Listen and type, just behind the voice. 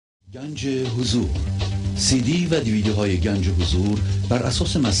گنج حضور، سی دی و دیویدیوهای گنج حضور بر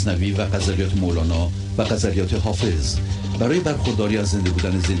اساس مثنوی و غزلیات مولانا و غزلیات حافظ برای برخورداری از زنده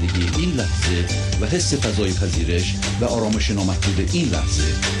بودن زندگی این لحظه و حس فضای پذیرش و آرامش نامحدود این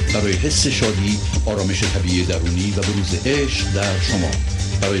لحظه، برای حس شادی، آرامش طبیعی درونی و بروز عشق در شما،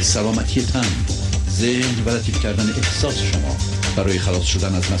 برای سلامتی تن، ذهن و لطیف کردن احساس شما، برای خلاص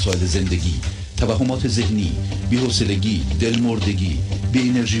شدن از مسائل زندگی، توهمات ذهنی، بی‌حوصلگی، دلمردگی، بی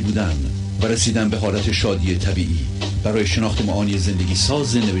انرژی بودن و رسیدن به حالت شادی طبیعی، برای شناخت معانی زندگی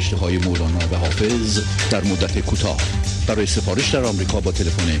ساز نوشته‌های مولانا و حافظ در مدت کوتاه. برای سفارش در آمریکا با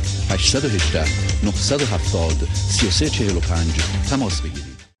تلفن 818 970 3345 تماس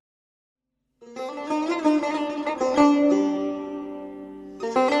بگیرید.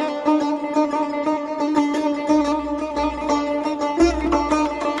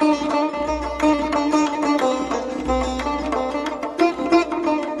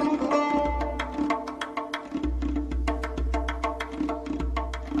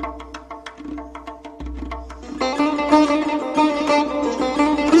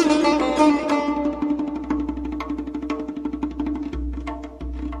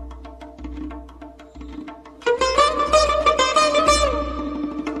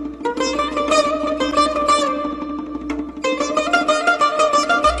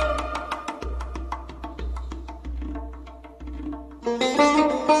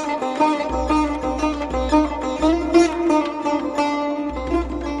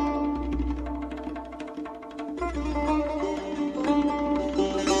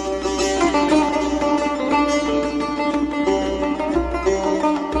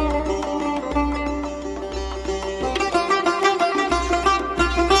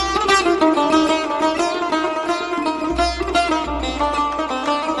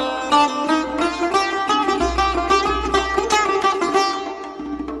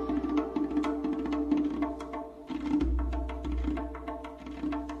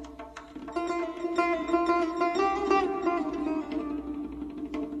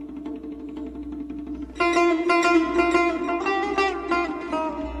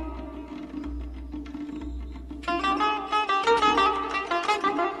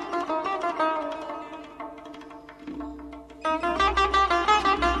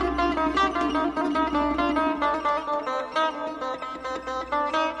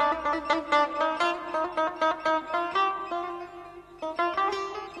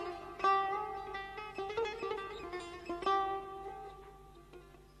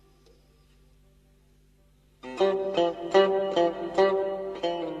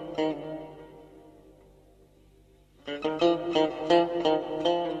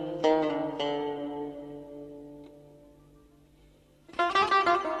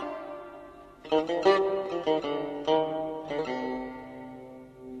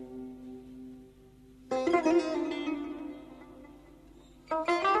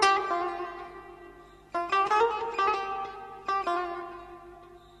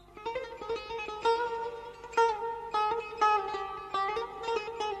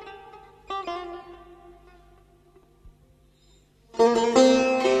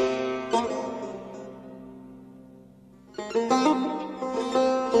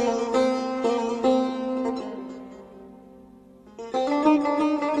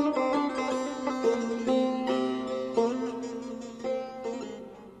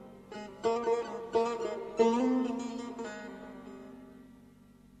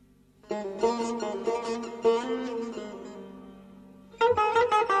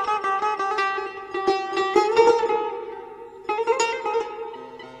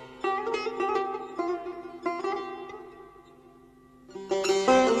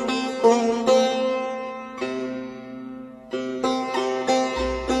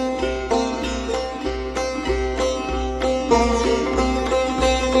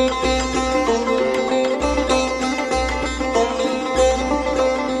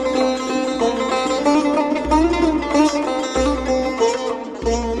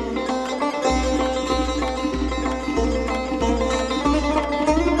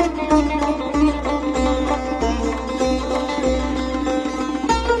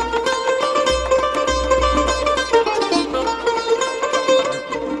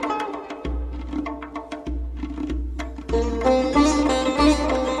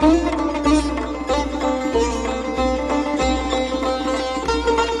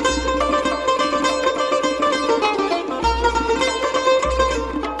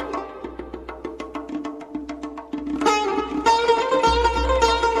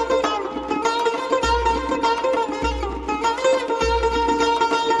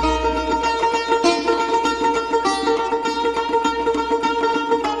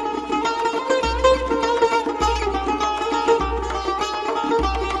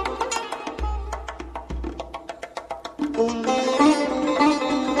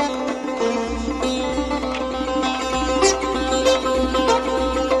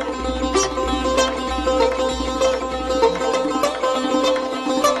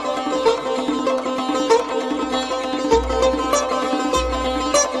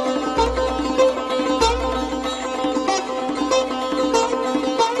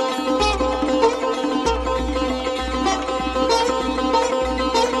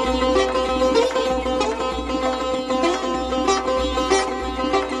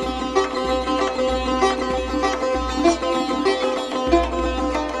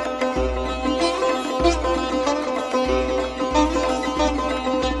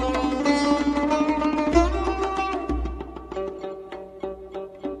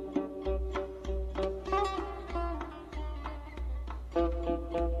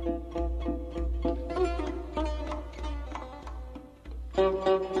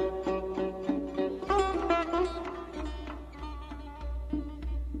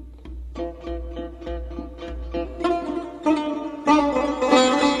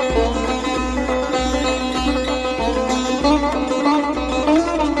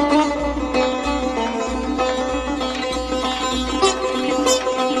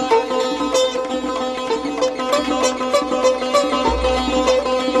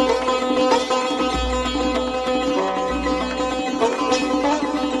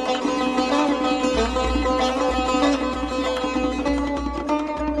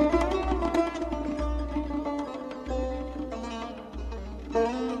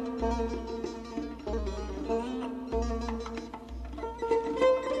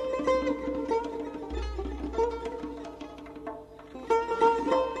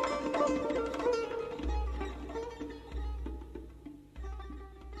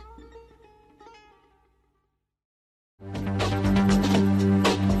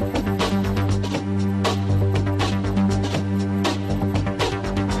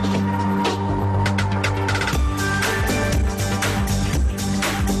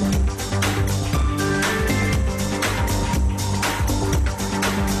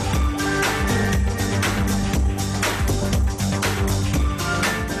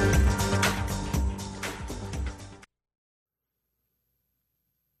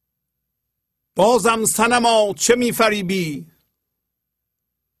 بازم صنما چه می‌فریبی؟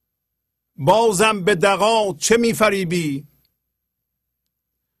 بازم به دغا چه می‌فریبی؟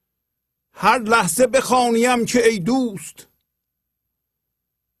 هر لحظه بخوانیم که ای دوست،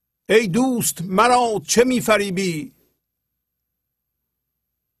 ای دوست مرا چه می‌فریبی؟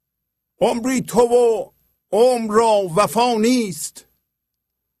 عمری تو و عمر را وفا نیست،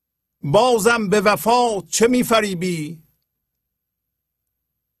 بازم به وفا چه می‌فریبی؟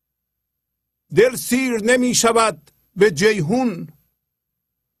 دل سیر نمی شود به جیحون،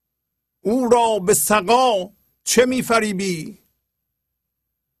 او را به سقا چه می‌فریبی؟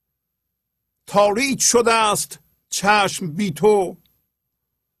 تاریک شده است چشم بی تو،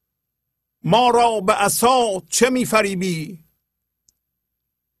 ما را به عصا چه می‌فریبی؟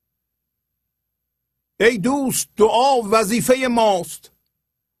 ای دوست دعا وظیفه ماست،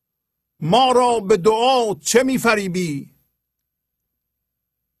 ما را به دعا چه می‌فریبی؟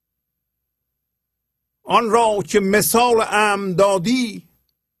 آن را که مثال امن دادی،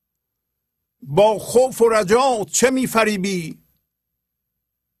 با خوف و رجا چه می‌فریبی؟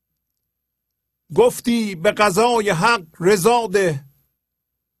 گفتی به قضای حق رضا ده،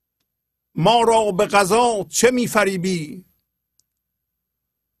 ما را به قضا چه می‌فریبی؟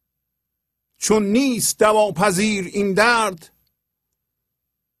 چون نیست دواپذیر این درد،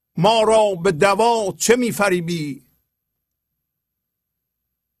 ما را به دوا چه می‌فریبی؟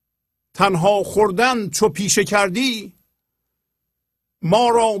 تنها خوردن چو پیشه کردی، ما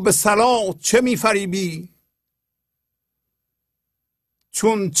را به صلا چه می‌فریبی؟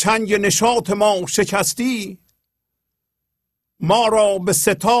 چون چنگ نشاط ما شکستی، ما را به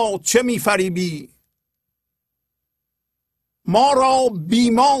ستا چه می‌فریبی؟ ما را بی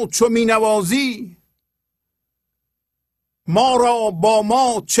ما چو می‌نوازی، ما را با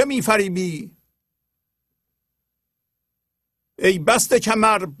ما چه می‌فریبی؟ ای بسته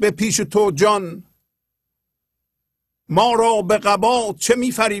کمر به پیش تو جان، ما را به قبا چه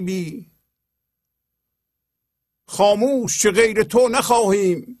می‌فریبی؟ خاموش که غیر تو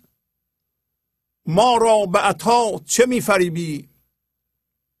نخواهیم، ما را به عطا چه می‌فریبی؟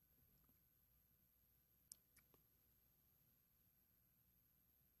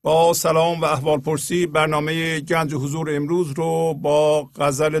 با سلام و احوالپرسی برنامه گنج حضور امروز رو با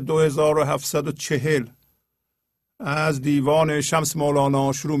غزل 2740 از دیوان شمس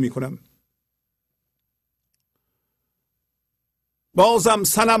مولانا شروع می کنم. بازم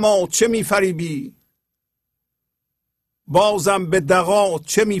صنما چه می‌فریبی؟ بازم به دغا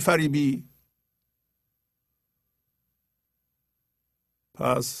چه می‌فریبی؟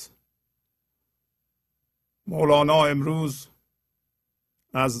 پس مولانا امروز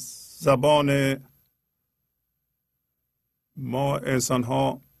از زبان ما انسان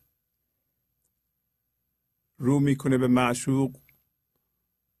ها رو میکنه به معشوق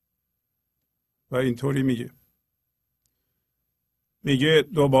و اینطوری میگه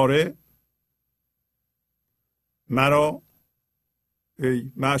دوباره مرا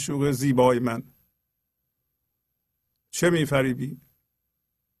ای معشوق زیبای من چه میفریبی؟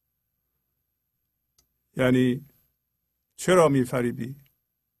 یعنی چرا میفریبی؟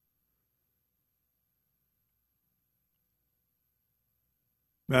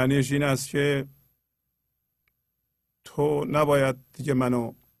 معنیش این است که تو نباید دیگه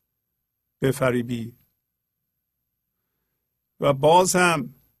منو بفریبی و باز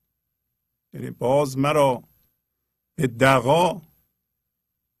هم یعنی باز مرا به دغا،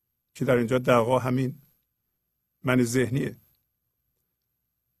 که در اینجا دغا همین من ذهنیه،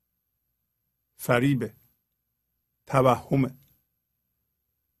 فریبه، توهمه.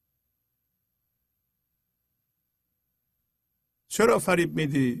 چرا فریب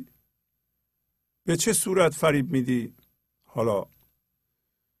میدی؟ به چه صورت فریب میدی؟ حالا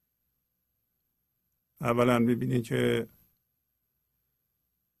اولا میبینی که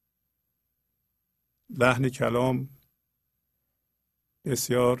لحن کلام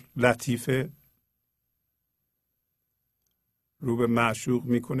بسیار لطیفه، رو به معشوق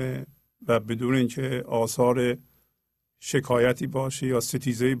میکنه و بدون اینکه آثار شکایتی باشه یا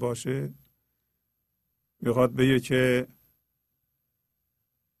ستیزه‌ای باشه میخواد بگه که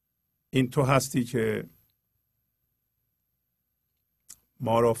این تو هستی که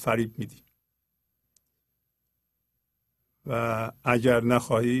ما را فریب میدی و اگر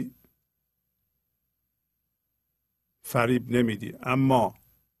نخواهی فریب نمیدی. اما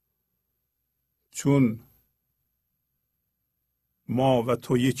چون ما و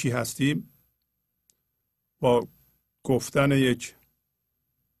تو یکی هستیم، با گفتن یک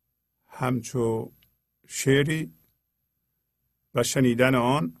همچو شعری و شنیدن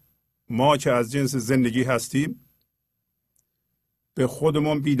آن، ما که از جنس زندگی هستیم به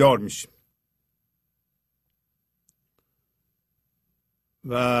خودمون بیدار میشیم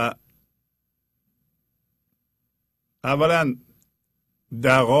و اولا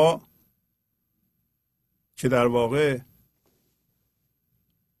دغا که در واقع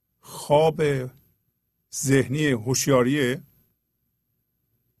خواب ذهنی هوشیاریه،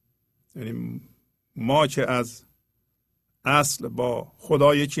 یعنی ما که از اصل با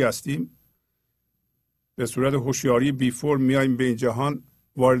خدا یکی هستیم، به صورت هوشیاری بی فرم میایم به این جهان،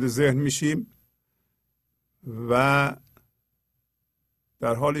 وارد ذهن میشیم و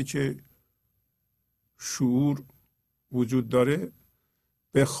در حالی که شعور وجود داره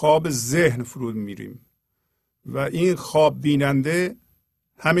به خواب ذهن فرود میریم و این خواب بیننده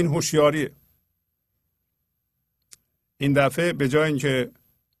همین هوشیاریه. این دفعه به جای اینکه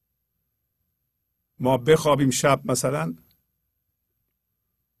ما بخوابیم شب مثلا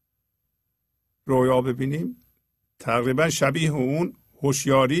رویا ببینیم، تقریبا شبیه اون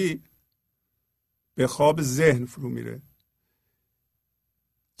هوشیاری به خواب ذهن فرو میره،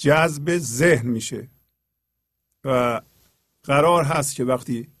 جذب ذهن میشه و قرار هست که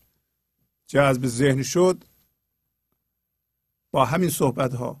وقتی جذب ذهن شد با همین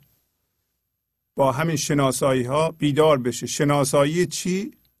صحبت ها، با همین شناسایی ها بیدار بشه. شناسایی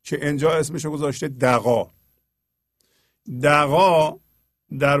چی؟ که اینجا اسمش رو گذاشته دغا. دغا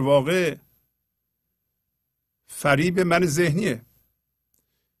در واقع فریب من ذهنیه،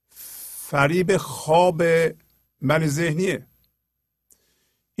 فریب خواب من ذهنیه.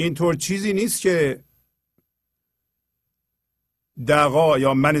 اینطور چیزی نیست که دغا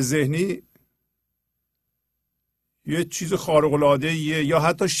یا من ذهنی یه چیز خارق العاده ایه، یا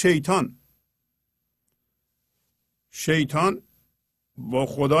حتی شیطان با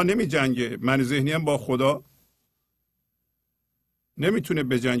خدا نمی جنگه، من ذهنی هم با خدا نمیتونه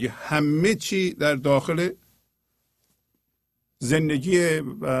بجنگه. همه چی در داخل زندگی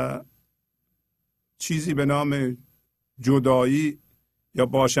و چیزی به نام جدایی یا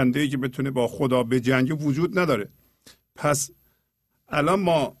باشنده‌ای که بتونه با خدا بجنگه وجود نداره. پس الان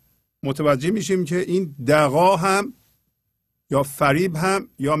ما متوجه میشیم که این دغا هم یا فریب هم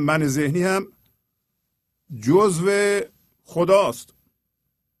یا من ذهنی هم جزو خداست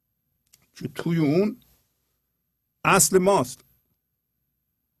که توی اون اصل ماست.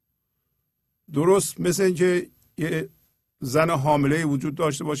 درست مثل اینکه یه زن حامله وجود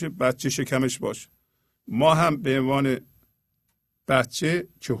داشته باشه، بچه شکمش باشه، ما هم به عنوان بچه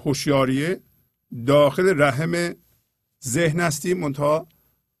که هوشیاریه داخل رحم ذهن هستیم، منتها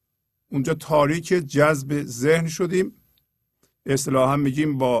اونجا تاریک جذب ذهن شدیم، اصطلاحا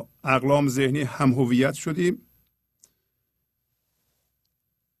میگیم با اقلام ذهنی هم هویت شدیم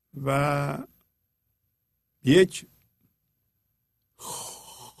و یک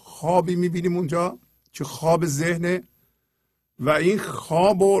خوابی میبینیم اونجا که خواب ذهنه و این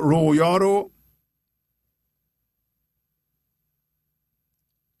خواب و رویا رو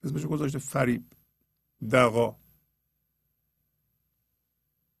اسمش گذاشته فریب، دغا.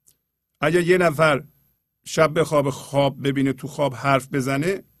 اگر یه نفر شب به خواب ببینه، تو خواب حرف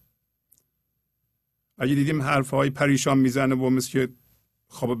بزنه، اگه دیدیم حرفهای پریشان میزنه و مثل که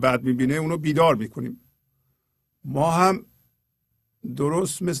خواب بد میبینه، اونو بیدار میکنیم. ما هم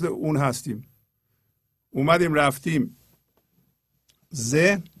درست مثل اون هستیم، اومدیم رفتیم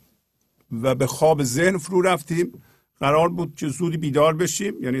ذهن و به خواب ذهن فرو رفتیم. قرار بود که زودی بیدار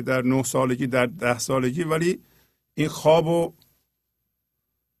بشیم، یعنی در 9 سالگی، در 10 سالگی، ولی این خواب رو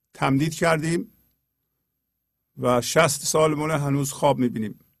تمدید کردیم و 60 سالمونه هنوز خواب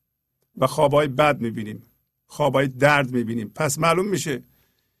میبینیم و خوابهای بد میبینیم، خوابهای درد میبینیم. پس معلوم میشه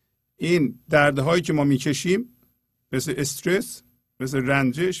این دردهایی که ما میکشیم، مثل استرس، مثل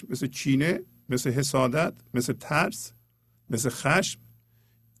رنجش، مثل کینه، مثل حسادت، مثل ترس، مثل خشم،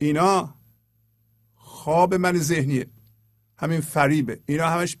 اینا خواب من ذهنیه، همین فریبه، اینا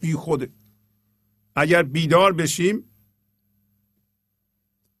همش بی خوده. اگر بیدار بشیم،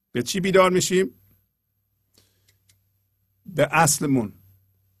 به چی بیدار میشیم؟ به اصلمون،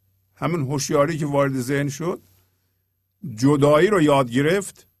 همون هوشیاری که وارد ذهن شد، جدایی رو یاد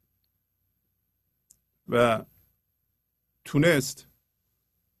گرفت و تونست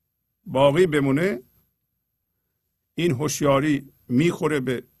باقی بمونه، این هوشیاری میخوره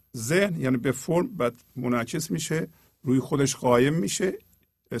به ذهن، یعنی به فرم، بعد منعکس میشه، روی خودش قایم میشه،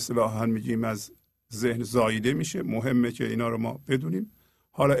 اصطلاحاً میگیم از ذهن زاییده میشه. مهمه که اینا رو ما بدونیم.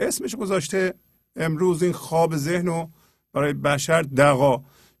 حالا اسمش گذاشته امروز این خواب ذهن رو برای بشر دغا.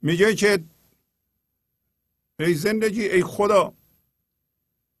 میگه که ای زندگی، ای خدا.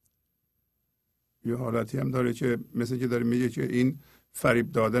 یه حالتی هم داره که مثل که داره میگه که این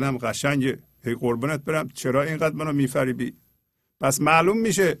فریب دادنم قشنگه، ای قربونت برم چرا اینقدر منو میفریبی. پس معلوم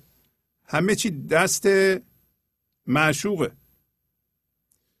میشه همه چی دست معشوقه،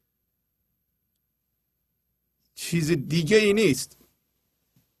 چیز دیگه ای نیست.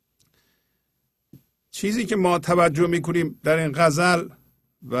 چیزی که ما توجه میکنیم در این غزل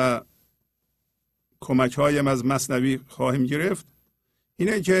و کمک هایم از مثنوی خواهیم گرفت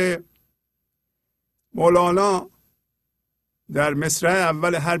اینه که مولانا در مصرع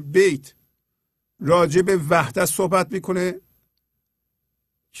اول هر بیت راجع به وحدت صحبت میکنه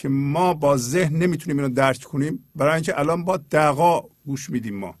که ما با ذهن نمیتونیم اینو درک کنیم، برای اینکه الان با دغا گوش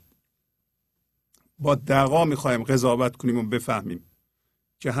میدیم. ما با دغا میخوایم قضاوت کنیم و بفهمیم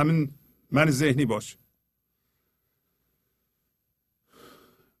که همین من ذهنی باشه.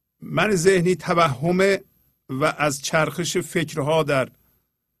 من ذهنی توهمه و از چرخش فکرها در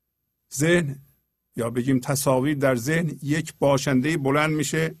ذهن یا بگیم تصاویر در ذهن یک باشنده بلند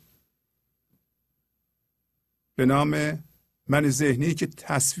میشه به نام من ذهنی که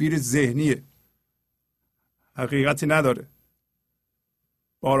تصویر ذهنیه، حقیقتی نداره.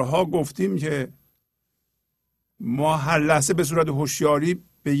 بارها گفتیم که ما هر لحظه به صورت هوشیاری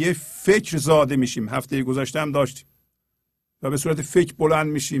به یه فکر زاده میشیم. هفته گذشته هم داشتیم و به صورت فکر بلند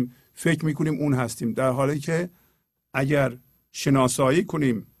میشیم، فکر میکنیم اون هستیم، در حالی که اگر شناسایی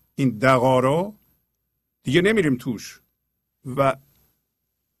کنیم این دغا رو دیگه نمیریم توش. و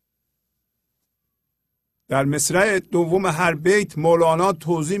در مصرع دوم هر بیت مولانا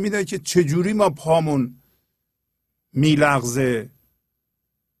توضیح میده که چجوری ما پامون میلغزه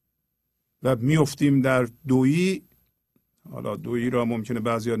و میفتیم در دویی. حالا دویی را ممکنه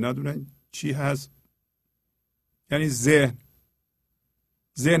بعضیا ندونن چی هست، یعنی ذهن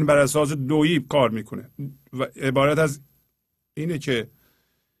بر اساس دویی کار میکنه و عبارت از اینه که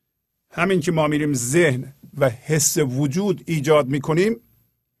همین که ما میریم ذهن و حس وجود ایجاد میکنیم،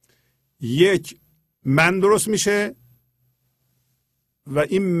 یک من درست میشه و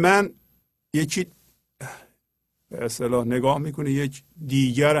این من یکی به اصطلاح نگاه میکنه، یک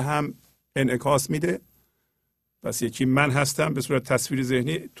دیگر هم انعکاس میده. پس یکی من هستم به صورت تصویر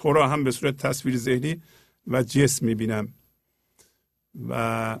ذهنی، تو را هم به صورت تصویر ذهنی و جسم میبینم.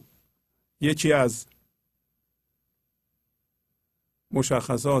 و یکی از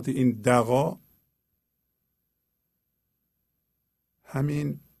مشخصات این دغا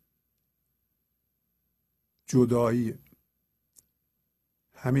همین جداییه،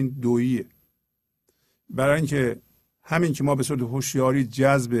 همین دوییه. برای اینکه همین که ما به صورت هوشیاری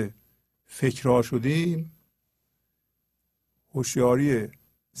جذب فکرها شدیم، هوشیاری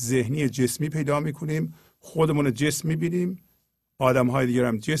ذهنی جسمی پیدا میکنیم، خودمون جسم میبینیم، آدم‌های دیگر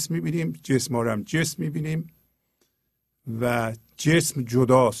هم جسم میبینیم، جسم‌ها رو هم جسم میبینیم و جسم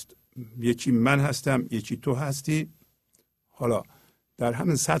جداست. یکی من هستم، یکی تو هستی. حالا در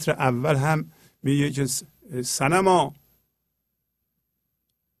همین سطر اول هم میگه که صنما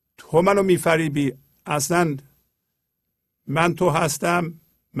تو منو میفریبی، اصلا من تو هستم،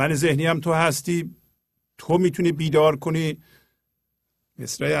 من ذهنی هم تو هستی، تو میتونی بیدار کنی.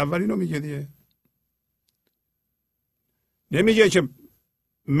 مصرع اول اینو میگه دیگه، نمیگه که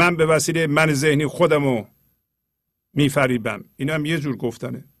من به وسیله من ذهنی خودمو میفریبم، این هم یه جور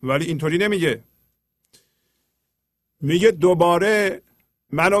گفتنه، ولی اینطوری نمیگه. میگه دوباره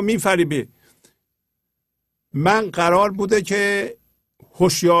منو میفریبی. من قرار بوده که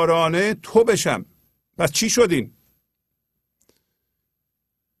هوشیارانه تو بشم، پس چی شدین؟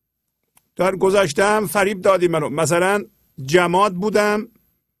 در گذشتم فریب دادی منو. مثلا جماد بودم،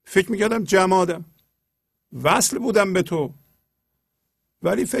 فکر میکردم جمادم، وصل بودم به تو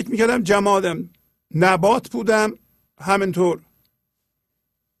ولی فکر میکردم جمادم. نبات بودم، همینطور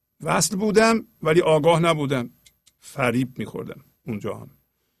وصل بودم ولی آگاه نبودم، فریب میخوردم اونجا هم.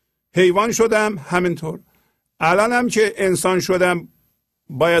 حیوان شدم، همینطور. الانم که انسان شدم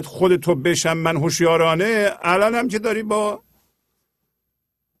باید خودتو بشم من هوشیارانه، الانم که داری با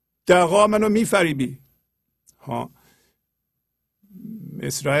دغا منو میفریبی. ها،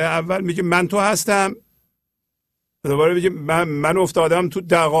 مصرع اول میگه من تو هستم، دوباره بگه من افتادم تو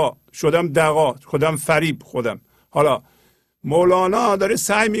دغا، شدم فریب خودم. حالا مولانا داره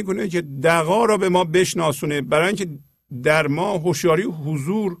سعی میکنه که دغا را به ما بشناسونه، برای اینکه در ما هوشیاری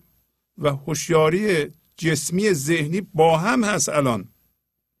حضور و هوشیاری جسمی ذهنی با هم هست الان.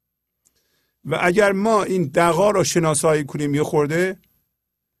 و اگر ما این دغا را شناسایی کنیم یه خورده،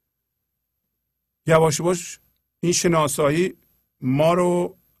 یواش یواش این شناسایی ما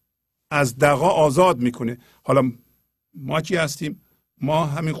رو از دغا آزاد میکنه. حالا ما کی هستیم؟ ما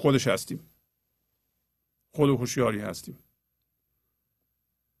همین خودش هستیم، خود هوشیاری هستیم،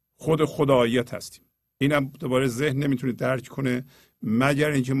 خود خداییت هستیم. اینم دوباره ذهن نمیتونه درک کنه مگر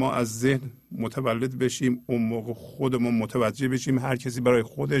اینکه ما از ذهن متولد بشیم، اون موقع خودمون متوجه بشیم. هر کسی برای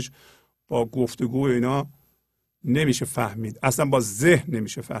خودش با گفتگو اینا نمیشه فهمید، اصلا با ذهن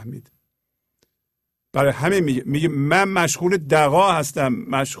نمیشه فهمید. برای همه میگه من مشغول دغا هستم،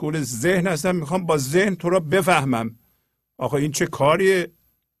 مشغول ذهن هستم، میخوام با ذهن تو را بفهمم. آخه این چه کاریه؟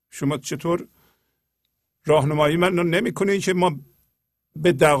 شما چطور راهنمایی من نمیکنه که ما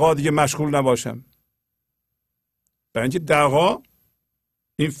به دغا دیگه مشغول نباشم؟ برای اینکه دغا،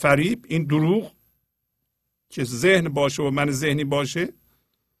 این فریب، این دروغ که ذهن باشه و من ذهنی باشه،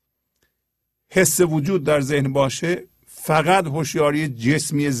 حس وجود در ذهن باشه، فقط هوشیاری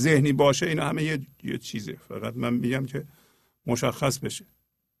جسمی ذهنی باشه، اینا همه یه چیزه. فقط من میگم که مشخص بشه.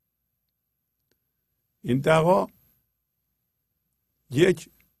 این دغا یک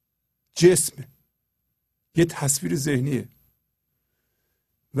جسم، یه تصویر ذهنیه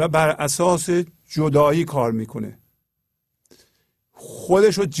و بر اساس جدایی کار میکنه.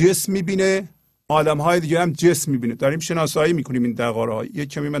 خودش رو جسم میبینه، آدم‌های دیگه هم جسم میبینه. داریم شناسایی میکنیم این دغا را. یک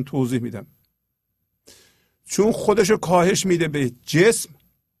کمی من توضیح میدم. چون خودش رو کاهش میده به جسم،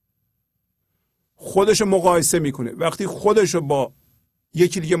 خودش رو مقایسه میکنه. وقتی خودش رو با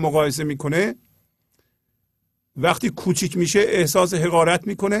یکی دیگه مقایسه میکنه، وقتی کوچیک میشه احساس حقارت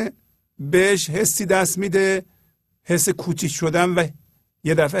میکنه، بهش حسی دست میده، حس کوچیک شدن، و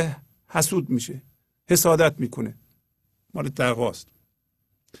یه دفعه حسود میشه، حسادت میکنه. مال دغاست.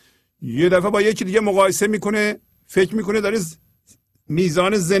 یه دفعه با یکی دیگه مقایسه میکنه، فکر میکنه داره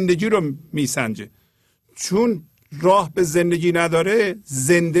میزان زندگی رو میسنجه. چون راه به زندگی نداره،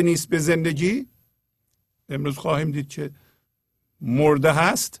 زنده نیست به زندگی. امروز خواهیم دید که مرده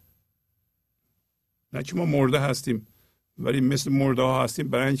هست. نه که ما مرده هستیم، ولی مثل مرده ها هستیم،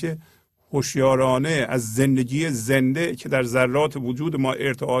 برای اینکه هوشیارانه از زندگی زنده که در ذرات وجود ما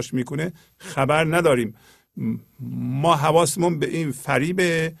ارتعاش میکنه خبر نداریم. ما حواسمون به این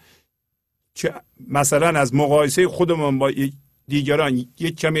فریبه که مثلا از مقایسه خودمون با دیگران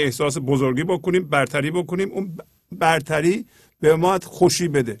یک کمی احساس بزرگی بکنیم، برتری بکنیم، اون برتری به ما خوشی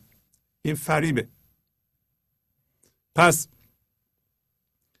بده. این فریبه. پس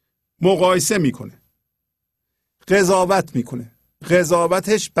مقایسه میکنه، قضاوت میکنه.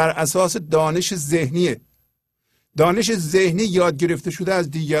 قضاوتش بر اساس دانش ذهنیه. دانش ذهنی یاد گرفته شده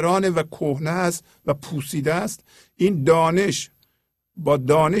از دیگران و کهنه است و پوسیده است. این دانش با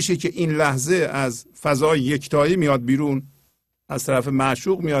دانشی که این لحظه از فضای یکتایی میاد بیرون، از طرف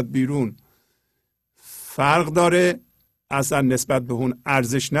معشوق میاد بیرون، فرق داره. اصلا نسبت به اون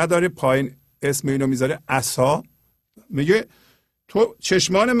ارزش نداره. پایین اسم اینو میذاره عصا. میگه تو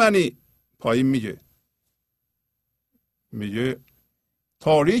چشمان منی. پایین میگه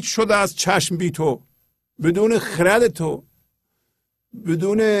تاریک شده از چشم بی تو، بدون خرد تو،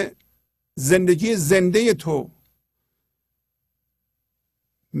 بدون زندگی زنده تو.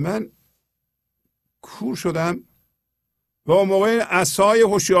 من کور شدم و اون موقع عصای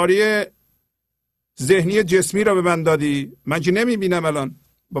هوشیاری ذهنی جسمی را به من دادی. من که نمیبینم الان.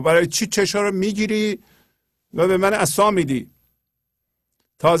 برای چی چشا رو میگیری و به من عصا میدی؟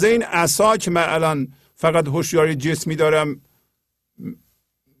 تازه این عصا که من الان فقط هوشیاری جسمی دارم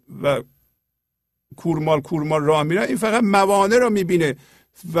و کورمال راه میره، این فقط موانع رو میبینه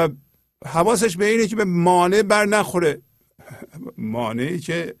و حواسش به اینه که به مانع بر نخوره. مانعی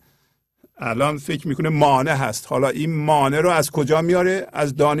که الان فکر میکنه مانع هست. حالا این مانع رو از کجا میاره؟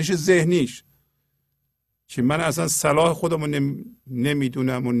 از دانش ذهنیش که من اصلا صلاح خودمو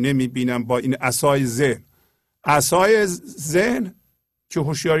نمیدونم و نمیبینم با این عصای ذهن. عصای ذهن که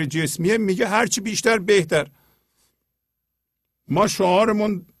هوشیاری جسمیه میگه هرچی بیشتر بهتر. ما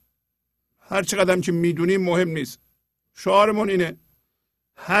شعارمون هر چقدر که میدونیم مهم نیست. شعارمون اینه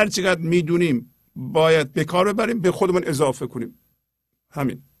هر چقدر میدونیم باید به کار ببریم، به خودمون اضافه کنیم.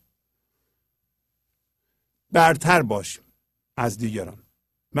 همین. برتر باشیم از دیگران.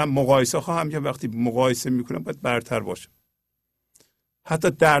 من مقایسه خواهم که وقتی مقایسه میکنم باید برتر باشم.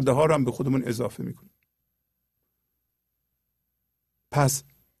 حتی دردها رو هم به خودمون اضافه میکنیم. پس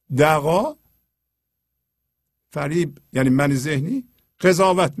دغا فریب یعنی من ذهنی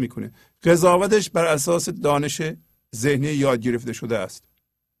قضاوت میکنه. قضاوتش بر اساس دانش ذهنی یاد گرفته شده است.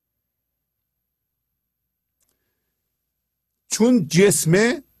 چون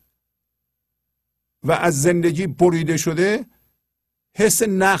جسمه و از زندگی بریده شده حس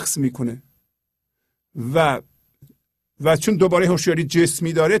نقص میکنه و چون دوباره هوشیاری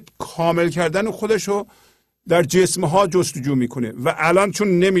جسمی داره کامل کردن خودشو در جسمها جستجو میکنه و الان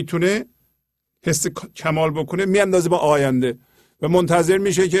چون نمیتونه حس کمال بکنه میاندازه با آینده و منتظر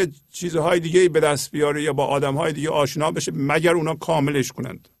میشه که چیزهای دیگه به دست بیاره یا با آدمهای دیگه آشنا بشه مگر اونا کاملش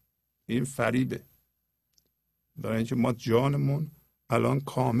کنند. این فریبه. برای اینکه ما جانمون الان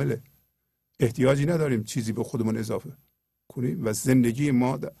کامله، احتیاجی نداریم چیزی به خودمون اضافه کنیم و زندگی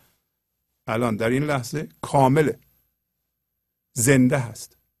ما الان در این لحظه کامله، زنده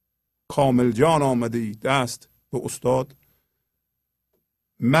هست. کامل جان آمده ای دست به استاد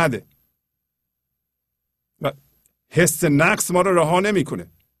مده و حس نقص ما رو رها نمیکنه.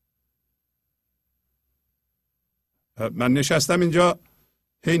 من نشستم اینجا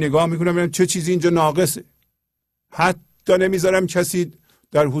هی نگاه میکنم ببینم چه چیزی اینجا ناقصه. حتی نمیذارم کسی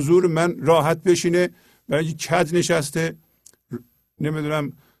در حضور من راحت بشینه برای اینکه کج نشسته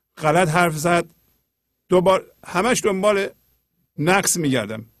نمیدونم غلط حرف زد همش دنبال نقص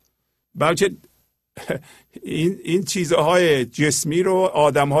میگردم. بلکه این چیزهای جسمی رو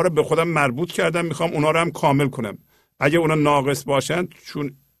آدمها رو به خودم مربوط کردم، میخوام اونا رو هم کامل کنم. اگه اونا ناقص باشن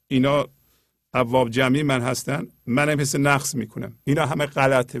چون اینا ابواب جمعی من هستن منم حس نقص میکنم. اینا همه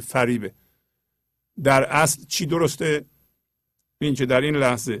غلط فریبه. در اصل چی درسته؟ این که در این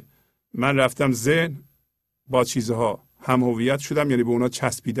لحظه من رفتم ذهن با چیزها هم هویت شدم، یعنی به اونا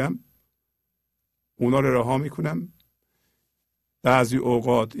چسبیدم، اونا رو رها میکنم. بعضی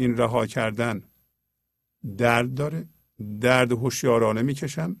اوقات این رها کردن درد داره، درد هوشیارانه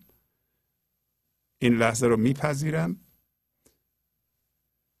میکشم، این لحظه رو میپذیرم،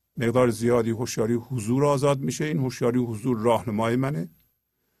 مقدار زیادی هوشیاری حضور آزاد میشه. این هوشیاری حضور راهنمای منه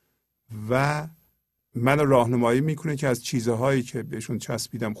و من راهنمایی میکنه که از چیزهایی که بهشون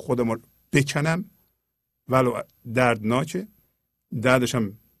چسبیدم خودم رو بکنم، ولو دردناکه،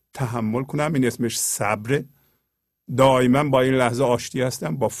 دردشم تحمل کنم. این اسمش صبره. دائما با این لحظه آشتی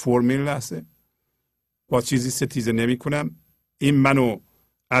هستم، با فرم این لحظه، با چیزی ستیزه نمی کنم. این منو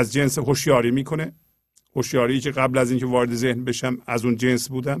از جنس هوشیاری میکنه. هوشیاری که قبل از اینکه وارد ذهن بشم از اون جنس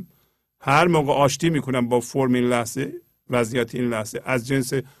بودم. هر موقع آشتی میکنم با فرم این لحظه، وضعیت این لحظه، از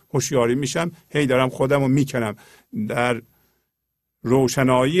جنس هوشیاری میشم. هی دارم خودم رو میکنم در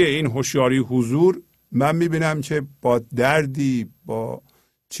روشنایی این هوشیاری حضور. من میبینم که با دردی، با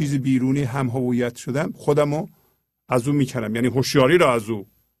چیز بیرونی هم هویت شدم، خودم رو از او میکنم، یعنی هوشیاری رو از او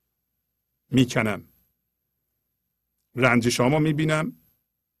میکنم. رنجشامو میبینم،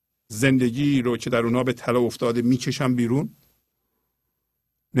 زندگی رو که در اونها به تله افتاده میکشم بیرون،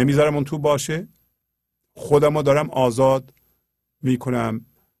 نمیذارم اون تو باشه، خودم رو دارم آزاد میکنم.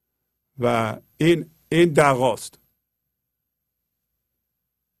 و این دعواست.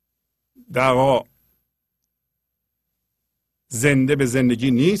 دعوا زنده به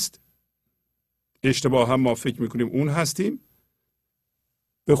زندگی نیست. اشتباه هم ما فکر میکنیم اون هستیم.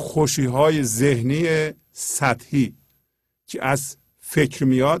 به خوشیهای ذهنی سطحی که از فکر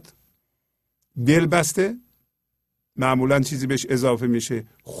میاد دل بسته، معمولا چیزی بهش اضافه میشه،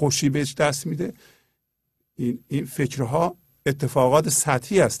 خوشی بهش دست میده. این فکرها اتفاقات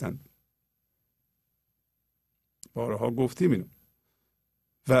سطحی هستند. بارها گفتیم اینو.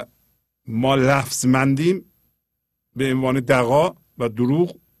 و ما لفظمندیم به عنوان دغا و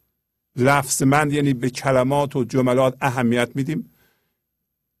دروغ. لفظمند یعنی به کلمات و جملات اهمیت میدیم.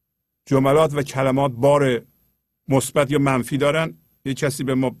 جملات و کلمات بار مثبت یا منفی دارن. یه کسی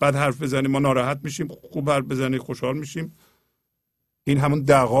به ما بد حرف بزنه ما ناراحت میشیم، خوب حرف بزنه خوشحال میشیم. این همون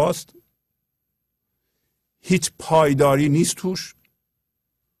دغاست. هیچ پایداری نیست توش.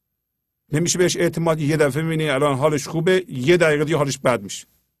 نمیشه بهش اعتماد. یه دفعه میبینی الان حالش خوبه، یه دقیقه دیگه حالش بد میشه.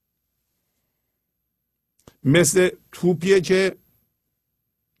 مثل توپیه که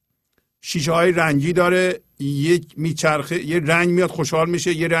شیشه های رنگی داره، یک میچرخه، یه رنگ میاد خوشحال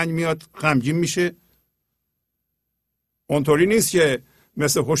میشه، یه رنگ میاد غمگین میشه. اونطوری نیست که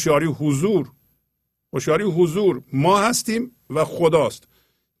مثل هوشیاری حضور. هوشیاری حضور ما هستیم و خداست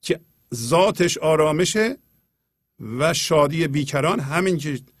که ذاتش آرامشه و شادی بیکران. همین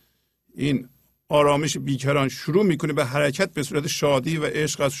که این آرامش بیکران شروع میکنه به حرکت به صورت شادی و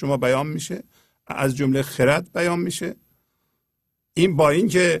عشق از شما بیان میشه، از جمله خرد بیان میشه. این با این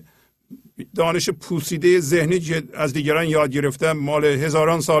که دانش پوسیده ذهنی که از دیگران یاد گرفتم مال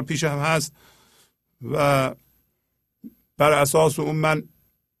هزاران سال پیش هم هست و بر اساس اون من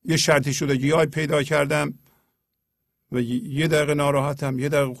یه شرطی شدگی های پیدا کردم و یه دقیقه ناراحتم، یه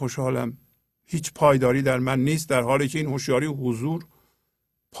دقیقه خوشحالم، هیچ پایداری در من نیست، در حالی که این هوشیاری حضور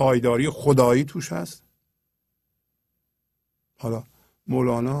پایداری خدایی توش هست. حالا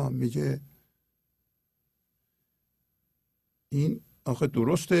مولانا میگه این آخه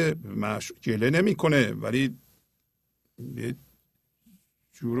درسته، گله نمیکنه، ولی یه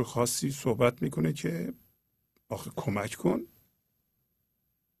جور خاصی صحبت میکنه که آخه کمک کن،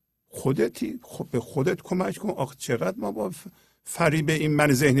 خودتی، به خودت کمک کن. آخه چقدر ما با فریب این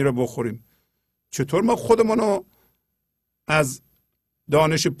من ذهنی رو بخوریم؟ چطور ما خودمونو از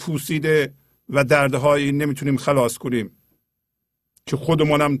دانش پوسیده و دردهای نمیتونیم خلاص کنیم که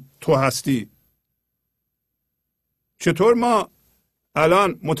خودمونم تو هستی؟ چطور ما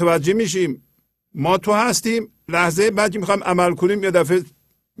الان متوجه میشیم ما تو هستیم، لحظه بعد که میخوایم عمل کنیم یه دفعه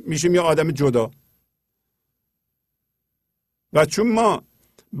میشیم یه آدم جدا؟ و چون ما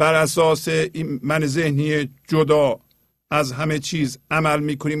بر اساس این من ذهنی جدا از همه چیز عمل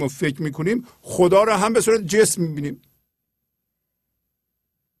میکنیم و فکر میکنیم، خدا را هم به صورت جسم میبینیم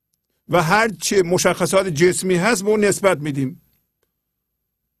و هر چه مشخصات جسمی هست به اون نسبت میدیم.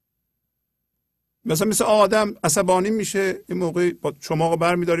 مثل آدم عصبانی میشه، این موقع با چماق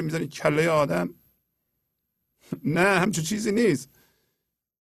بر میداریم میزنی کله آدم. نه، همچون چیزی نیست.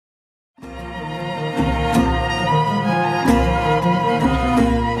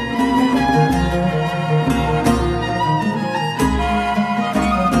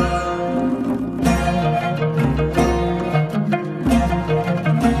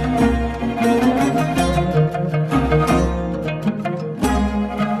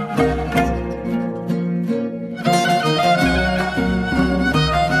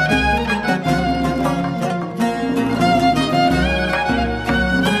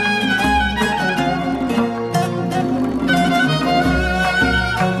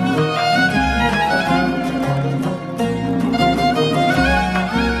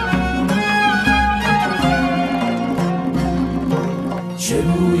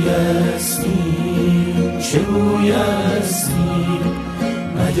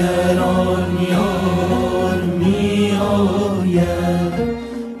 مگر آن یار می آید،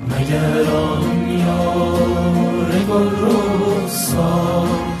 مگر آن یار گل رخسار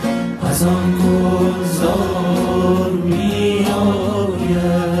از آن گلزار می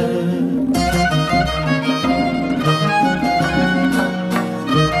آید.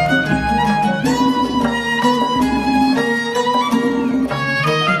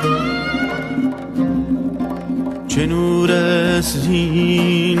 چه نور است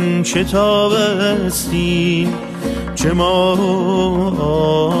این، چه تاب است این، چه ماه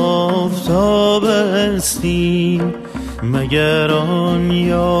آفتاب است این، مگر آن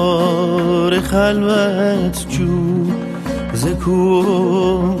یار خلوت جو ز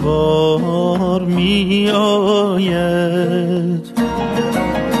کوهوار می آید.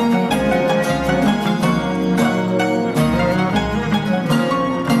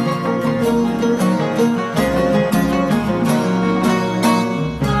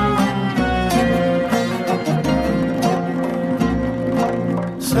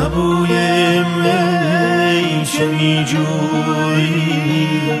 سبوی می چه می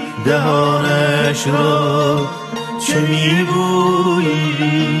جویی، دهانش را چه می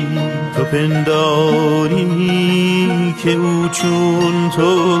بویی، تو پنداری که او چون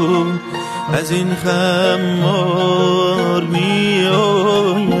تو از این خمار می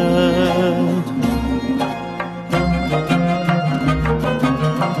آید.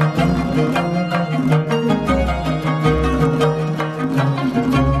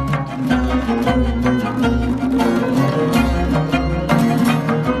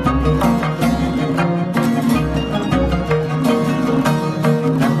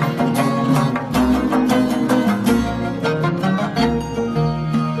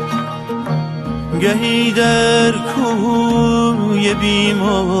 گهی در کوی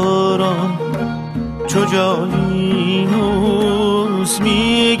بیماران چو جالینوس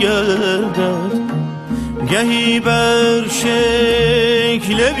می گردد، گهی بر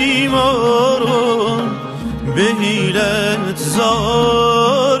شکل بیماران به حیلت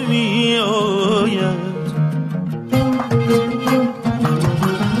زار می آید.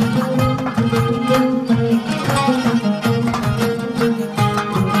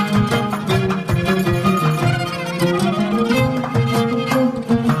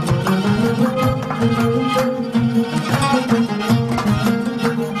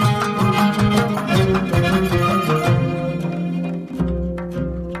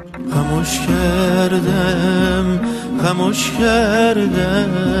 خاموش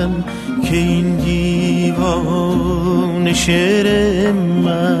کردم که این دیوان شعر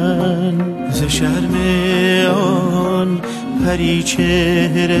من ز ز شرم آن پری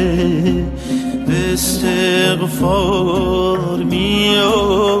چهره به استغفار می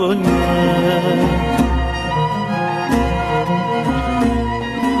آید.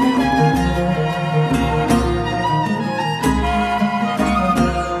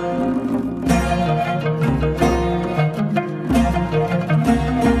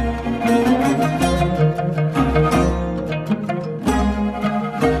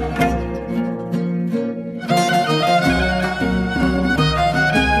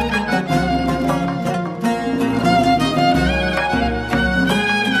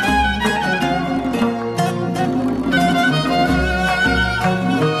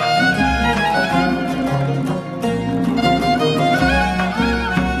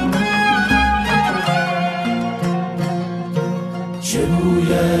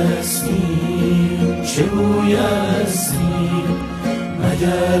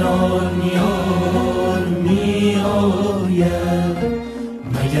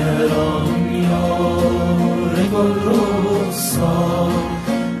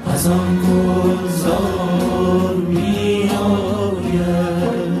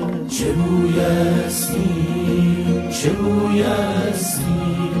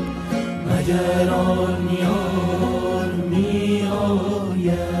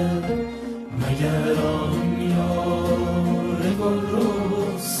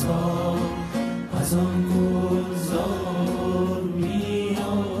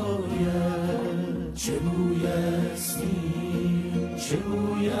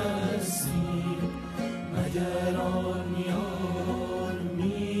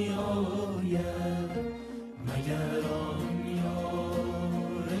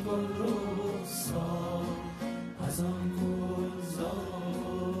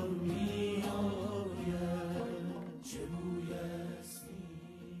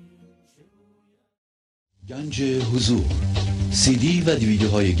 گنج حضور، سی دی و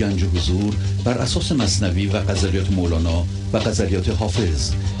دیویدیوهای گنج حضور بر اساس مثنوی و غزلیات مولانا و غزلیات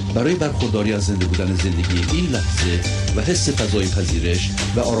حافظ برای برخورداری از زنده بودن زندگی این لحظه و حس فضای پذیرش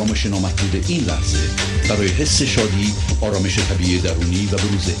و آرامش نامحدود این لحظه، برای حس شادی، آرامش طبیعی درونی و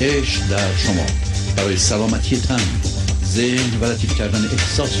بروز عشق در شما، برای سلامتی تن، ذهن و لطیف کردن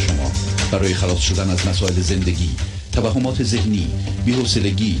احساس شما، برای خلاص شدن از مسائل زندگی، توهمات ذهنی،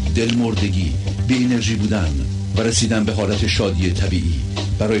 بی‌حوصلگی، دلمردگی، بی انرژی بودن و رسیدن به حالت شادی طبیعی،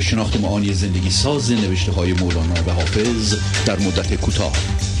 برای شناخت معانی زندگی ساز نوشته‌های مولانا و حافظ در مدت کوتاه.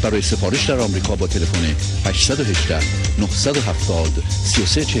 برای سفارش در آمریکا با تلفن 818 970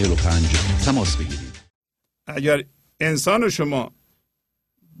 3345 تماس بگیرید. اگر انسان شما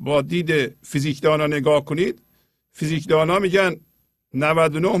با دید فیزیکدانا نگاه کنید، فیزیکدانا میگن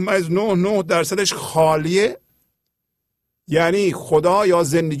 99.99% خالیه، یعنی خدا یا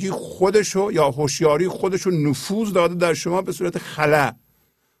زندگی خودشو یا هوشیاری خودشو نفوذ داده در شما به صورت خلا.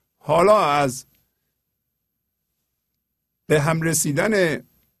 حالا از به هم رسیدن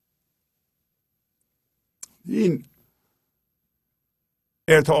این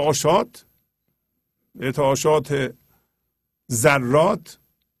ارتعاشات ذرات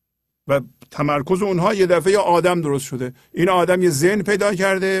و تمرکز اونها یه دفعه آدم درست شده. این آدم یه ذهن پیدا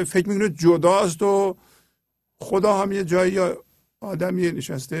کرده، فکر میکنه جداست و خدا هم یه جایی یا آدمی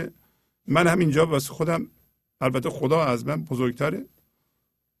نشسته. من هم اینجا واسه خودم، البته خدا از من بزرگتره،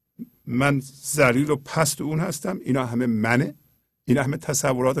 من ذلیل و پست اون هستم، اینا همه منه، اینا همه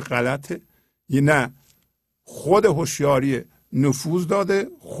تصورات غلطه. یه نه، خود هوشیاری نفوذ داده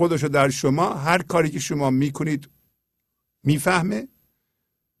خودشو در شما، هر کاری که شما میکنید میفهمه،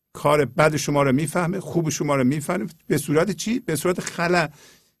 کار بد شما رو میفهمه، خوب شما رو میفهمه. به صورت چی؟ به صورت خلا.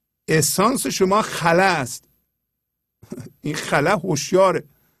 اسانس شما خلا است. این خلا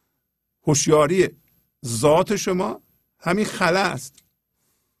هوشیاری ذات شما همین خلا است.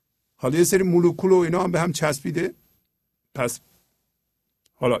 حالا یه سری مولکول و اینا هم به هم چسبیده. پس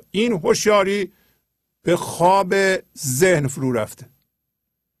حالا این هوشیاری به خواب ذهن فرو رفته.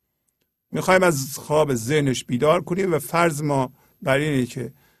 میخوایم از خواب ذهنش بیدار کنیم و فرض ما بر اینه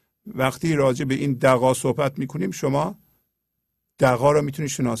که وقتی راجع به این دغا صحبت میکنیم شما دغا رو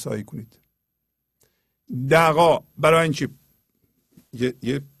میتونید شناسایی کنید. دغا برای اینکه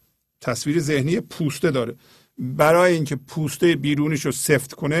یه تصویر ذهنی پوسته داره، برای اینکه پوسته بیرونش رو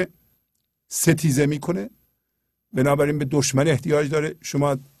سفت کنه ستیزه میکنه، بنابراین به دشمن احتیاج داره.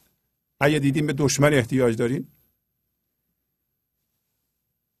 شما اگه دیدین به دشمن احتیاج دارین،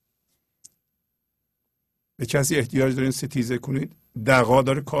 به کسی احتیاج دارین ستیزه کنید، دغا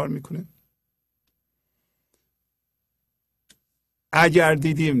داره کار میکنه. اگر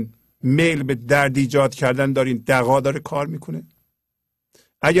دیدیم میل به درد ایجاد کردن دارین، دغا داره کار میکنه.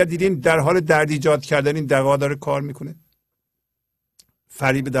 اگر دیدین در حال درد ایجاد کردن این دغا داره کار میکنه،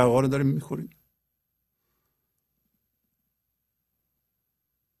 فریب دغا رو داره میخورید.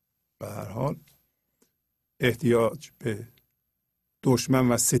 به هر حال احتیاج به دشمن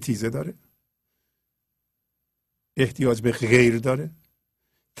و ستیزه داره، احتیاج به غیر داره.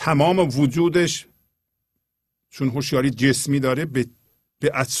 تمام وجودش چون هوشیاری جسمی داره به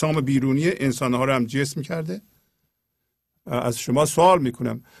اجسام بیرونی انسانها رو هم جسم کرده. از شما سوال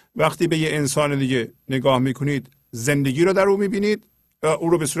میکنم وقتی به یه انسان دیگه نگاه میکنید زندگی رو در او میبینید یا او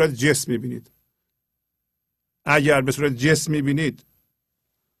رو به صورت جسم میبینید؟ اگر به صورت جسم میبینید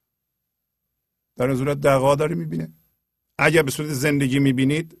در این صورت دغا داره میبینه. اگر به صورت زندگی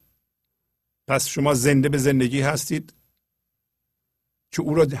میبینید پس شما زنده به زندگی هستید که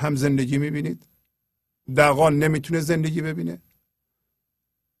او را هم زندگی میبینید. دغا نمیتونه زندگی ببینه،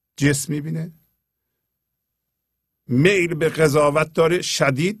 جسم میبینه. میل به قضاوت داره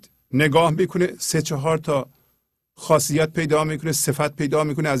شدید، نگاه میکنه 3-4 تا خاصیت پیدا میکنه، صفت پیدا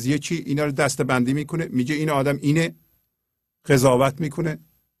میکنه از یکی، اینا رو دسته بندی میکنه، میگه این آدم اینه، قضاوت میکنه.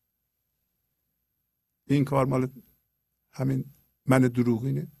 این کار مال همین من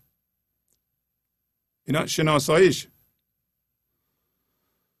دروغینه. اینا شناساییش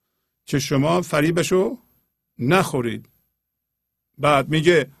که شما فریبشو نخورید. بعد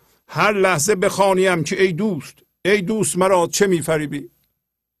میگه هر لحظه بخوانیم که ای دوست مرا چه میفریبی.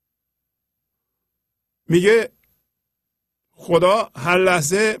 میگه خدا هر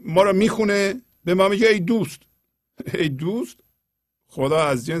لحظه ما رو میخونه، به ما میگه ای دوست. خدا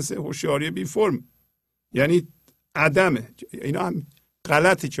از جنس هوشیاری بی فرم، یعنی عدمه. اینا هم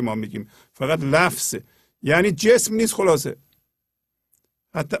غلطی که ما میگیم، فقط لفظه، یعنی جسم نیست. خلاصه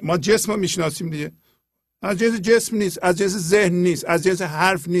حتی ما جسم رو میشناسیم دیگه، از جنس جسم نیست، از جنس ذهن نیست، از جنس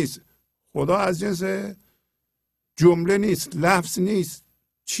حرف نیست. خدا از جنس جمله نیست، لفظ نیست،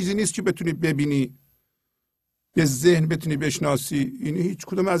 چیزی نیست که بتونی ببینی، به ذهن بتونی بشناسی. این هیچ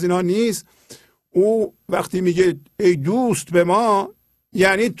کدوم از اینها نیست. او وقتی میگه ای دوست به ما،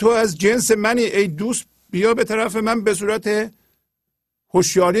 یعنی تو از جنس منی، ای دوست بیا به طرف من به صورت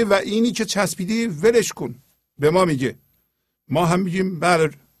هوشیاری و اینی که چسبیدی ولش کن. به ما میگه، ما هم میگیم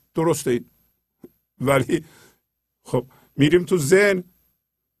بله درسته، ولی خب میریم تو ذهن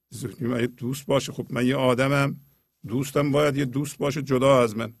من دوست باشه. خب من یه آدمم، دوستم باید یه دوست باشه جدا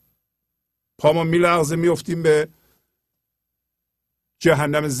از من. پامون میلغزه میفتیم به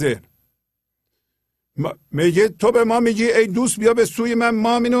جهنم ذهن. میگه تو به ما میگی ای دوست بیا به سوی من،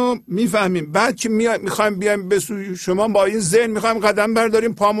 ما اینو میفهمیم. بعد که میخوایم بیایم به سوی شما با این ذهن میخوایم قدم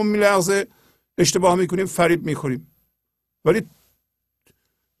برداریم، پامون میلغزه، اشتباه میکنیم، فریب میخوریم. ولی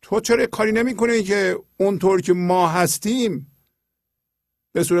تو چرا کاری نمیکنی که اونطور که ما هستیم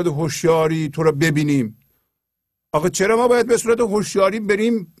به صورت هوشیاری تو رو ببینیم؟ آخه چرا ما باید به صورت هوشیاری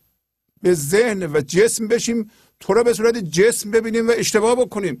بریم به ذهن و جسم بشیم، تو رو به صورت جسم ببینیم و اشتباه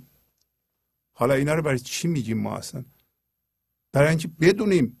بکنیم؟ حالا اینا رو برای چی میگیم ما اصلا؟ برای اینکه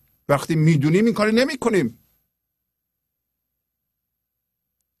بدونیم. وقتی میدونیم این کار نمی کنیم.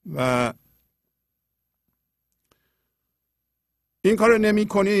 و این کار رو نمی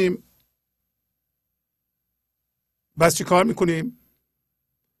کنیم، بس چی کار میکنیم؟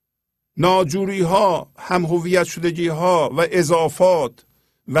 ناجوری ها، هم هویت شدگی ها و اضافات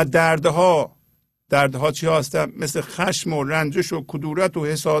و دردها چی هستن؟ مثل خشم و رنجش و کدورت و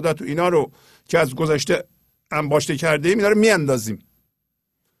حسادت و اینا رو که از گذشته انباشته کرده ایم، اینا رو میاندازیم.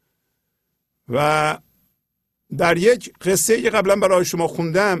 و در یک قصه قبلا برای شما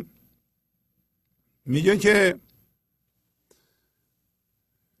خوندم، میگن که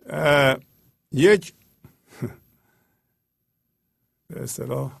یک به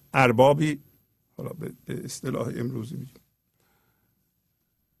اصطلاح اربابی، حالا به اصطلاح امروزی میگیم،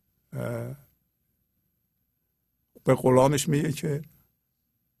 به غلامش میگه که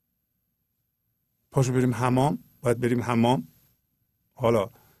پاشو بریم حمام، باید بریم حمام. حالا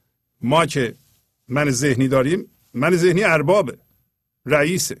ما که من ذهنی داریم، من ذهنی اربابه،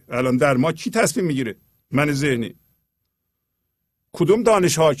 رئیسه. الان در ما کی تصمیم میگیره؟ من ذهنی. کدوم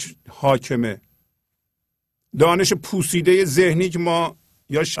دانش حاکمه؟ دانش پوسیده ذهنی که ما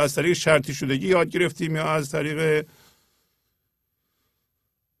یا از طریق شرطی شدگی یاد گرفتیم، یا از طریق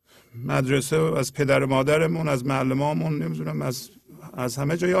مدرسه و از پدر و مادرمون، از معلمامون، نمیدونم از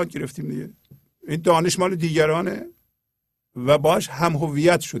همه جا یاد گرفتیم دیگه. این دانش مال دیگرانه و باش هم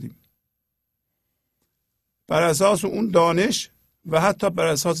هویت شدیم. بر اساس اون دانش و حتی بر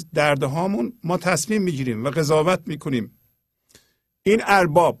اساس دردهامون ما تصمیم میگیریم و قضاوت میکنیم. این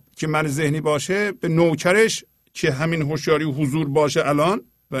ارباب که من ذهنی باشه به نوکرش که همین هوشیاری حضور باشه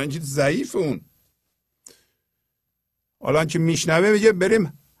الان، و اینکه ضعیف اون. الان که میشنوه میگه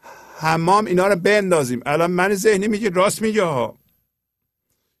بریم حمام اینا رو بندازیم. الان من ذهنی میگه راست میگه ها،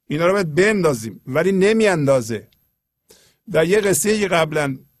 اینا رو باید بندازیم، ولی نمیاندازه. در یه قصه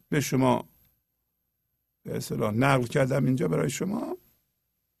قبلا به شما به اصطلاح نقل کردم اینجا برای شما،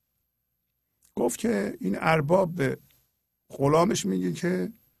 گفت که این ارباب به غلامش میگه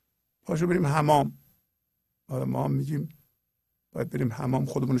که پاشو بریم حمام. حالا ما هم میگیم باید بریم حمام،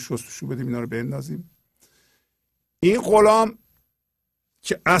 خودمون شستشو بدیم اینا رو بندازیم. این غلام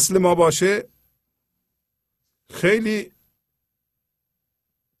که اصل ما باشه خیلی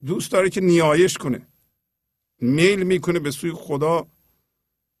دوست داره که نیایش کنه، میل میکنه به سوی خدا.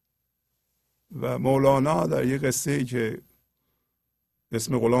 و مولانا در یه قصه ای که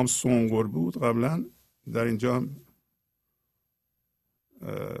اسم غلام سونگر بود قبلا، در اینجا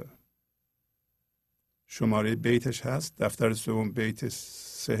شماره بیتش هست، دفتر سوم بیت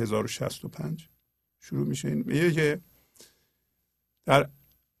 3065 شروع میشه. این میگه که در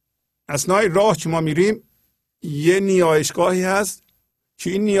اثنای راه که ما میریم یه نیایشگاهی هست که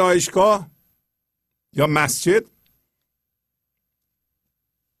این نیایشگاه یا مسجد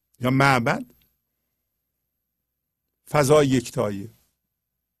یا معبد فضای یکتاییه.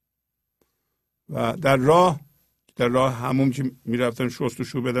 و در راه همون که میرفتن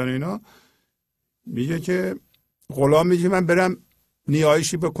شستشو بدن اینا، میگه که غلام میگه من برم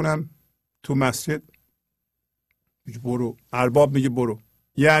نیایشی بکنم تو مسجد. میگه برو. ارباب میگه برو.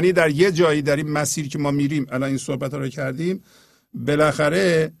 یعنی در یه جایی در این مسیر که ما میریم الان این صحبت رو کردیم،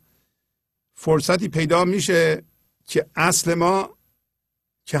 بالاخره فرصتی پیدا میشه که اصل ما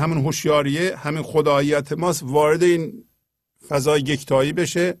که همون هوشیاریه، همین خداییت ماست، وارد این فضای یکتایی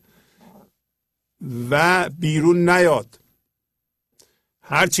بشه و بیرون نیاد.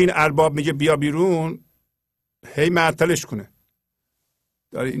 هرچی این ارباب میگه بیا بیرون، هی معطلش کنه.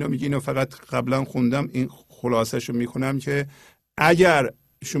 داره اینو میگه، اینو فقط قبلا خوندم، این خلاصش رو میکنم که اگر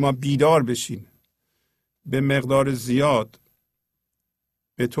شما بیدار بشین به مقدار زیاد،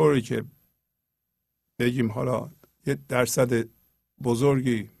 به طوری که بگیم حالا یه درصد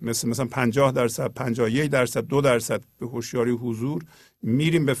بزرگی مثلا 50%، 51%، 2% به هوشیاری حضور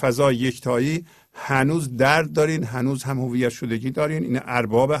میریم به فضای یکتایی، هنوز درد دارین، هنوز هم هویت شدگی دارین، این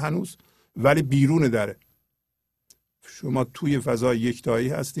ارباب هنوز، ولی بیرون داره. شما توی فضای یکتایی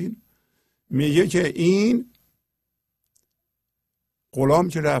هستین. میگه که این غلام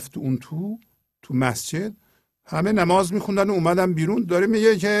که رفت اون تو مسجد، همه نماز میخوندن و اومدن بیرون. داره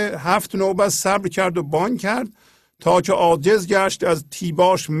میگه که 7 نوبت صبر کرد و بان کرد تا که عاجز گشت از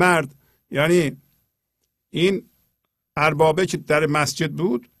تیباش مرد. یعنی این اربابه که در مسجد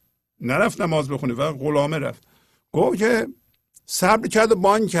بود نرفت نماز بخونه، و غلامه رفت. گفت که صبر کرد و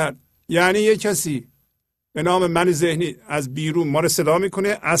بان کرد، یعنی یه کسی به نام من ذهنی از بیرون ما رو صدا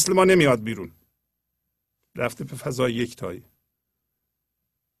میکنه، اصل ما نمیاد بیرون، رفته به فضای یکتایی،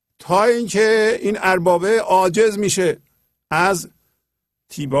 تا اینکه این اربابه عاجز میشه از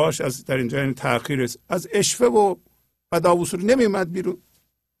تیباش، از در اینجا یعنی تأخیر، از اشوه و بداوصول، نمیومد بیرون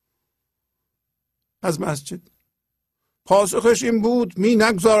از مسجد. پاسخش این بود می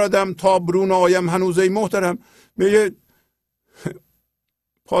نگذاردم تا برون آیم هنوز ای محترم. میگه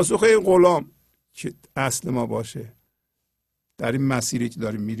پاسخ این غلام که اصل ما باشه در این مسیری که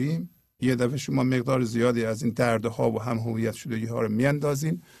داریم میریم، یه دفعه شما مقدار زیادی از این دردها و هم هویت شدگی ها رو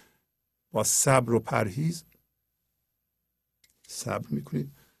میاندازین، با صبر و پرهیز صبر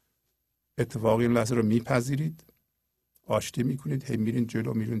میکنید، اتفاقی این لحظه رو میپذیرید، آشتی میکنید، هی میرین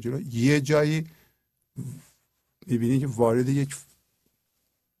جلو. یه جایی میبینید که وارد یک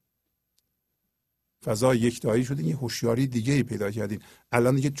فضا یکتایی شدین، یه هوشیاری دیگه ای پیدا کردین.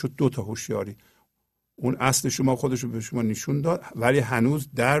 الان دیگه 2 تا هوشیاری، اون اصل شما خودش رو به شما نشون داد، ولی هنوز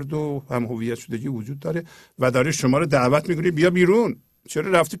درد و هم هویت شدگی وجود داره و داره شما رو دعوت میکنه بیا بیرون.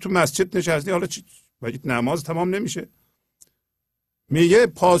 چرا رفتی تو مسجد نشستی؟ حالا نماز تمام نمیشه. میگه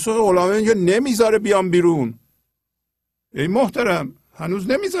پاسخ غلامه اینجا نمیذاره بیام بیرون. ای محترم هنوز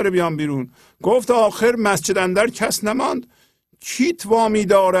نمیذاره بیام بیرون. گفت آخر مسجد اندر کس نماند، کیت وامی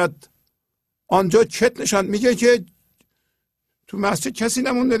دارد آنجا چت نشاند. میگه که تو مسجد کسی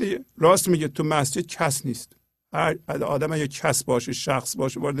نمونده دیگه. راست میگه، تو مسجد کس نیست. هر آدم اگه کس باشه، شخص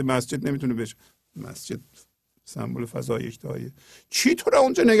باشه، وارد مسجد نمیتونه بشه. مسجد سمبل فضای یکتایی. چی تو را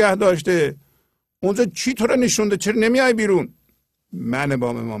اونجا نگه داشته؟ اونجا چی تو را نشونده؟ چرا نمیای بیرون؟ من با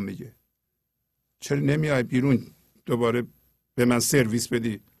امام میگه چرا نمیای بیرون دوباره به من سرویس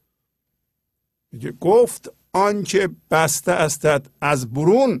بدی؟ میگه گفت آنکه بسته استت از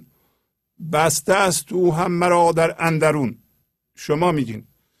برون، بسته است او هم مرا در اندرون. شما میگین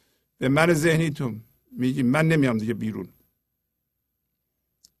به من ذهنیتون، میگین من نمیام دیگه بیرون.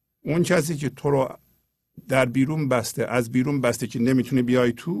 اون کسی که تو رو در بیرون بسته، از بیرون بسته که نمیتونه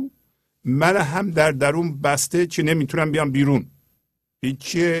بیای تو، من هم در درون بسته که نمیتونم بیام بیرون. این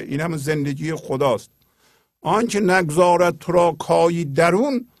چیه؟ این هم زندگی خداست. آنچه نگذارد تو را کایی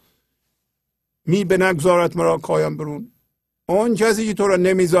درون، می به نگذارد مرا کایم برون. اون کسی که تو را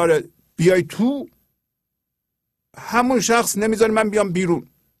نمیذاره بیای تو، همون شخص نمیذاره من بیام بیرون.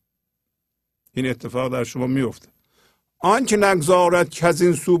 این اتفاق در شما میفته. آنچه نگذارد که از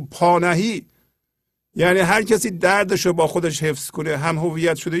این سو پانهی، یعنی هر کسی دردشو با خودش حفظ کنه، هم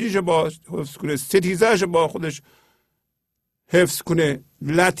هویت شدگیشو با حفظ کنه، ستیزهشو با خودش حفظ کنه،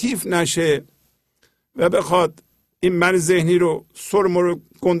 لطیف نشه و بخواد این من ذهنی رو سرمو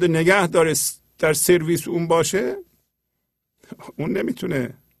گنده نگه داره، در سرویس اون باشه، اون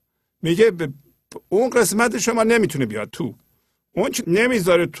نمیتونه. میگه اون قسمت شما نمیتونه بیاد تو. اون چه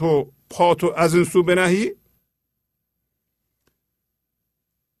نمیذاره تو پاتو از این سو بنهی،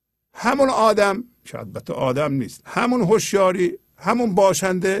 همون آدم، شاید البته آدم نیست، همون هوشیاری، همون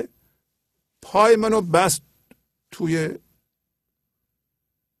باشنده پای منو بست توی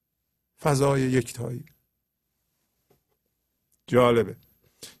فضای یکتایی. جالبه.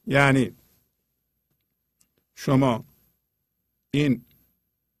 یعنی شما این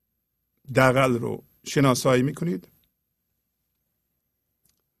دغل رو شناسایی میکنید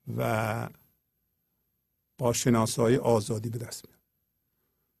و با شناسایی آزادی به دست میاد.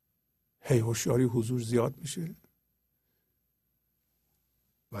 هی هوشیاری حضور زیاد میشه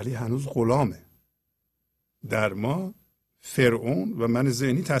ولی هنوز غلامه. در ما فرعون و من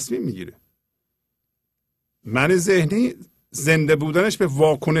ذهنی تصمیم میگیره. من ذهنی زنده بودنش به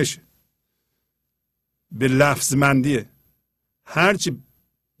واکنش، به لفظمندیه. هرچی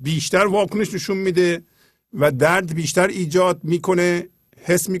بیشتر واکنش نشون میده و درد بیشتر ایجاد میکنه،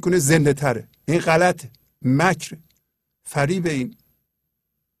 حس میکنه زنده تره. این غلطه، مکر، فریب. این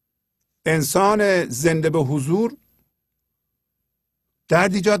انسان زنده به حضور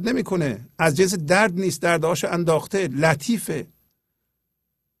درد ایجاد نمیکنه، از جنس درد نیست، دردهاش انداخته، لطیفه،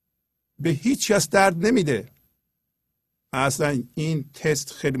 به هیچ کس درد نمیده. اصلا این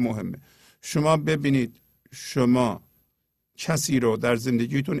تست خیلی مهمه. شما ببینید شما کسی رو در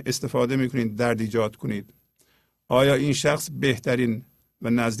زندگیتون استفاده میکنید درد ایجاد کنید، آیا این شخص بهترین و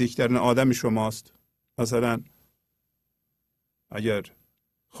نزدیکترین آدم شماست؟ مثلا اگر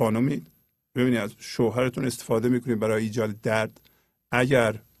خانمید ببینید از شوهرتون استفاده میکنید برای ایجاد درد.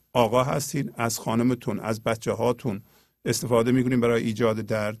 اگر آقا هستین از خانمتون، از بچه هاتون استفاده میکنید برای ایجاد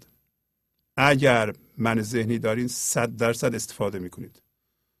درد. اگر من ذهنی دارین 100% استفاده میکنید.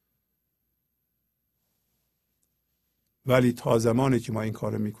 ولی تا زمانی که ما این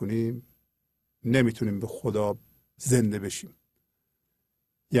کار میکنیم نمیتونیم به خدا زنده بشیم.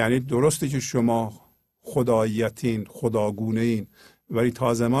 یعنی درسته که شما خداییتین، خداگونه این، ولی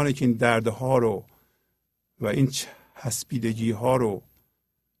تا زمانی که این دردها رو و این حسبیدگی ها رو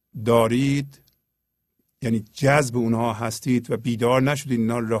دارید، یعنی جذب اونها هستید و بیدار نشدید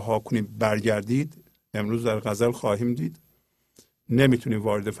اینا رو رها کنید برگردید، امروز در غزل خواهیم دید، نمیتونید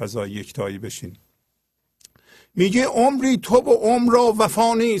وارد فضای یکتایی بشین. میگه عمری تو و عمر را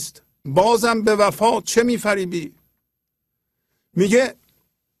وفا نیست، بازم به وفا چه میفریبی؟ میگه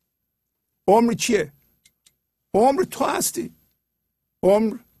عمر چیه؟ عمر تو هستی.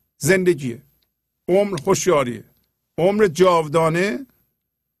 عمر زندگیه، عمر هوشیاریه، عمر جاودانه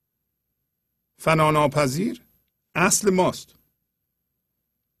فناناپذیر اصل ماست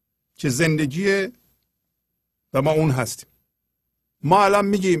که زندگیه و ما اون هستیم. ما الان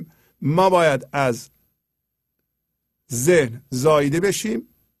میگیم ما باید از ذهن زایده بشیم،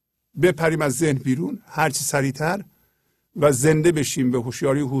 بپریم از ذهن بیرون هرچی سریعتر و زنده بشیم به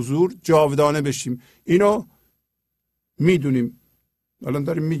هوشیاری حضور، جاودانه بشیم. اینو میدونیم. الان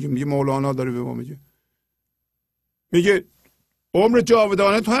داریم میگیم، یه مولانا داره به ما میگه عمر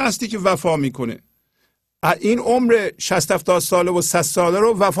جاودانه تو هستی که وفا میکنه. این عمر 60-70 ساله و 100 ساله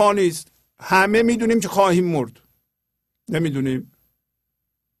رو وفا نیست. همه میدونیم که خواهیم مرد. نمیدونیم؟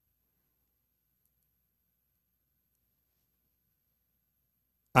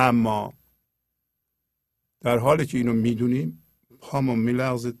 اما در حالی که اینو میدونیم پامون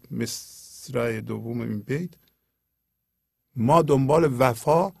میلغزه. مصرع دوم این بیت، ما دنبال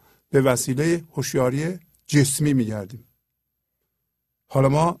وفا به وسیله هوشیاری جسمی میگردیم. حالا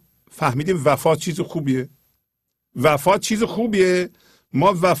ما فهمیدیم وفا چیز خوبیه. وفا چیز خوبیه.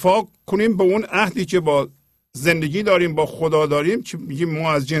 ما وفا کنیم به اون عهدی که با زندگی داریم، با خدا داریم، که میگیم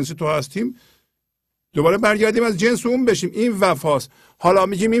ما از جنس تو هستیم، دوباره برگردیم از جنس اون بشیم. این وفاست. حالا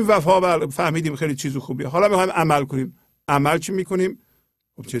میگیم این وفا فهمیدیم خیلی چیز خوبیه، حالا میخوایم عمل کنیم. عمل چی میکنیم؟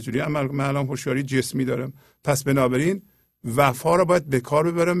 خب چجوری عمل کنیم؟ من الان هوشیاری جسمی دارم، پس بنابراین وفا رو باید به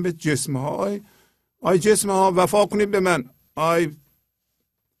کار ببرم به جسمهای آی جسم ها وفا کنید به من، آی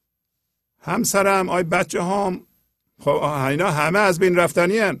همسرم، آی بچه هام. خب اینا همه از بین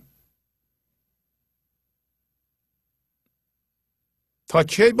رفتنی هن. تا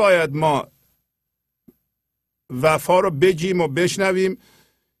کی باید ما وفا رو بگیم و بشنویم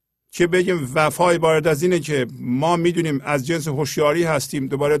که بگیم وفا عبارت از اینه که ما میدونیم از جنس هوشیاری هستیم،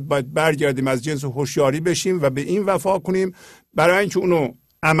 دوباره باید برگردیم از جنس هوشیاری بشیم و به این وفا کنیم. برای اینکه اونو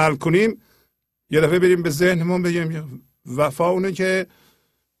عمل کنیم یه دفعه بریم به ذهنمون بگیم وفا اونه که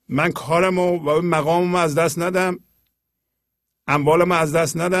من کارمو و مقاممو از دست ندم، اموالمو از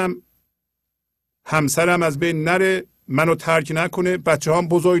دست ندم، همسرم از بین نره، منو ترک نکنه، بچه هم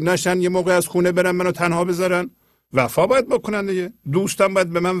بزرگ نشن یه موقع از خونه برن منو تنها بذارن. وفا باید بکنن دیگه. دوستم باید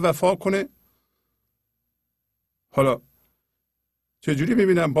به من وفا کنه. حالا چجوری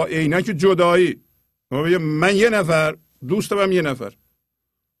میبینم؟ با عینک جدایی. من یه نفر، دوستم هم یه نفر،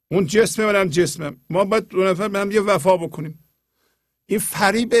 اون جسم منم جسمم، ما باید دو نفر به هم یه وفا بکنیم. این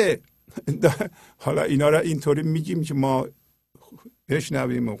فریبه. حالا اینا را اینطوری میگیم که ما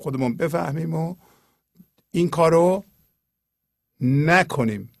بشنویم و خودمون بفهمیم و این کارو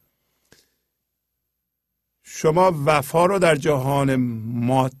نکنیم. شما وفا رو در جهان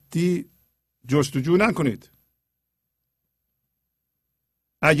مادی جستجو نکنید.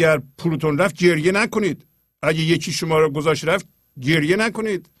 اگر پولتون رفت گریه نکنید. اگر یکی شما رو گذاشت رفت گریه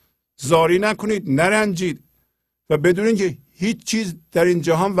نکنید، زاری نکنید، نرنجید و بدونید که هیچ چیز در این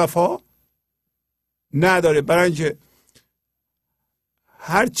جهان وفا نداره. برای اینکه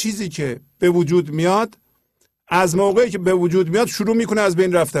هر چیزی که به وجود میاد از موقعی که به وجود میاد شروع میکنه از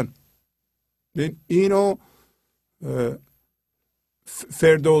بین رفتن. اینو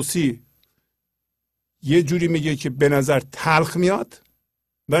فردوسی یه جوری میگه که به نظر تلخ میاد،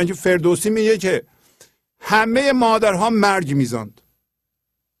 برای اینکه فردوسی میگه که همه مادرها مرگ میزاند.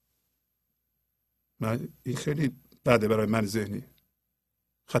 این خیلی بده برای من ذهنی،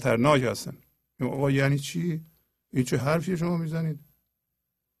 خطرناک هستن. آقا یعنی چی؟ این چه حرفی شما میزنید؟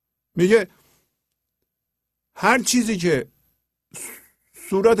 میگه هر چیزی که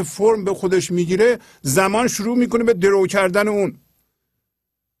صورت فرم به خودش میگیره زمان شروع میکنه به درو کردن اون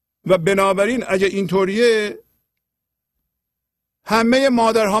و بنابراین اگه اینطوریه همه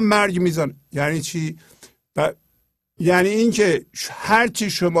مادرها مرگ میزن. یعنی چی؟ یعنی اینکه هر چی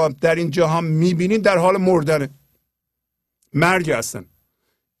شما در این جهان میبینید در حال مردنه، مرگ هستن.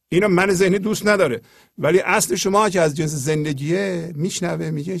 اینو من ذهنی دوست نداره، ولی اصل شما که از جنس زندگیه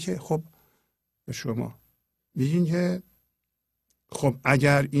میشنوه میگه که خب شما میگین که خب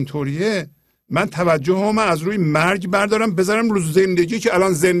اگر اینطوریه من توجهم از روی مرگ بردارم بذارم رو زندگی که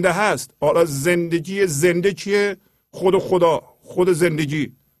الان زنده هست. حالا زندگی زنده کیه؟ خود خدا، خود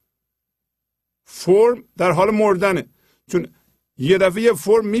زندگی. فرم در حال مردنه، چون یه دفعه یه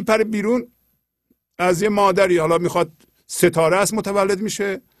فرم میپره بیرون از یه مادری، حالا میخواد ستاره است متولد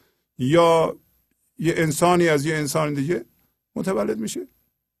میشه یا یه انسانی از یه انسان دیگه متولد میشه،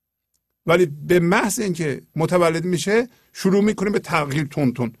 ولی به محض اینکه متولد میشه شروع میکنه به تغییر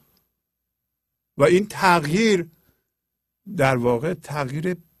تون و این تغییر در واقع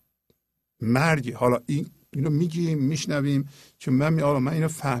تغییر مرگ. حالا اینو میگیم میشنویم که من اینو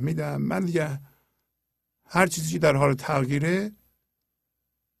فهمیدم، من دیگه هر چیزی در حال تغییره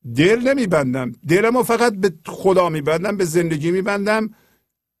دل نمیبندم، دلمو فقط به خدا میبندم، به زندگی میبندم،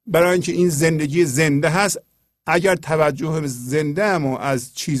 برای اینکه این زندگی زنده هست. اگر توجه زنده ام و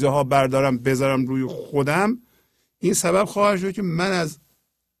از چیزها بردارم بذارم روی خودم، این سبب خواهد شد که من از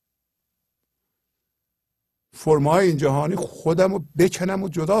فرمای این جهانی خودم رو بکنم و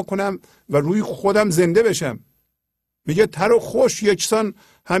جدا کنم و روی خودم زنده بشم. میگه تر و خوش یکسان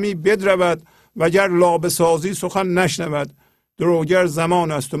همی بدرود وگر لابه سازی سخن نشنود. دروگر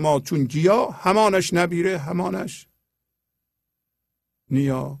زمان است ما چون گیا همانش نبیره همانش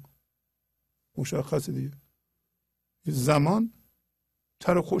نیا. مشخصه دیگه، زمان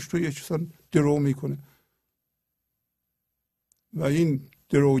تر و خوش رو یکسان درو میکنه و این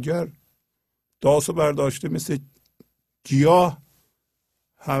دروگر داسو برداشته مثل گیاه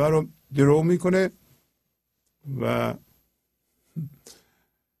همه رو درو میکنه و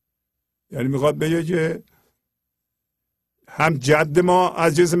یعنی میخواد بگه که هم جد ما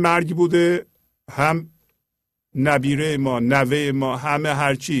از جنس مرگ بوده، هم نبیره ما، نوه ما، همه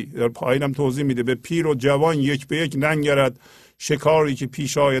هرچی. در پایینم توضیح میده به پیر و جوان یک به یک ننگرد، شکاری که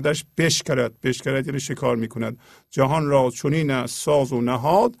پیش آیدش بشکرد یعنی شکار میکند. جهان را چنین است ساز و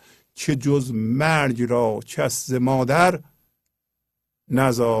نهاد که جز مرگ را کس ز مادر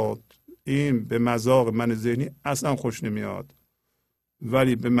نزاد. این به مذاق من ذهنی اصلا خوش نمیاد،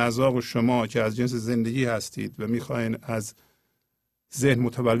 ولی به مذاق شما که از جنس زندگی هستید و میخواین از ذهن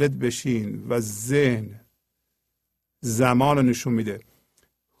متولد بشین و ذهن زمان رو نشون میده.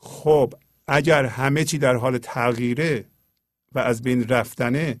 خب اگر همه چی در حال تغییره و از بین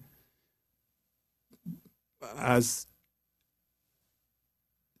رفتنه، از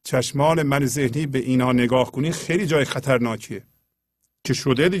چشمان من ذهنی به اینا نگاه کنی خیلی جای خطرناکیه که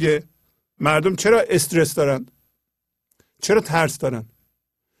شده دیگه. مردم چرا استرس دارن؟ چرا ترس دارن؟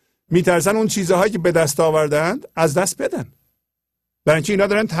 میترسن اون چیزهایی که به دست آوردند از دست بدن، برای اینکه اینا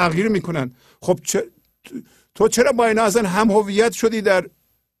دارن تغییر میکنن. خب تو چرا با اینا اصلا هم هویت شدی در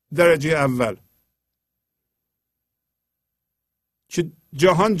درجه اول که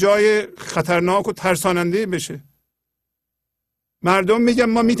جهان جای خطرناک و ترساننده بشه؟ مردم میگن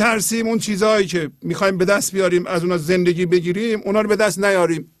ما میترسیم اون چیزهایی که میخوایم به دست بیاریم از اونا زندگی بگیریم اونا رو به دست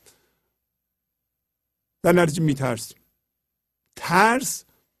نیاریم، در نتیجه میترسیم. ترس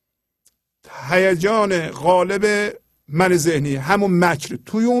هیجان غالب من ذهنی، همون مکر.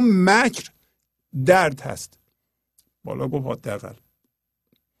 توی اون مکر درد هست. بالا گفت حداقل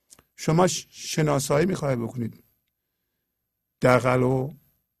شما شناسایی میخواهید بکنید دغل و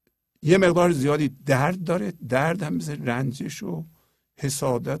یه مقدار زیادی درد داره. درد هم مثل رنجش و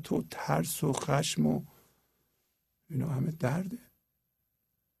حسادت و ترس و خشم و اینا همه درده.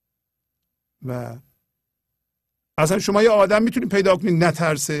 و اصلا شما یه آدم میتونید پیدا کنید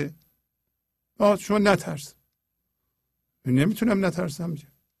نترسه؟ شما نترس. نمیتونم نترسم،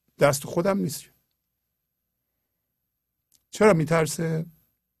 دست خودم نیست. چرا میترسه؟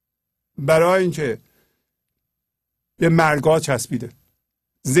 برای اینکه به مرگا چسبیده.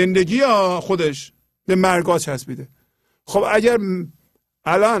 زندگی خودش به مرگا چسبیده. خب اگر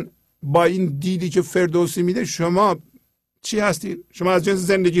الان با این دیدی که فردوسی میده شما چی هستید؟ شما از جنس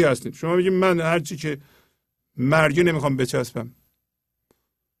زندگی هستید. شما میگید من هرچی که مرگی نمیخوام بچسبم.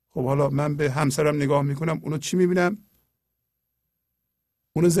 خب حالا من به همسرم نگاه میکنم، اونو چی میبینم؟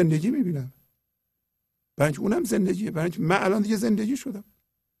 اونو زندگی میبینم، برای اینکه اونم زندگیه، برای اینکه من الان دیگه زندگی شدم.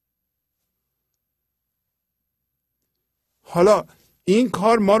 حالا این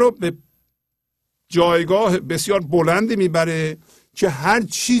کار ما رو به جایگاه بسیار بلندی میبره که هر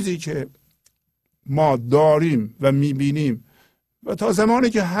چیزی که ما داریم و میبینیم و تا زمانی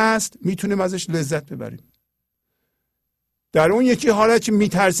که هست میتونیم ازش لذت ببریم. در اون یکی حالت که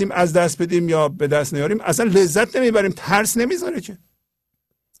میترسیم از دست بدیم یا به دست نیاریم اصلا لذت نمیبریم، ترس نمیذاره که.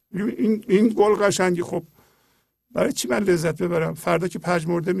 این گل قشنگی، خب برای چی من لذت ببرم؟ فردا که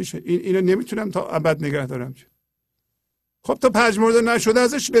پژمرده میشه اینو نمیتونم تا ابد نگه دارم. خب تا پژمرده نشده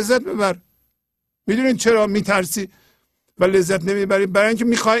ازش لذت ببر. میدونین چرا میترسی و لذت نمیبری؟ برای اینکه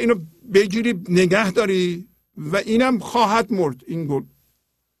میخوای اینو بگیری نگه داری و اینم خواهد مرد. این گل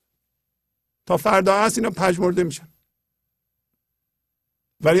تا فردا هست اینا پژمرده میشن،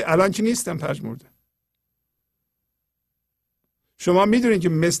 ولی الان که نیستن پژمرده. شما میدونین که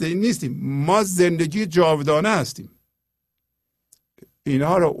مثل این نیستیم. ما زندگی جاودانه هستیم.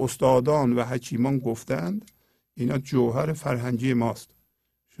 اینها را استادان و حکیمان گفتند. اینا جوهر فرهنگی ماست.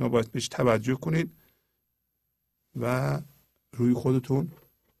 شما باید بهش توجه کنید و روی خودتون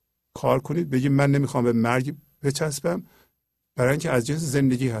کار کنید. بگید من نمیخوام به مرگ بچسبم، برای اینکه از جنس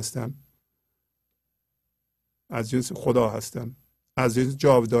زندگی هستم، از جنس خدا هستم، از جنس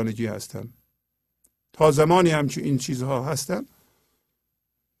جاودانگی هستم. تا زمانی هم که این چیزها هستن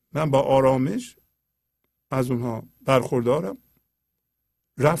من با آرامش از اونها برخوردارم.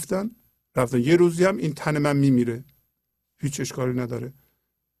 رفتن یه روزی هم این تن من میمیره، هیچ اشکالی نداره.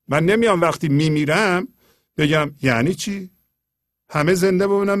 من نمیام وقتی میمیرم بگم یعنی چی؟ همه زنده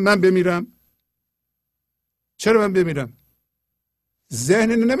بمونم من بمیرم؟ چرا من بمیرم؟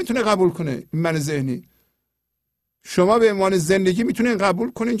 ذهن نمیتونه قبول کنه. من ذهنی، شما به عنوان زندگی میتونین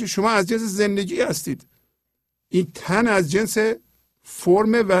قبول کنین که شما از جنس زندگی هستید. این تن از جنس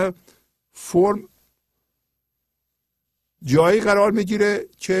فرمه و فرم جایی قرار میگیره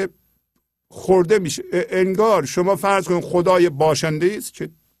که خورده میشه. انگار شما فرض کنید خدای باشنده است که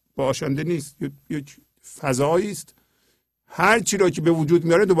باشنده نیست، یک فضایی است، هر چی را که به وجود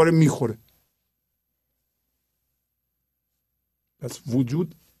میاره دوباره میخوره. پس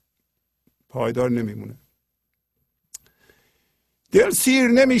وجود پایدار نمیمونه. دل سیر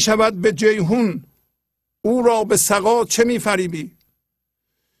نمیشود به جیحون، او را به سقا چه میفریبی؟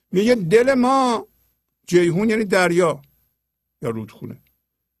 میگه دل ما، جیحون یعنی دریا یا رودخونه،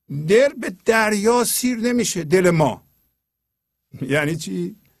 دل به دریا سیر نمیشه. دل ما یعنی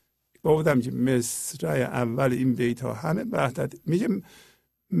چی؟ گفتم که مصرع اول این بیت ها همه وحدت. میگه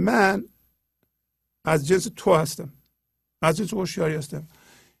من از جنس تو هستم، از جنس هوشیاری هستم.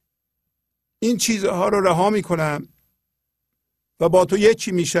 این چیزها رو رها میکنم و با تو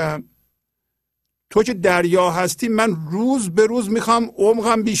یکی میشم تو که دریا هستی، من روز به روز میخوام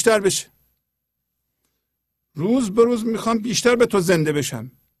عمقم بیشتر بشه، روز به روز میخوام بیشتر به تو زنده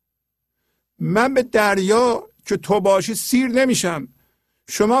بشم. من به دریا که تو باشی سیر نمیشم.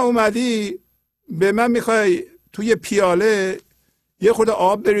 شما اومدی به من میخوای توی پیاله یه خورده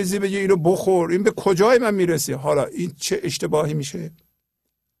آب بریزی بگی اینو بخور، این به کجای من میرسه؟ حالا این چه اشتباهی میشه؟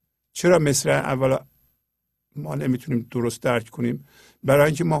 چرا مصرع اول ما نمیتونیم درست درک کنیم؟ برای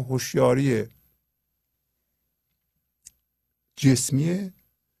اینکه ما هوشیاری جسمی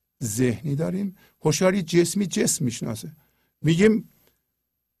ذهنی داریم. هوشیاری جسمی جسم میشناسه. میگیم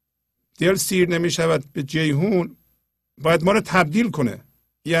دل سیر نمیشود به جیهون، باید ما رو تبدیل کنه.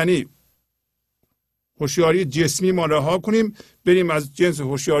 یعنی هوشیاری جسمی ما رها کنیم، بریم از جنس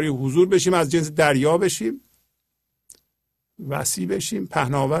هوشیاری حضور بشیم، از جنس دریا بشیم، وسیع بشیم،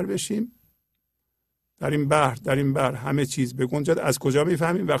 پهناور بشیم. در این بحر همه چیز بگنجد. از کجا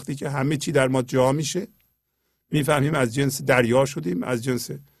میفهمیم؟ وقتی که همه چی در ما جا میشه، میفهمیم از جنس دریا شدیم، از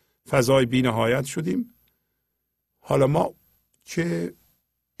جنس فضای بی‌نهایت شدیم. حالا ما که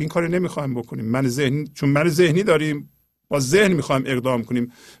این کار نمیخوایم بکنیم، چون من ذهنی داریم، با ذهن میخوایم اقدام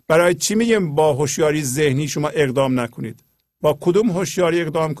کنیم. برای چی میگیم با هوشیاری ذهنی شما اقدام نکنید؟ با کدوم هوشیاری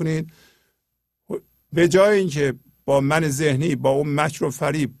اقدام کنید؟ به جای اینکه با من ذهنی، با اون مکر و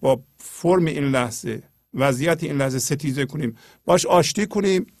فریب، با فرم این لحظه، وضعیت این لحظه ستیزه کنیم، باش آشتی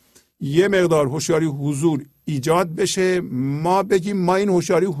کنیم، یه مقدار هوشیاری حضور ایجاد بشه، ما بگیم ما این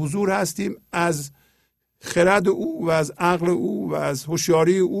هوشیاری حضور هستیم، از خرد او و از عقل او و از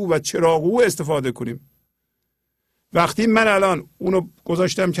هوشیاری او و چراغ او استفاده کنیم. وقتی من الان اونو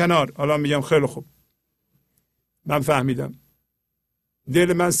گذاشتم کنار، الان میگم خیلی خوب، من فهمیدم،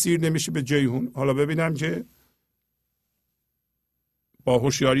 دل من سیر نمیشه به جیهون. حالا ببینم که با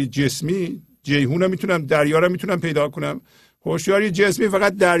هوشیاری جسمی جیهون رو میتونم، دریا رو میتونم پیدا کنم. هوشیاری جسمی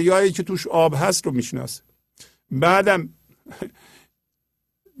فقط دریایی که توش آب هست رو میشناسه. بعدم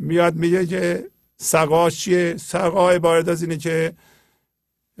میاد میگه که سقاش چیه؟ سقا عبارت از اینه که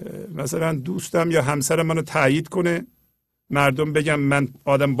مثلا دوستم یا همسرم منو تایید کنه، مردم بگم من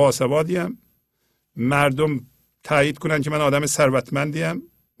آدم باسوادیم، مردم تایید کنن که من آدم ثروتمندیم،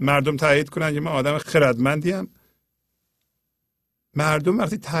 مردم تایید کنن که من آدم خردمندیم. مردم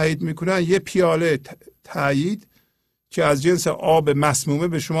وقتی تایید میکنن، یه پیاله تایید که از جنس آب مسمومه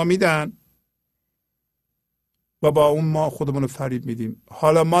به شما میدن و با اون ما خودمون رو فریب میدیم.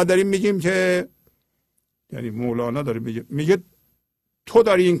 حالا ما داریم میگیم که، یعنی مولانا داره میگه تو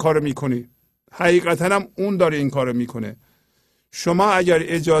داری این کارو میکنی، حقیقتا هم اون داره این کارو میکنه. شما اگر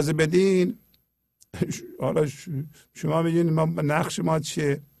اجازه بدین، حالا شما میگین ما نقش ما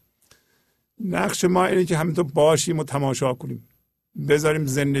چیه؟ نقش ما اینه که همینطور باشیم و تماشا کنیم، بذاریم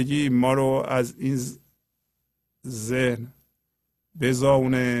زندگی ما رو از این ذهن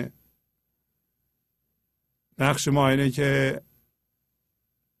بزاونه. نقش ما اینه که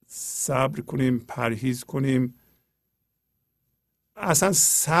صبر کنیم، پرهیز کنیم. اصلا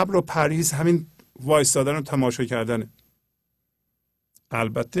صبر و پرهیز همین وایستادن و تماشا کردنه.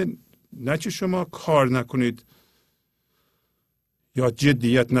 البته نه که شما کار نکنید یا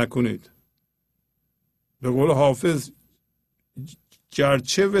جدیت نکنید. به قول حافظ،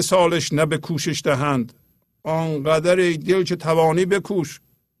 گرچه وصالش نه به کوشش دهند، آنقدر ای دل که توانی بکوش.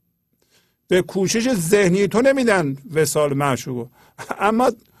 به کوشش ذهنی تو نمیدن وصال معشوقو،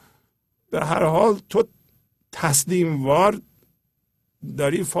 اما به هر حال تو تسلیم وار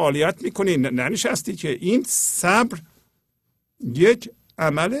داری فعالیت میکنی، ننشستی که. این صبر یک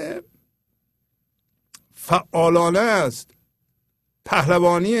عمل فعالانه است،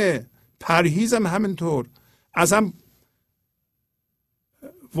 پهلوانیه. پرهیز هم همینطور. اصلا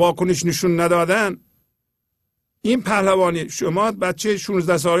واکنش نشون ندادن این پهلوانی. شما بچه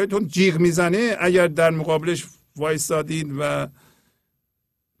 16 سالتون جیغ میزنه، اگر در مقابلش وایستادید و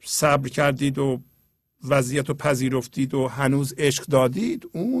صبر کردید و وضعیت رو پذیرفتید و هنوز عشق دادید،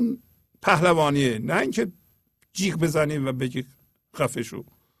 اون پهلوانیه. نه اینکه جیغ بزنید و بگید خفه شو،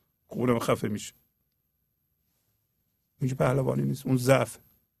 خونم خفه میشه. این که پهلوانی نیست، اون ضعف،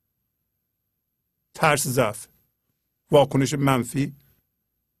 ترس ضعف، واکنش منفی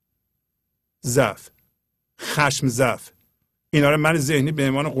ضعف، خشم ضعف. اینا رو من ذهنی به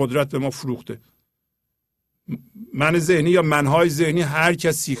عنوان قدرت به ما فروخته. من ذهنی یا منهای ذهنی، هر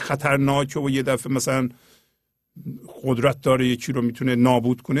کسی خطرناکه و یه دفعه مثلا قدرت داره یکی رو میتونه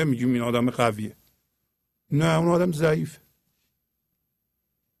نابود کنه، میگیم این آدم قویه. نه، اون آدم ضعیف.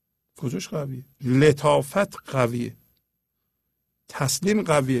 کجاش قویه؟ لطافت قویه، تسلیم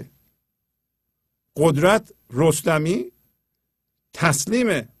قویه. قدرت رستمی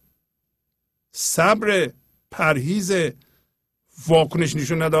تسلیمه، صبر، پرهیز، واکنش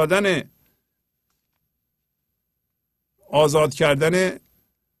نشون ندادن. آزاد کردن،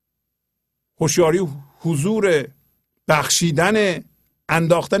 هوشیاری حضور، بخشیدن،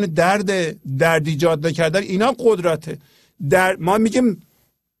 انداختن درد ایجاد نکردن، اینا قدرته. ما میگیم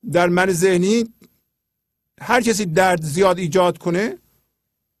در من ذهنی هر کسی درد زیاد ایجاد کنه،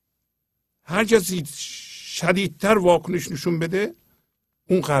 هر کسی شدیدتر واکنش نشون بده،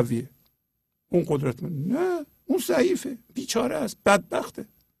 اون قویه، اون قدرتمند. نه، اون ضعیفه، بیچاره است، بدبخته،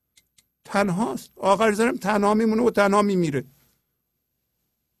 تنهاست. آخر زنم تنها میمونه و تنها میمیره.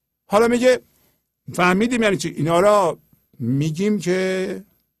 حالا میگه فهمیدیم یعنی چی؟ اینا را میگیم که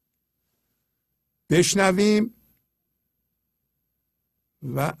بشنویم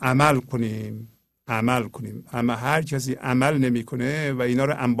و عمل کنیم. اما هر کسی عمل نمیکنه و اینا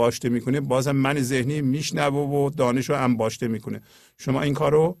رو انباشته میکنه، بازم من ذهنی میشنوه و دانش رو انباشته میکنه. شما این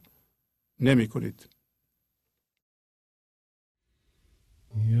کار رو نمیکنید.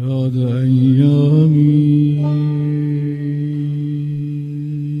 یاد ایامی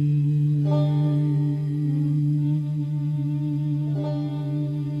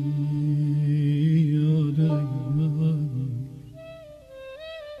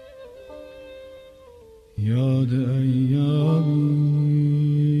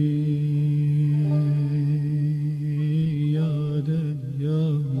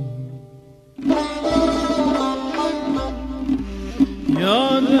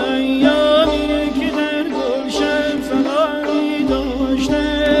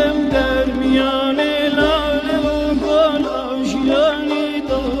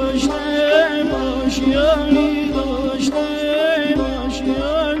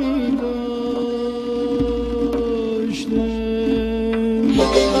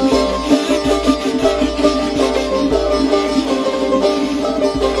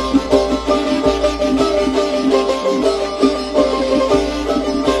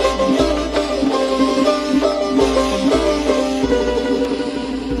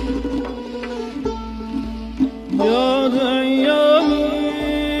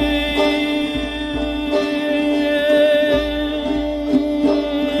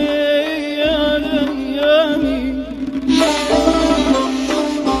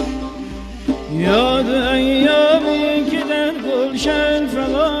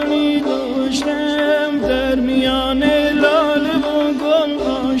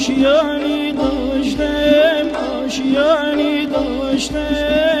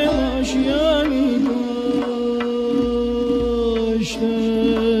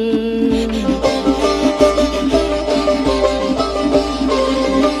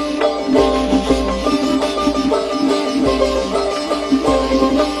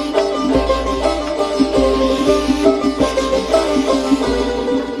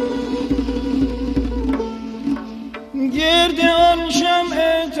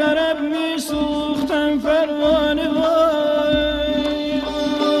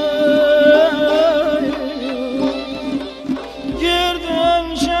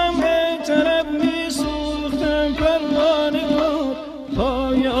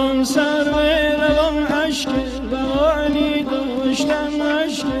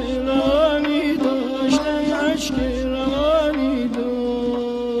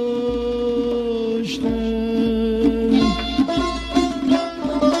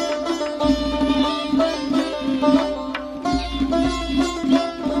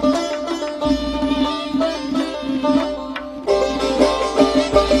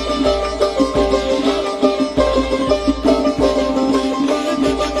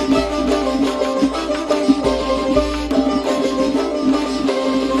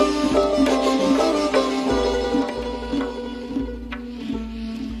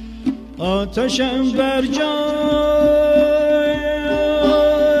آتشم بر جان،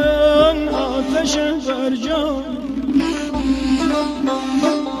 آتشم بر جان،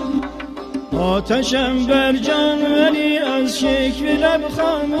 آتشم بر جان، ولی از شکل لب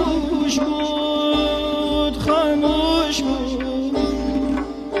خاموش بود، خاموش بود.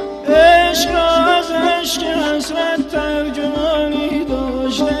 عشق را از عشق حسرت ترجمانی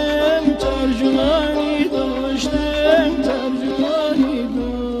داشتم، ترجمانی داشتم، ترجمانی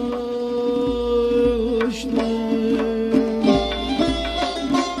داشتم.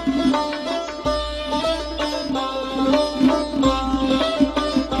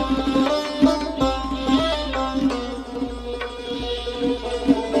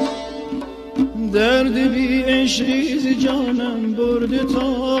 درد بی عشقی ز جانم برده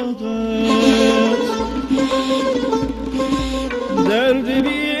طاقت، درد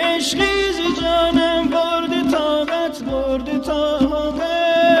بی عشقی ز جانم برده طاقت، برده طاقت.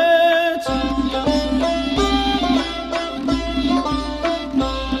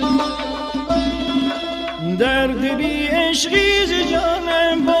 درد بی عشقی ز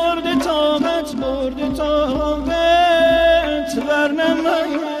جانم برده طاقت ورنه من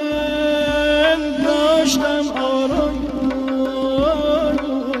داشتم آرام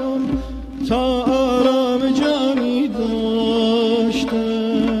تا آرام جانی داشتم.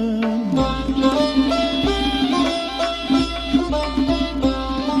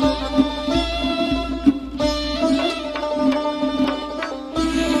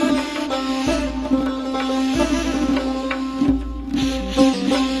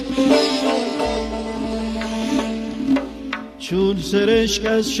 چون سرشک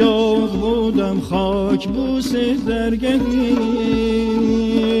از شوق بودم خاک بوس درگهی،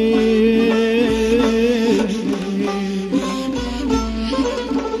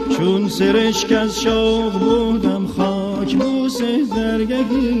 چون سرشک از شوق بودم خاک بوس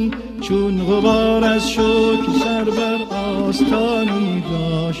درگهی، چون غبار از شوق سر بر آستانی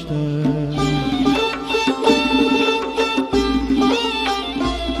داشتم.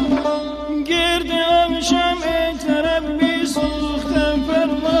 گرد آن شمع طرب سوختم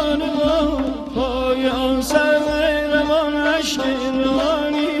فرمان پای آن سر روان عشق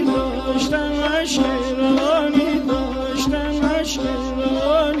روانی داشتم، عشق روانی داشتم، عشق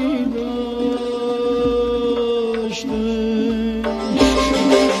روانی داشتم.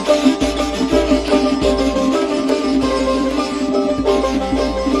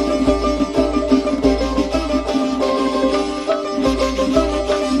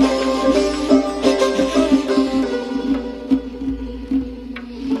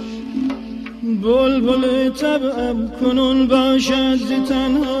 بلبل طبعم کنون باشد ز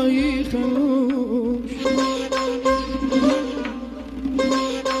تنهایی خموش،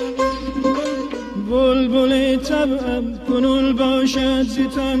 بلبل طبعم کنون باشد ز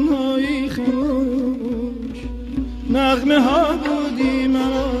تنهایی خموش. نغمه ها بودی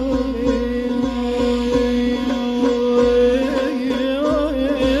مرا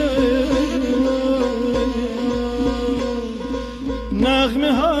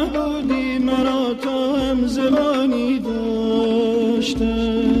نغمه ها بودی مرا تا هم زبانی داشتم.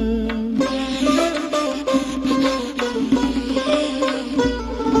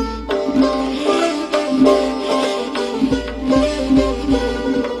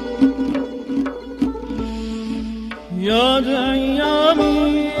 یاد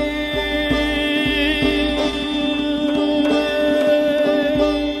ایامی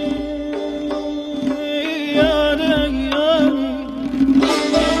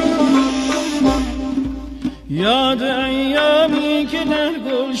یاد ایامی که در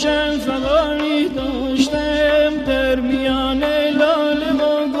گلشن فغانی داشتم، در میان لاله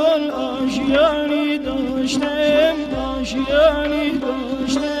و گل آشیانی داشتم، آشیانی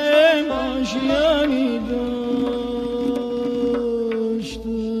داشتم، آشیانی داشتم.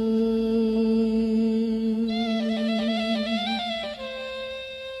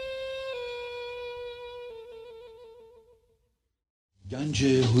 گنج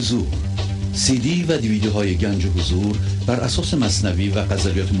حضور، CD و دیویدیوهای گنج حضور بر اساس مثنوی و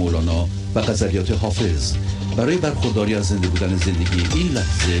غزلیات مولانا و غزلیات حافظ برای برخورداری از زنده بودن زندگی این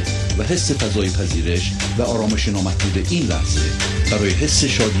لحظه و حس فضای پذیرش و آرامش نامحدود این لحظه، برای حس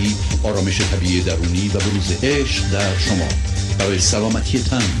شادی، آرامش طبیعی درونی و بروز عشق در شما، برای سلامتی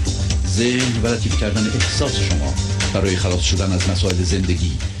تن، ذهن و لطیف کردن احساس شما، برای خلاص شدن از مسائل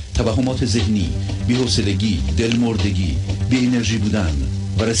زندگی، توهمات ذهنی، بی‌حوصلگی، دلمردگی، بی انرژی بودن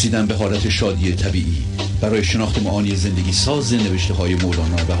و رسیدن به حالت شادی طبیعی، برای شناخت معانی زندگی ساز نوشته های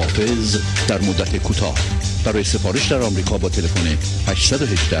مولانا و حافظ در مدت کوتاه. برای سفارش در آمریکا با تلفن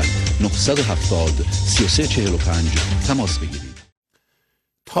 818 970 3345 تماس بگیرید.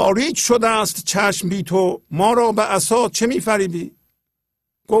 تاریک شده است چشم بی تو، ما را به عصا چه می‌فریبی؟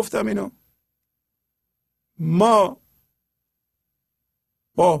 گفتم اینو. ما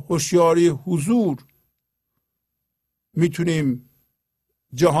با هوشیاری حضور میتونیم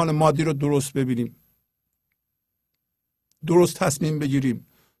جهان مادی رو درست ببینیم، درست تصمیم بگیریم،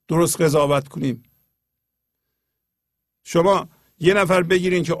 درست قضاوت کنیم. شما یه نفر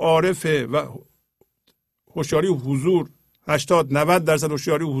بگیرین که عارفه و هوشیاری حضور 80-90%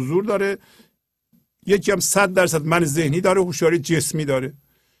 هوشیاری حضور داره، یکی هم 100% من ذهنی داره، هوشیاری جسمی داره.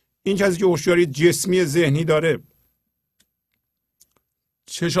 این کسی که هوشیاری جسمی ذهنی داره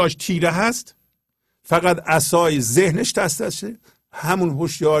چشاش تیره هست، فقط عصای ذهنش دستشه، همون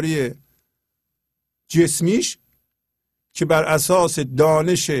هوشیاری جسمیش که بر اساس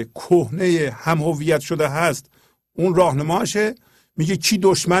دانش کهنه هم هویت شده هست اون راهنماشه. میگه کی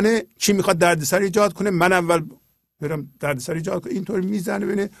دشمنه، کی میخواد دردسر ایجاد کنه، من اول برم دردسر ایجاد کنم. اینطور میزنه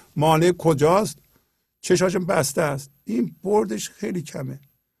ببینه مانع کجاست، چشاشم بسته است. این بردش خیلی کمه.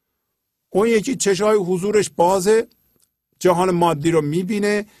 اون یکی چشای حضورش بازه، جهان مادی رو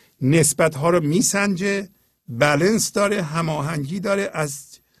میبینه، نسبت ها رو میسنجه، بالانس داره، هماهنگی داره،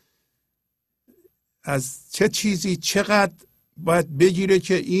 از چه چیزی چقدر باید بگیره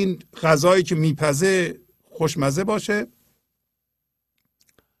که این غذایی که میپزه خوشمزه باشه.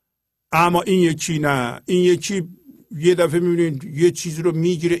 اما این یکی نه، این یکی یه دفعه میبینید یه چیزی رو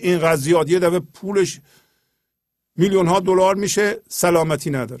میگیره اینقدر زیاد، یه دفعه پولش میلیون ها دلار میشه، سلامتی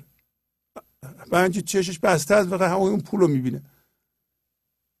نداره، بنج چشش بسته است، فقط همون پول رو میبینه.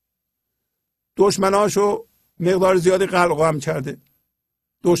 دشمناشو مقدار زیادی قلقم کرده،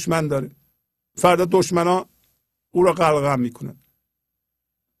 دشمن داره، فردا دشمنا او را قلقم میکنن.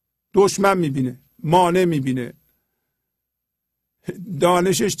 دشمن میبینه، مانع میبینه،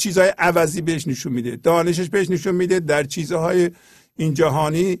 دانشش چیزهای عوضی بهش نشون میده، دانشش بهش نشون میده در چیزهای این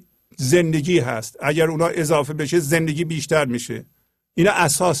جهانی زندگی هست، اگر اونا اضافه بشه زندگی بیشتر میشه. اینا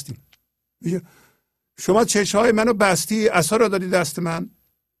اساس دیم. شما چشهای منو بستی، عصا رو دادی دست من،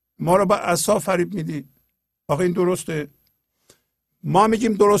 ما رو با عصا فریب میدی. آخه این درسته؟ ما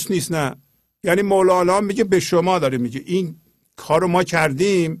میگیم درست نیست. نه، یعنی مولانا میگه به شما داره میگه این کارو ما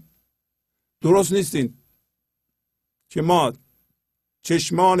کردیم، درست نیستین که ما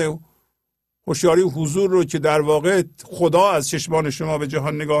چشمان هوشیاری حضور رو که در واقع خدا از چشمان شما به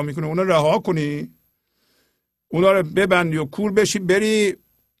جهان نگاه میکنه اونا رها کنی، اونا رو ببندی و کور بشی، بری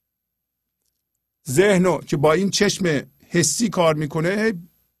ذهنو که با این چشم حسی کار میکنه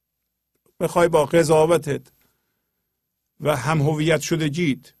بخوای با قضاوتت و هم هویت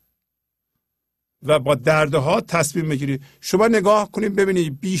شدگیت و با دردها تصمیم بگیری. شما نگاه کنید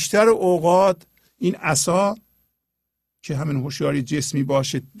ببینید بیشتر اوقات این عصا که همین هوشیاری جسمی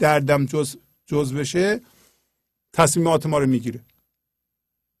باشه دردم جز بشه، تصمیمات ما رو میگیره.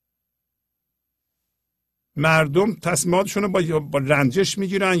 مردم تصمیماتشون رو با رنجش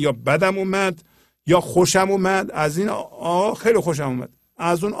میگیرن، یا بدم اومد یا خوشم اومد، از این آقا خیلی خوشم اومد،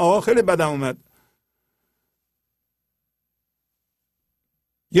 از اون آقا خیلی بدم اومد.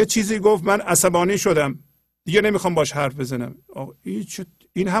 یه چیزی گفت من عصبانی شدم، دیگه نمیخوام باش حرف بزنم.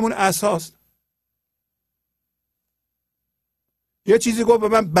 این همون اساس. یه چیزی گفت به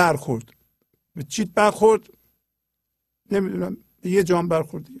من برخورد، به چیت برخورد نمیدونم، به یه جام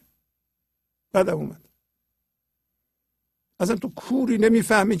برخورد دیگه بدم اومد. اصلا تو کوری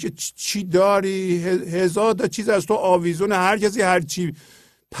نمیفهمی که چی داری، هزار تا چیز از تو آویزونه، هر کسی هر چی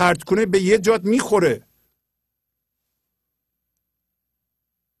پرت کنه به یه جات میخوره.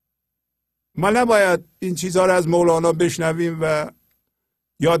 ما نباید این چیزها رو از مولانا بشنویم و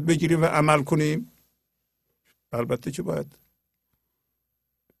یاد بگیریم و عمل کنیم؟ البته که باید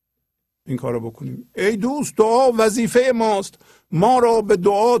این کار رو بکنیم. ای دوست دعا وظیفه ماست، ما را به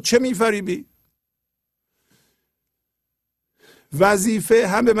دعا چه میفریبی؟ وظیفه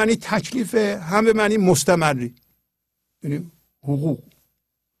هم به معنی تکلیفه، هم به معنی مستمری، یعنی حقوق.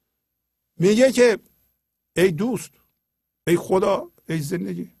 میگه که ای دوست، ای خدا، ای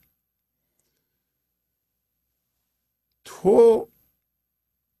زندگی، تو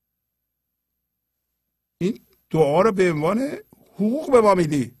این دعا رو به عنوان حقوق به ما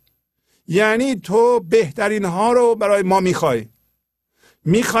میدی. یعنی تو بهترین ها رو برای ما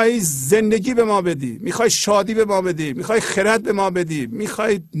میخوای زندگی به ما بدی، میخوای شادی به ما بدی، میخوای خرد به ما بدی،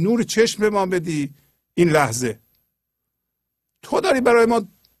 میخوای نور چشم به ما بدی. این لحظه تو داری برای ما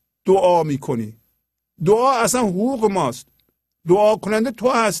دعا میکنی. دعا اصلا حقوق ماست، دعا کننده تو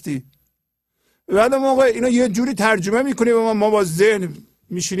هستی. بعد موقع اینا یه جوری ترجمه میکنیم و ما با ذهن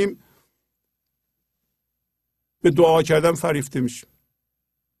میشینیم به دعا کردن فریفته میشیم،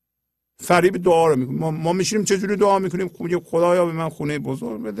 فریب دعا رو میکنیم. ما میشینیم چه جوری دعا میکنیم؟ خدایا به من خونه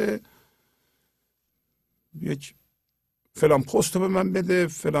بزرگ بده، یک فلان پست رو به من بده،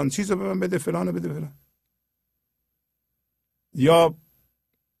 فلان چیز رو به من بده، فلان رو بده، فلان. یا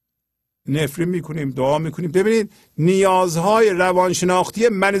نفرین میکنیم، دعا میکنیم. ببینید نیازهای روانشناختی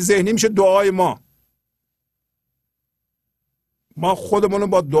من ذهنی میشه دعای ما. ما خودمون رو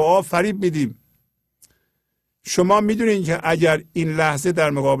با دعا فریب میدیم. شما میدونین که اگر این لحظه در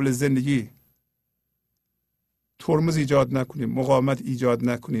مقابل زندگی ترمز ایجاد نکنین، مقاومت ایجاد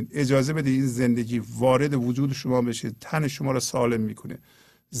نکنین، اجازه بدید این زندگی وارد وجود شما بشه، تن شما رو سالم میکنه،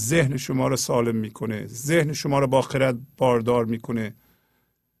 ذهن شما رو سالم میکنه، ذهن شما رو با خرد باردار میکنه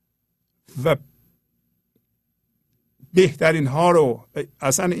و بهترین ها رو،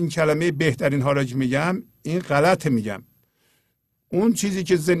 اصلا این کلمه بهترین ها رو که میگم این غلط میگم، اون چیزی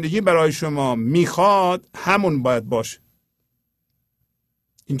که زندگی برای شما میخواد همون باید باشه.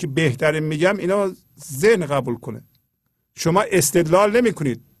 این که بهترین میگم اینا ذهن قبول کنه. شما استدلال نمی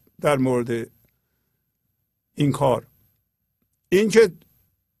کنید در مورد این کار. این که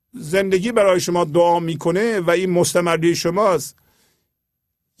زندگی برای شما دعا میکنه و این مستمری شماست،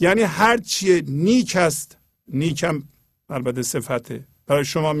 یعنی هر چی نیک است، نیکم البته صفته، برای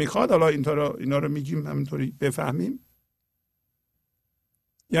شما میخواد. حالا اینا رو میگیم همینطوری بفهمیم.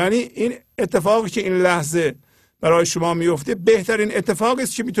 یعنی این اتفاقی که این لحظه برای شما میفته بهترین اتفاقی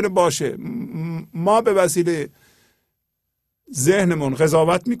است که میتونه باشه. ما به وسیله ذهنمون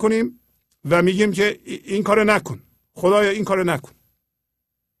قضاوت میکنیم و میگیم که این کارو نکن، خدایا این کارو نکن.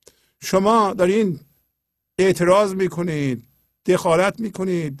 شما دارین اعتراض میکنید، دخالت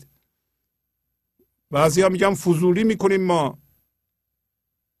میکنید، بعضیا میگن فضولی میکنیم. ما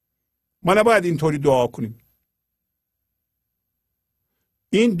نباید اینطوری دعا کنیم.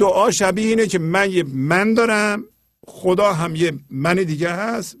 این دعا شبیه اینه که من یه من دارم، خدا هم یه من دیگه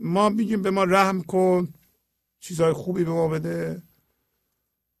هست. ما میگیم به ما رحم کن، چیزهای خوبی به ما بده،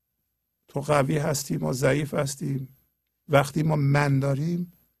 تو قوی هستی، ما ضعیف هستیم. وقتی ما من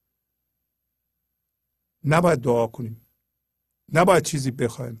داریم نباید دعا کنیم، نباید چیزی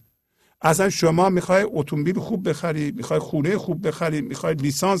بخوایم. اصلا شما میخوای اتومبیل خوب بخری، میخوای خونه خوب بخری، میخوای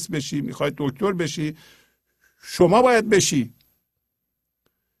لیسانس بشی، میخوای دکتر بشی، شما باید بشی.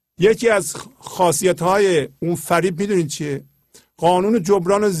 یکی از خاصیت‌های اون فریب میدونید چیه؟ قانون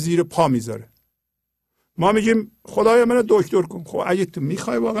جبران رو زیر پا میذاره. ما میگیم خدایا منو دکتر کن. خب اگه تو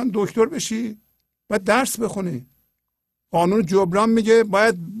میخوای واقعا دکتر بشی باید درس بخونی. قانون جبران میگه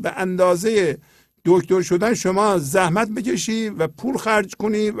باید به اندازه دکتر شدن شما زحمت بکشی و پول خرج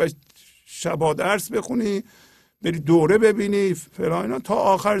کنی و شبا درس بخونی، بری دوره ببینی فلان اینا تا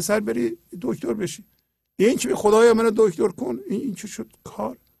آخر سر بری دکتر بشی. این که خدایا منو دکتر کن، این چه شد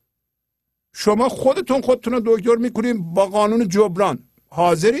کار؟ شما خودتون رو دکتر میکنین با قانون جبران.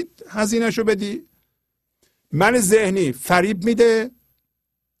 حاضرید هزینه‌شو بدی؟ من ذهنی فریب میده.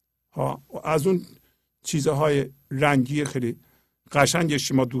 از اون چیزهای رنگی خیلی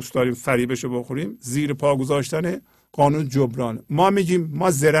قشنگش ما دوست داریم فریبشو بخوریم، زیر پا گذاشتن قانون جبران. ما میگیم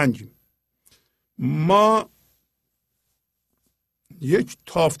ما زرنگیم، ما یک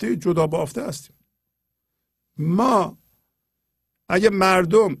تافته جدا بافته هستیم. ما اگه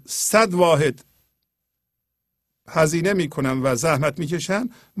مردم 100 واحد هزینه میکنن و زحمت میکشن،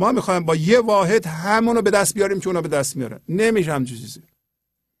 ما میخوایم با یه واحد همونو به دست بیاریم که اونا به دست میارن. نمیشه همچین چیزی،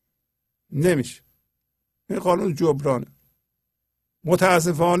 نمیشه. این قانون جبرانه.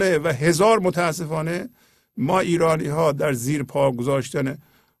 متاسفانه و هزار متاسفانه ما ایرانی ها در زیر پا گذاشتن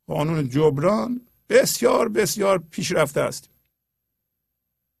قانون جبران بسیار بسیار پیشرفته هستیم.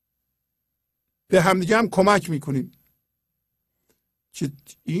 به همدیگه هم کمک میکنیم که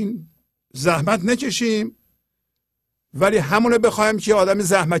این زحمت نکشیم، ولی همونو بخوایم که آدم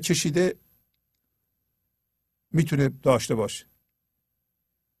زحمت کشیده میتونه داشته باشه.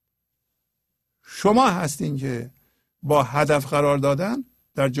 شما هستین که با هدف قرار دادن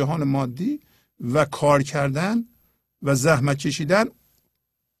در جهان مادی و کار کردن و زحمت کشیدن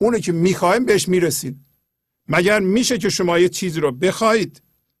اونه که میخوایم بهش میرسین. مگر میشه که شما یه چیزی رو بخواید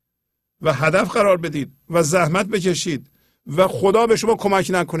و هدف قرار بدید و زحمت بکشید و خدا به شما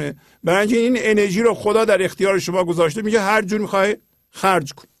کمک نکنه؟ برای اینکه این انرژی رو خدا در اختیار شما گذاشته، میگه هر جور میخوای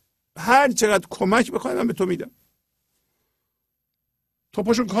خرج کن، هر چقدر کمک بخوای من به تو میدم، تو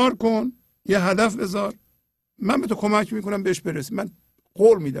پاشو کار کن، یه هدف بذار، من به تو کمک میکنم بهش برسی، من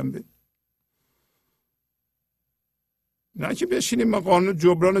قول میدم به. نه که بشینیم ما قانون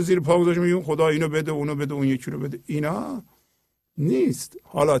جبران زیر پا گذاشتیم میگیم خدا اینو بده اونو بده اون یکی رو بده. اینا نیست.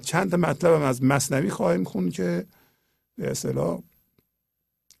 حالا چند مطلبم از مثنوی خواهیم خوند که به اصطلاح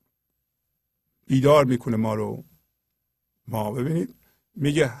بیدار میکنه ما رو. ما ببینید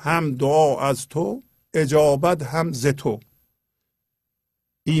میگه هم دعا از تو، اجابت هم ز تو،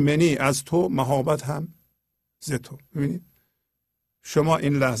 ایمنی از تو، مهابت هم ز تو. ببینید شما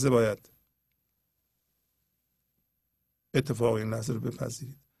این لحظه باید اتفاق این لحظه رو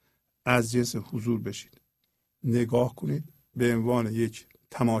بپذیرید، از جنس حضور بشید، نگاه کنید به عنوان یک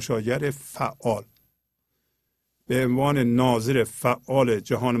تماشاگر فعال، به عنوان ناظر فعال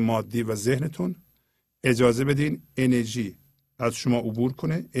جهان مادی و ذهنتون. اجازه بدین انرژی از شما عبور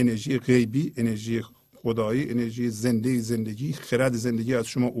کنه، انرژی غیبی، انرژی خدایی، انرژی زندگی، خرد زندگی از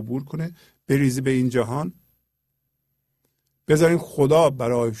شما عبور کنه، بریزی به این جهان. بذارین خدا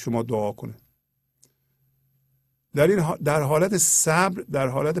برای شما دعا کنه. در حالت صبر، در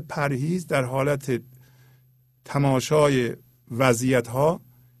حالت پرهیز، در حالت تماشای وضعیت ها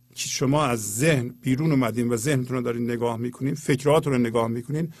که شما از ذهن بیرون اومدین و ذهنتون رو دارین نگاه میکنین، فکراتون رو نگاه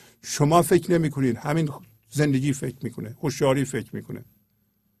میکنین، شما فکر نمیکنین، همین زندگی فکر میکنه، هوشیاری فکر میکنه،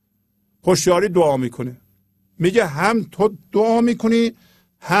 هوشیاری دعا میکنه. میگه هم تو دعا میکنی،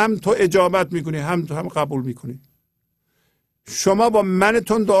 هم تو اجابت میکنی، هم تو هم قبول میکنی. شما با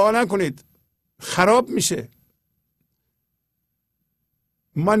منتون دعا نکنید، خراب میشه.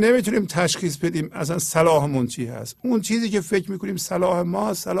 ما نمیتونیم تشخیص بدیم اصلا صلاحمون چی هست. اون چیزی که فکر میکنیم صلاح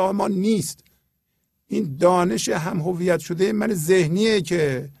ما نیست. این دانش هم هویت شده من ذهنیه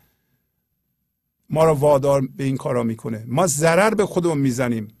که ما رو وادار به این کارا میکنه. ما ضرر به خودمون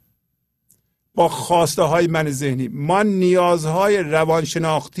میزنیم با خواسته های من ذهنی. ما نیازهای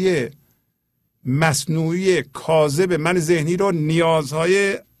روانشناختی مصنوعی کاذب من ذهنی رو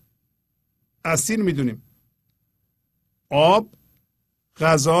نیازهای اصیل میدونیم. آب،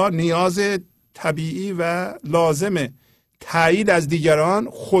 غذا نیاز طبیعی و لازمه. تایید از دیگران،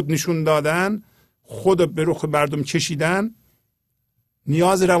 خود نشون دادن، خود به رخ مردم کشیدن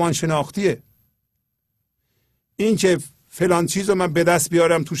نیاز روانشناختیه. این که فلان چیز رو من به دست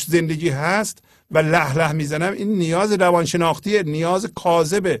بیارم توش زندگی هست و لح لح میزنم، این نیاز روانشناختیه، نیاز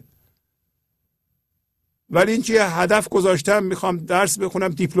کاذبه. ولی این که هدف گذاشتم میخوام درس بخونم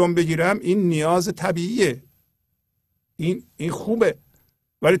دیپلم بگیرم، این نیاز طبیعیه، این خوبه،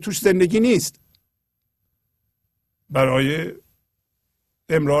 ولی توش زندگی نیست. برای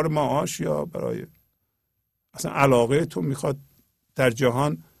امرار معاش یا برای اصلا علاقه تو میخواد در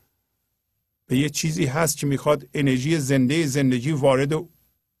جهان به یه چیزی هست که میخواد انرژی زندگی وارد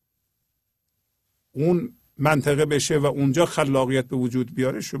اون منطقه بشه و اونجا خلاقیت به وجود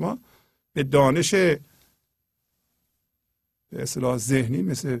بیاره. شما به دانش به اصطلاح ذهنی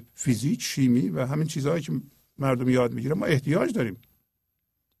مثل فیزیک، شیمی و همین چیزهایی که مردم یاد میگیرن ما احتیاج داریم.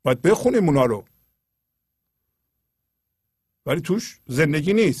 باید بخونیم اونا رو، ولی توش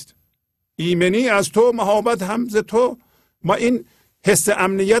زندگی نیست. ایمنی از تو، محبت هم ز تو. ما این حس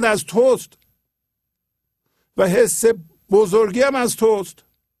امنیت از توست و حس بزرگی هم از توست.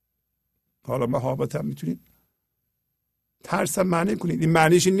 حالا محبت هم میتونید ترس هم معنی کنید. این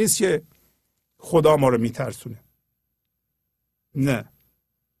معنیش این نیست که خدا ما رو میترسونه، نه.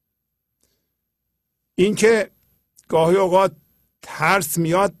 این که گاهی اوقات ترس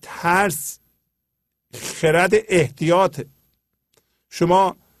میاد، ترس خرد احتیاطه.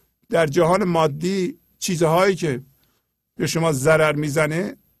 شما در جهان مادی چیزهایی که به شما ضرر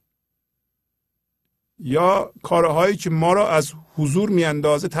میزنه یا کارهایی که ما را از حضور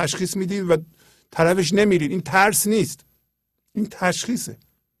میاندازه تشخیص میدید و طرفش نمیرید. این ترس نیست، این تشخیصه،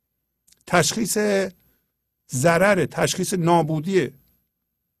 تشخیص ضرره، تشخیص نابودیه.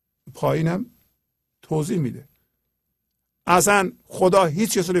 پایینم توضیح میده. اصلا خدا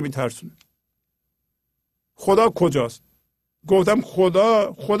هیچ چیز رو نمیترسونه. خدا کجاست؟ گفتم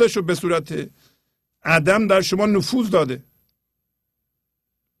خدا خودش رو به صورت عدم در شما نفوذ داده.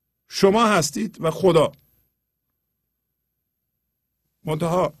 شما هستید و خدا.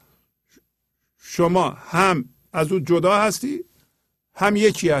 منتها شما هم از او جدا هستی، هم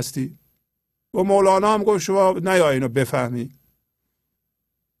یکی هستی. و مولانا هم گفت شما نیا اینو بفهمی.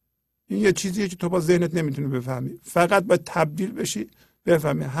 این یه چیزیه که تو با ذهنت نمیتونی بفهمی. فقط باید تبدیل بشی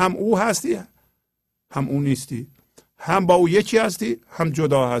بفهمی هم او هستی هم او نیستی، هم با او یکی هستی هم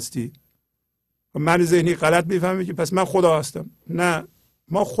جدا هستی. و من ذهنی غلط میفهمی که پس من خدا هستم. نه،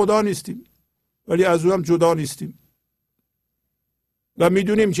 ما خدا نیستیم ولی از او هم جدا نیستیم و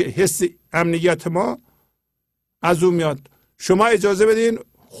میدونیم که حس امنیت ما از او میاد. شما اجازه بدین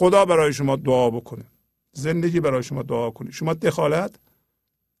خدا برای شما دعا بکنه، زندگی برای شما دعا کنه، شما دخالت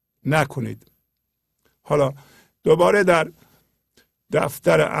نکنید. حالا دوباره در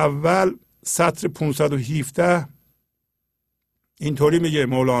دفتر اول سطر 517 اینطوری میگه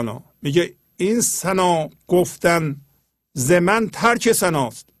مولانا، میگه این ثنا گفتن ز من ترک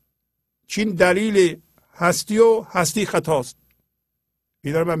ثناست، که این دلیل هستی و هستی خطاست.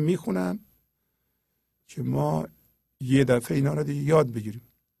 این رو من میخونم که ما یه دفعه اینا رو دیگه یاد بگیریم.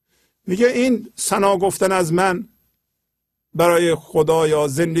 میگه این ثنا گفتن از من برای خدا یا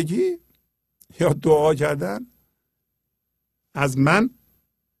زندگی یا دعا کردن از من،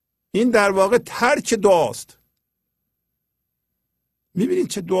 این در واقع ترک دعاست. میبینید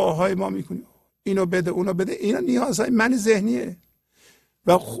چه دعاهای ما میکنیم، اینو بده اونو بده، اینا نیازهای من ذهنیه.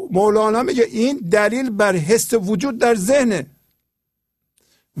 و مولانا میگه این دلیل بر حس وجود در ذهنه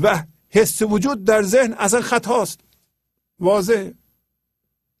و حس وجود در ذهن اصلا خطاست. واضحه.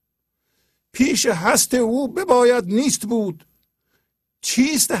 پیش هست او بباید نیست بود،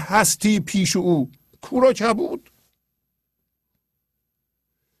 چیست هستی پیش او کورا کبود.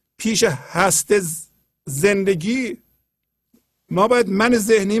 پیش هست زندگی ما باید من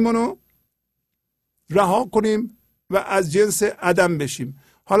ذهنیمونو رها کنیم و از جنس عدم بشیم.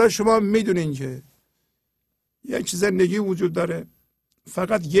 حالا شما میدونین که یک زندگی وجود داره،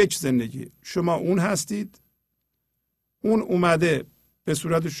 فقط یک زندگی، شما اون هستید. اون اومده به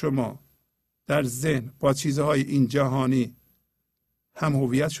صورت شما در ذهن با چیزهای این جهانی هم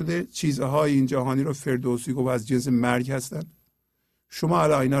هویت شده. چیزهای این جهانی رو فردوسی گفت از جنس مرگ هستن. شما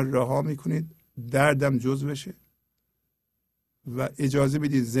الان اینا رو رها میکنید، دردم جز بشه و اجازه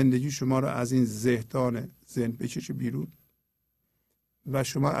بدید زندگی شما رو از این زهدان ذهن بکشه بیرون و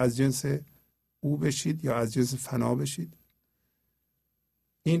شما از جنس او بشید یا از جنس فنا بشید.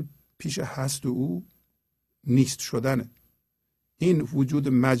 این پیش هست و او نیست شدنه. این وجود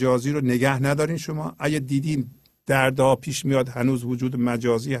مجازی رو نگه ندارین. شما اگه دیدین دردها پیش میاد هنوز وجود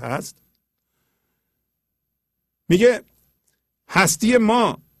مجازی هست. میگه هستی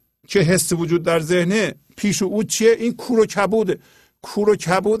ما که حس وجود در ذهنه پیش او چیه؟ این کور و کبوده. کور و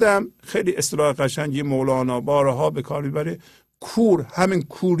کبود هم خیلی اصطلاح قشنگی مولانا بارها به کار میبره. کور همین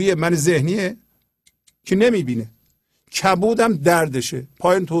کوری من ذهنیه که نمیبینه، کبود هم دردشه.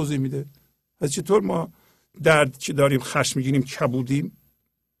 پایین توضیح میده از چطور ما درد که داریم خشم میگیریم کبودیم.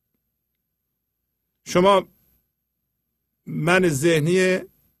 شما من ذهنی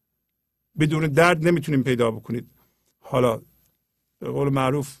بدون درد نمیتونیم پیدا بکنید. حالا به قول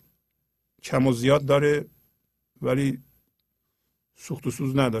معروف کم و زیاد داره ولی سوخت و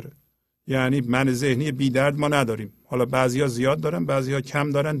سوز نداره. یعنی من ذهنی بی درد ما نداریم. حالا بعضیا زیاد دارن، بعضیا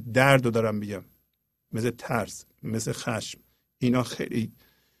کم دارن. درد رو دارم میگم، مثل ترس، مثل خشم، اینا خیلی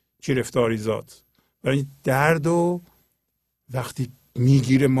گرفتاری ذات. ولی درد و وقتی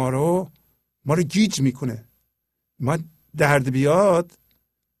میگیره ما رو گیج میکنه. ما درد بیاد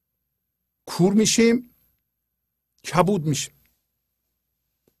کور میشیم، کبود میشیم.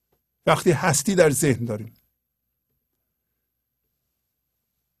 وقتی هستی در ذهن داریم.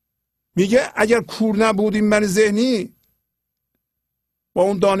 میگه اگر کور نبودیم من ذهنی با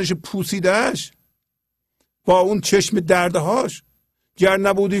اون دانش پوسیدهش، با اون چشم دردهاش، گر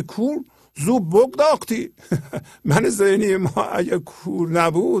نبودی کور زو بگداختی. من ذهنی ما اگر کور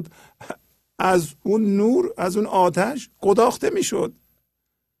نبود از اون نور، از اون آتش گداخته میشد.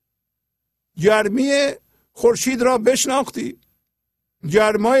 گرمی خورشید را بشناختی.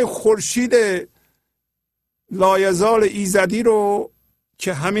 گرمای خورشید لایزال ایزدی رو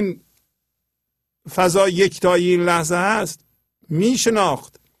که همین فضا یکتایی این لحظه هست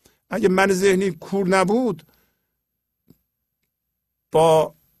میشناخت. اگه من ذهنی کور نبود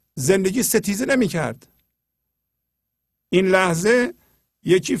با زندگی ستیزه نمی کرد. این لحظه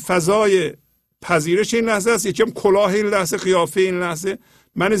یکی فضای پذیرش این لحظه است، یکی هم کلاه این لحظه، قیافه این لحظه.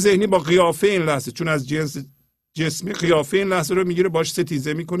 من ذهنی با قیافه این لحظه، چون از جنس جسمی قیافه این لحظه رو میگیره باش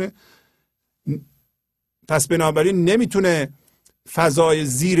ستیزه میکنه. پس بنابراین نمیتونه فضای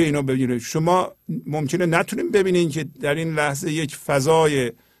زیر اینو ببینه. شما ممکنه نتونیم ببینین که در این لحظه یک فضای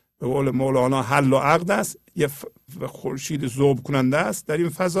به قول مولانا حل و عقد است، یه خورشید ذوب کننده است در این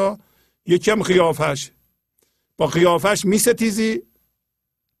فضا. یکی هم قیافش، با قیافش میستیزی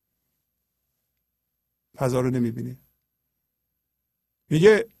فضا رو نمیبینی.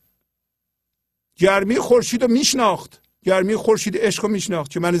 میگه گرمی خورشید رو میشناخت، گرمی خورشید عشق رو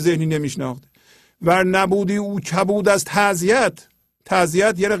میشناخت که من ذهنی نمیشناخت. ور نبودی او کبود از تعزیت.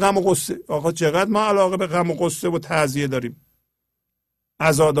 تعزیت یعنی غم و غصه. آقا چقدر ما علاقه به غم و غصه و تعزیه داریم،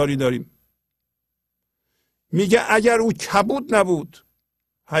 عزاداری داریم. میگه اگر او کبود نبود،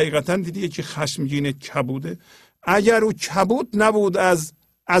 حقیقتا دیدی که خشمگین کبوده، اگر او کبود نبود از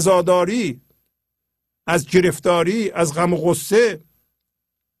عزاداری، از گرفتاری، از غم و غصه،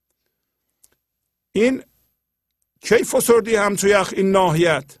 این کی فسردی هم تو یخ این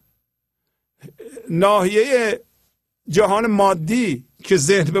ناحیت، ناحیه جهان مادی که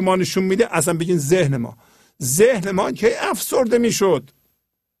ذهن به ما نشون میده، اصلا بگین ذهن ما کی افسرده میشد،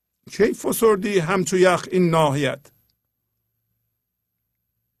 کی فسردی هم تو یخ این ناحیت.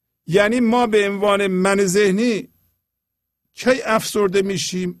 یعنی ما به عنوان من ذهنی کی افسرده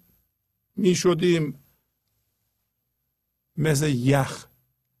میشدیم مثل یخ.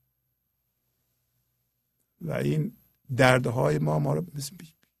 و این دردهای ما رو مثل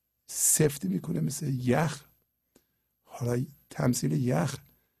سفت میکنه مثل یخ. حالا تمثیل یخ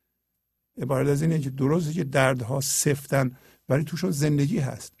عبارت از اینه که درسته که دردها سفتن ولی توشون زندگی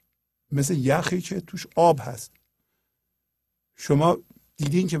هست، مثل یخی که توش آب هست. شما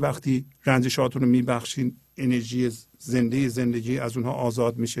دیدین که وقتی رنجشاتون رو میبخشین انرژی زندگی از اونها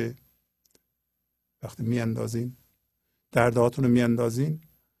آزاد میشه. وقتی میاندازین دردهاتون رو میاندازین،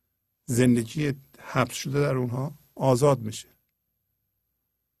 زندگی حبس شده در اونها آزاد میشه.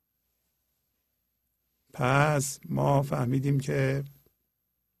 پس ما فهمیدیم که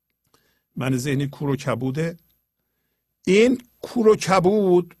من ذهنی کور و کبوده. این کور و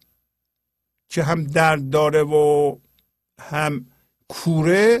کبود که هم درد داره و هم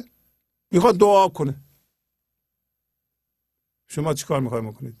کوره میخواد دعا کنه. شما چی کار میخواید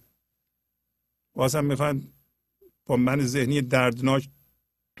بکنید؟ واسه میخواید با من ذهنی دردناک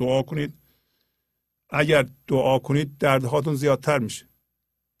دعا کنید. اگر دعا کنید دردهاتون زیادتر میشه.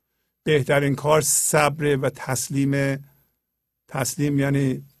 بهترین کار صبر و تسلیم. تسلیم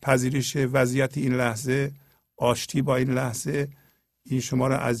یعنی پذیرش وضعیت این لحظه، آشتی با این لحظه. این شما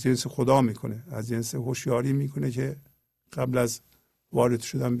را از جنس خدا میکنه، از جنس هوشیاری میکنه که قبل از وارد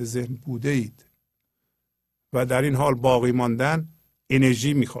شدن به ذهن بوده اید و در این حال باقی ماندن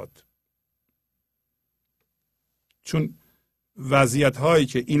انرژی میخواد. چون وضعیت هایی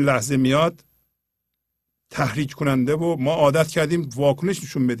که این لحظه میاد تحریک کننده و ما عادت کردیم واکنش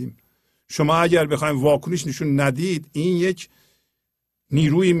نشون بدیم. شما اگر بخواید واکنش نشون ندید، این یک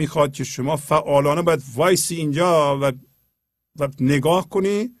نیرویی میخواد که شما فعالانه باید وایسی اینجا و نگاه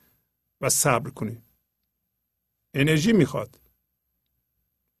کنی و صبر کنی. انرژی میخواد.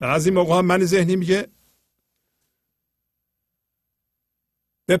 بعضی موقع ها من ذهنی میگه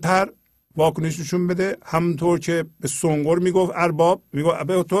بپر، واکنش نشون بده. همونطور که به سنگر میگفت ارباب،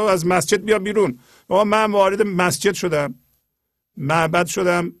 میگفت تو از مسجد بیا بیرون. آقا من وارد مسجد شدم، معبد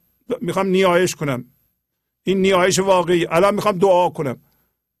شدم، میخوام نیایش کنم. این نیایش واقعی. الان میخوام دعا کنم.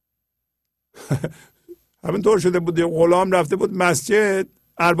 همینطور شده بود. غلام رفته بود مسجد،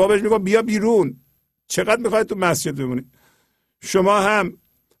 اربابش میگفت بیا بیرون. چقدر میخواید تو مسجد بمونید؟ شما هم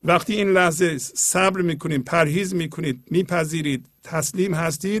وقتی این لحظه صبر میکنید، پرهیز میکنید، میپذیرید، تسلیم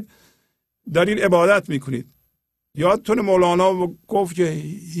هستید، دارین عبادت میکنید. یادتون مولانا گفت که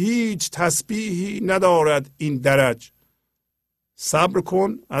هیچ تسبیحی ندارد این درج. صبر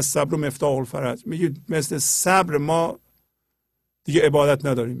کن، از صبر مفتاح الفرج. میگه مثل صبر ما دیگه عبادت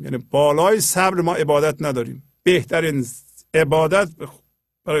نداریم. یعنی بالای صبر ما عبادت نداریم. بهترین عبادت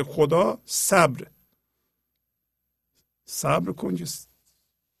برای خدا صبر. صبر کن که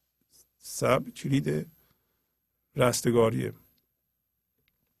صبر کلید رستگاریه.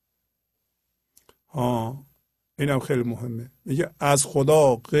 اینم خیلی مهمه. میگه از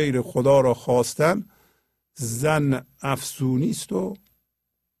خدا غیر خدا را خواستن ظن افزونی است و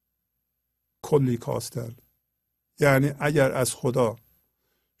کلی کاستن. یعنی اگر از خدا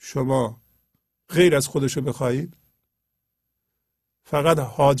شما غیر از خودشو بخواید، فقط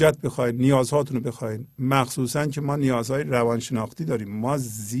حاجت بخواید، نیازهاتون رو بخواید، مخصوصا که ما نیازهای روانشناختی داریم. ما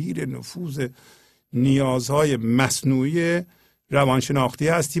زیر نفوذ نیازهای مصنوعی روانشناختی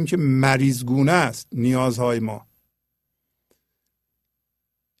هستیم که مریضگونه است نیازهای ما.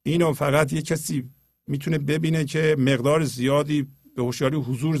 اینو فقط یک کسی میتونه ببینه که مقدار زیادی به هوشیاری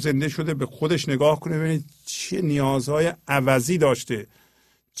حضور زنده شده، به خودش نگاه کنه ببینه چه نیازهای عوضی داشته،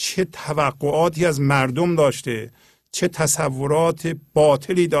 چه توقعاتی از مردم داشته، چه تصورات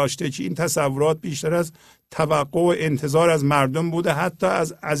باطلی داشته که این تصورات بیشتر از توقع و انتظار از مردم بوده، حتی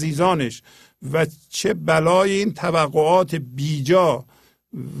از عزیزانش، و چه بلای این توقعات بیجا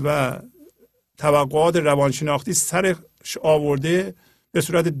و توقعات روانشناختی سرش آورده به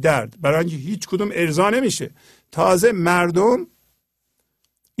صورت درد، برای اینکه هیچ کدوم ارضا نمیشه. تازه مردم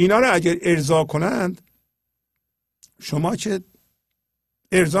اینا رو اگر ارضا کنند، شما که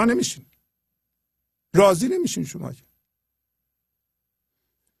ارضا نمیشین، راضی نمیشین. شما که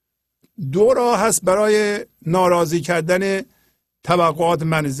دو راه هست برای ناراضی کردن توقعات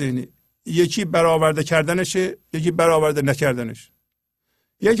من ذهنی. یکی برآورده کردنشه، یکی برآورده نکردنش.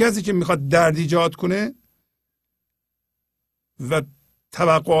 یک کسی که میخواد درد ایجاد کنه و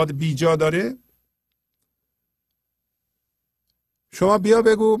توقعات بیجا داره، شما بیا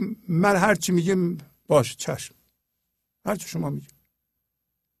بگو من هر چی میگم باشه، چشم، هر چی شما میگم.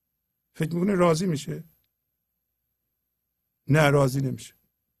 فکر میکنه راضی میشه؟ نه، راضی نمیشه.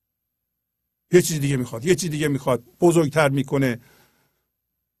 یه چیز دیگه میخواد، یه چیز دیگه میخواد، بزرگتر میکنه.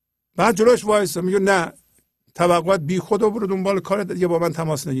 بعد جلوش وایسا میگه نه، توقعات بی خود و برو دنبال کار دیگه، با من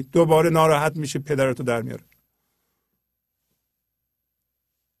تماس نگیر. دوباره ناراحت میشه، پدرتو در میاره.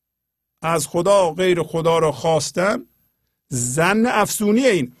 از خدا غیر خدا را خواستن ظن افزونی.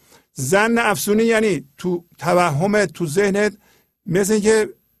 این ظن افزونی یعنی تو توهمت، تو ذهنت، مثل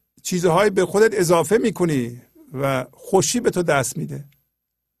اینکه چیزهایی به خودت اضافه میکنی و خوشی به تو دست میده،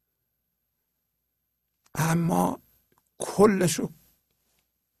 اما کلشو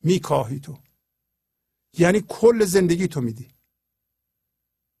میکاهی تو. یعنی کل زندگی تو میدی.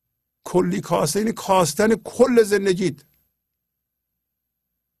 کلی کاسته یعنی کاستن کل زندگیت.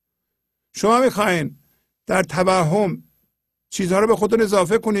 شما میخواین در توهم چیزها رو به خودتون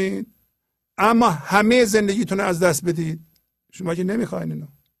اضافه کنید، اما همه زندگیتون رو از دست بدید. شما که نمیخواین اینو.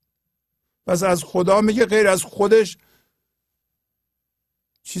 پس از خدا میگه غیر از خودش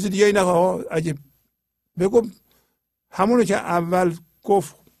چیز دیگه ای نخواه. اگه بگو همونو که اول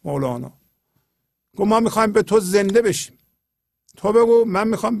گفت مولانا، گفت ما میخوایم به تو زنده بشیم، تو بگو من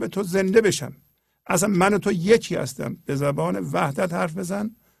میخوام به تو زنده بشم. اصلا من و تو یکی هستم. به زبان وحدت حرف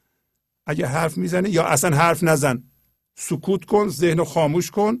بزن، اگه حرف میزنه، یا اصلا حرف نزن، سکوت کن، ذهن رو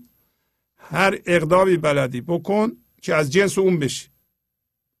خاموش کن، هر اقدامی بلدی بکن که از جنس اون بشی.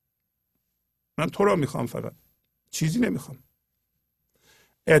 من تو رو میخوام، فقط چیزی نمیخوام.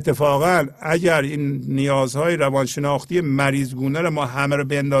 اتفاقا اگر این نیازهای روانشناختی مریضگونه رو ما همه رو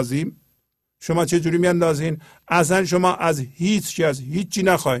بندازیم، شما چه جوری میاندازین؟ اصلا شما از هیچی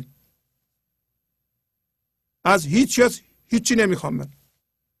نخواین. از هیچی نمیخوام. من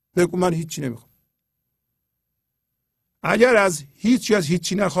بگو من هیچی نمیخوام. اگر از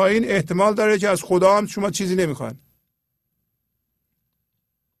هیچی نخواین، احتمال داره که از خدا هم شما چیزی نمیخواین.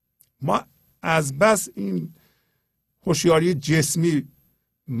 ما از بس این هوشیاری جسمی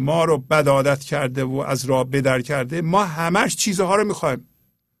ما رو بدعادت کرده و از راه بدر کرده، ما همش چیزها رو میخوایم.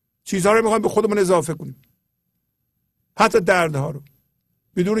 چیزها رو میخوایم به خودمون اضافه کنیم، حتی دردها رو،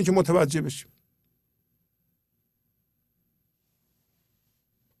 بدون اینکه متوجه بشیم.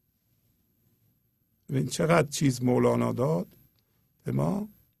 ببین چقدر چیز مولانا داد به ما.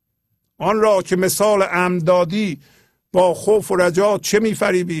 آن را که مثال امن دادی، با خوف و رجا چه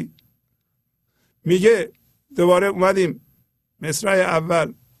میفریبی. میگه دوباره اومدیم مصرع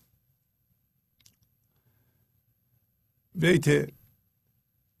اول بیت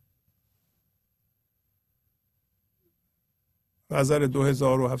غزل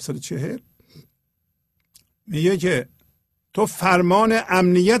 2740 میگه که تو فرمان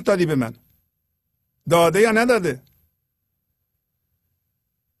امنیت دادی به من. داده یا نداده؟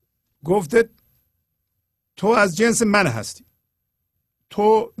 گفته تو از جنس من هستی،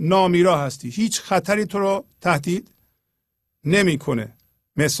 تو نامیرا هستی، هیچ خطری تو رو تهدید نمیکنه.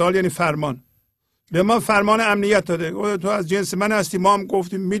 مثال یعنی فرمان. به ما فرمان امنیت داده. تو از جنس من هستی. ما هم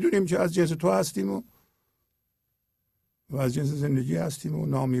گفتیم میدونیم که از جنس تو هستیم و از جنس زندگی هستیم و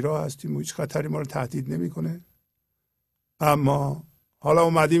نامیرا هستیم و هیچ خطری ما رو تهدید نمیکنه. اما حالا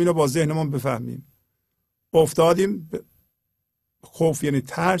اومدیم اینو با ذهنمون بفهمیم. افتادیم خوف یعنی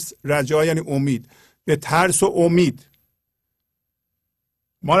ترس، رجا یعنی امید. به ترس و امید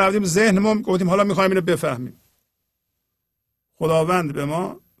ما رفتیم ذهنمون گفتیم حالا میخوایم اینو بفهمیم. خداوند به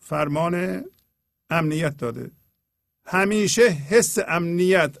ما فرمان امنیت داده. همیشه حس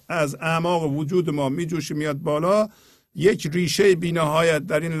امنیت از اعماق وجود ما میجوشه میاد بالا. یک ریشه بی‌نهایت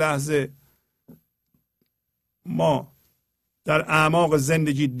در این لحظه ما در اعماق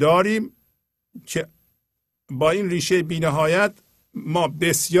زندگی داریم که با این ریشه بی‌نهایت ما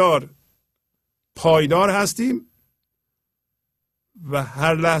بسیار پایدار هستیم و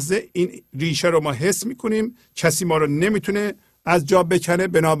هر لحظه این ریشه رو ما حس میکنیم. کسی ما رو نمیتونه از جا بکنه،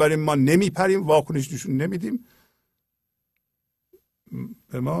 بنابراین ما نمیپریم، واکنش نشون نمیدیم.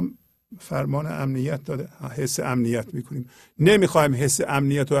 به ما فرمان امنیت داده، حس امنیت میکنیم. نمیخوایم حس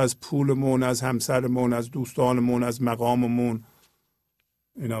امنیت رو از پولمون، از همسرمون، از دوستانمون، از مقاممون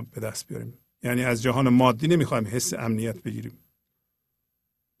اینا به دست بیاریم. یعنی از جهان مادی نمیخوایم حس امنیت بگیریم،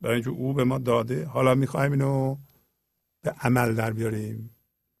 برای اینکه او به ما داده. حالا میخوایم اینو به عمل در بیاریم،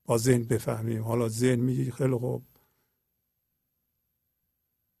 با ذهن بفهمیم. حالا ذهن میگه خیلی خوب،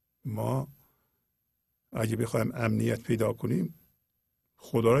 ما اگه بخوایم امنیت پیدا کنیم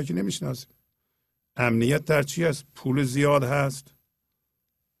خدا را که نمیشناسیم. امنیت در چی هست؟ پول زیاد هست.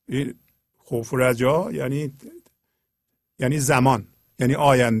 این خوف و رجا یعنی زمان، یعنی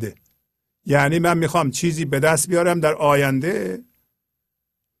آینده. یعنی من میخوام چیزی به دست بیارم در آینده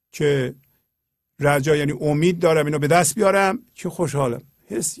که رجا یعنی امید دارم اینو به دست بیارم که خوشحالم،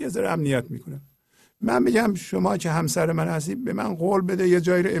 حس یه ذره امنیت میکنم. من میگم شما که همسر من هستی به من قول بده یه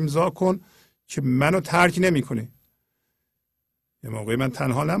جایی رو امضا کن که منو ترک نمیکنی. یه موقعی من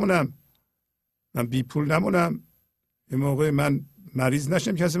تنها نمونم، من بی پول نمونم، یه موقعی من مریض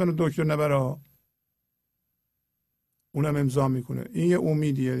نشم کسی منو دکتر نبره، اونم امضا میکنه. این یه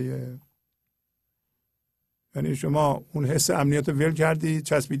امیدیه دیگه. یعنی شما اون حس امنیت رو ول کردی،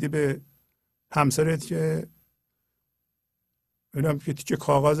 چسبیدی به همسرت که اینم که تیکه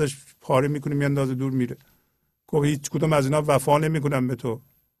کاغذش پاره میکنه میاندازه دور میره. گفت هیچ کدوم از اینا وفا نمیکنم به تو.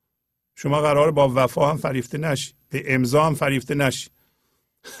 شما قراره با وفا هم فریفته نشی، به امضا هم فریفته نشی.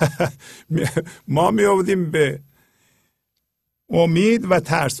 ما میافتیم به امید و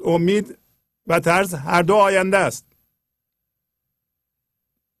ترس. امید و ترس هر دو آینده است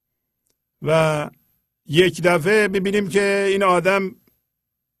و یک دفعه ببینیم که این آدم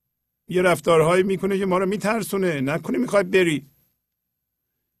یه رفتارهایی میکنه که ما رو میترسونه، نکنه میخوای بری،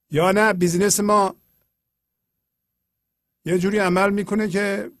 یا نه بیزینس ما یه جوری عمل میکنه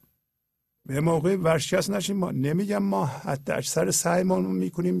که به موقع ورشکست نشیم. ما نمیگم ما حتی اکثر سعیمون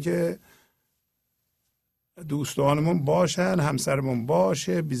میکنیم که دوستانمون باشن، همسرمون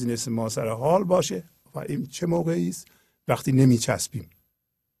باشه، بیزینس ما سر حال باشه. و این چه موقعی است؟ وقتی نمیچسبیم،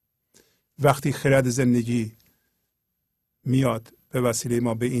 وقتی خرد زندگی میاد به وسیله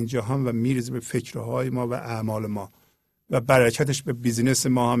ما به این جهان و میریزه به فکرهای ما و اعمال ما و برکتش به بیزینس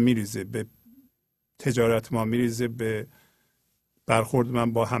ما هم میریزه، به تجارت ما میریزه، به برخورد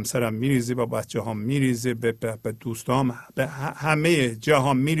من با همسرم میریزه، با بچه هم میریزه، به دوستام، به همه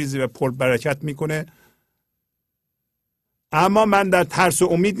جهان میریزه و پر برکت میکنه. اما من در ترس و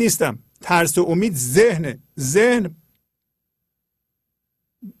امید نیستم. ترس و امید ذهنه. ذهن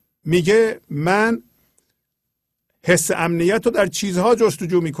میگه من حس امنیت رو در چیزها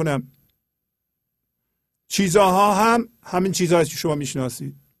جستجو میکنم. چیزها هم همین چیزهایی که شما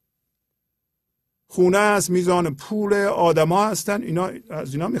میشناسید. خونه است، میزان پول، آدما هستن، اینا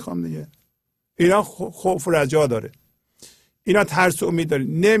از اینا میخوام دیگه. اینا خوف و رجا داره. اینا ترس و امید داره.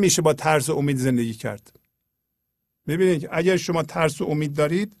 نمیشه با ترس و امید زندگی کرد. ببینید اگر شما ترس و امید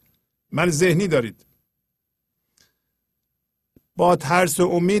دارید، من ذهنی دارید، با ترس و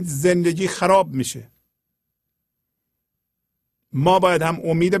امید زندگی خراب میشه. ما باید هم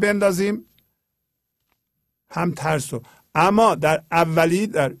امید بندازیم هم ترسو. اما در اولی،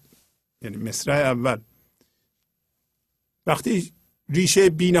 در یعنی مصرع اول، وقتی ریشه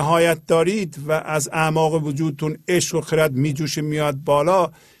بینهایت دارید و از اعماق وجودتون عشق و خرد میجوشه میاد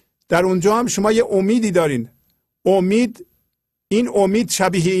بالا، در اونجا هم شما یه امیدی دارین. امید، این امید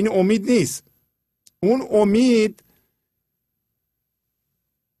شبیه این امید نیست. اون امید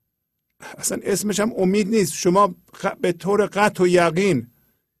اصلا اسمش هم امید نیست. شما به طور قطع و یقین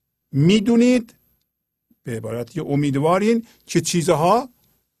میدونید، به عبارت یه امیدوارین که چیزها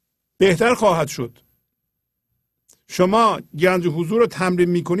بهتر خواهد شد. شما گنج حضور رو تمرین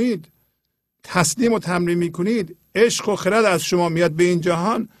میکنید، تسلیم رو تمرین میکنید، عشق و خرد از شما میاد به این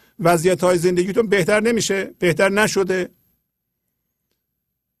جهان، وضعیت‌های زندگیتون بهتر نمیشه، بهتر نشده.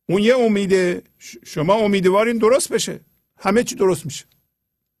 اون یه امیده. شما امیدوارین درست بشه، همه چی درست میشه.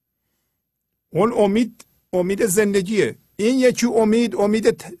 اون امید زندگیه. این یکی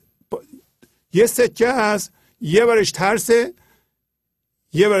امید یه سکه هست، یه برش ترسه،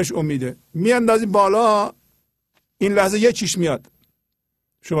 یه برش امیده. میاندازی بالا، این لحظه یه چیش میاد،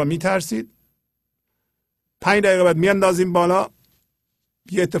 شما میترسید. 5 دقیقه بعد میاندازیم بالا،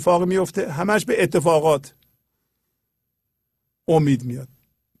 یه اتفاق میفته. همش به اتفاقات امید میاد.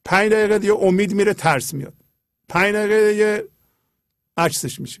 5 دقیقه دیگه امید میره، ترس میاد. 5 دقیقه دیگه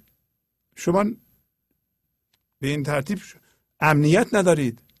عکسش میشه. شما به این ترتیب امنیت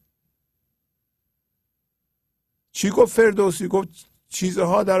ندارید. چی گفت فردوسی؟ گفت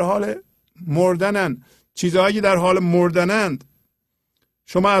چیزها در حال مردنن. چیزهایی که در حال مردنند،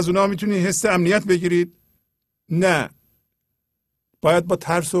 شما از اونها میتونید حس امنیت بگیرید؟ نه، باید با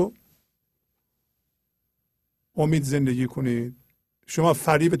ترس و امید زندگی کنید. شما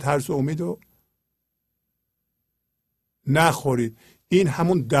فریب ترس و امید رو نخورید. این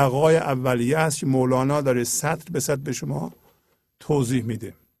همون دغای اولیه است که مولانا داره سطر به سطر به شما توضیح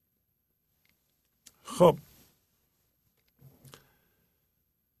میده. خب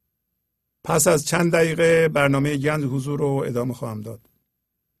پس از چند دقیقه برنامه گنج حضور رو ادامه خواهم داد.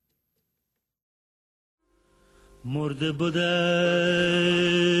 مرده بودم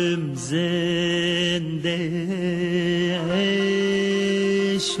زنده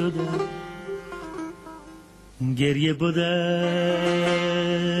شدم، گریه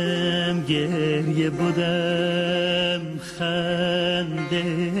بودم خنده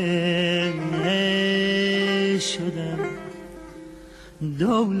شدم.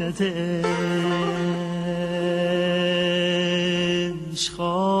 دولت عشق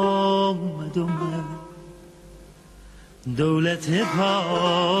آمد و من دولت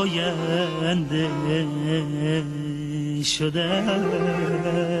پاینده شدم.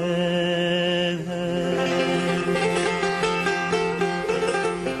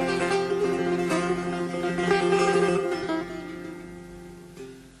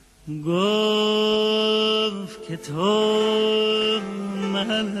 گفت که تو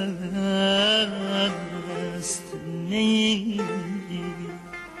مست نی،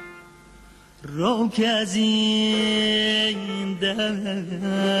 رو که از این دست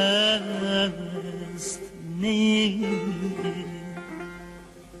نی.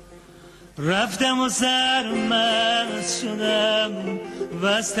 رفتم و سرمست شدم و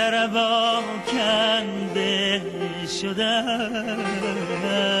از طربا کنده شدم.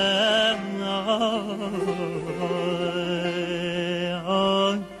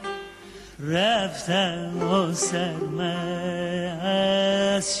 رفتم و سرمست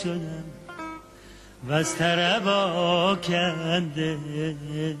شدم و از طربا کنده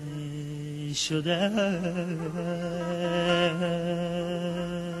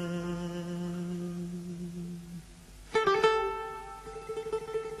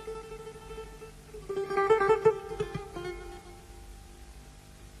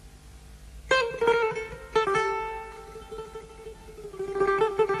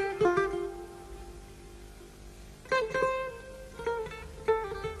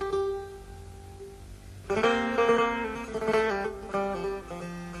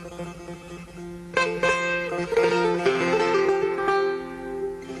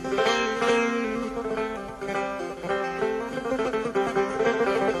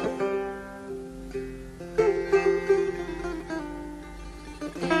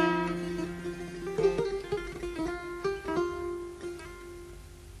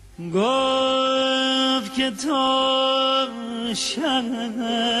گفت که تو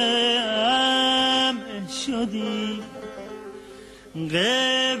شمع شدی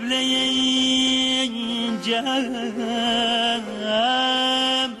قبله این جمع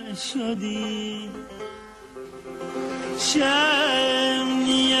شدی شمعیم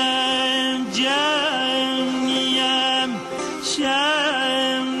جمعیم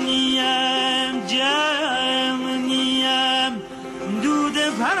شمعیم جمعیم دود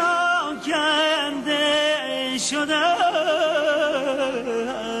پراکنده شدم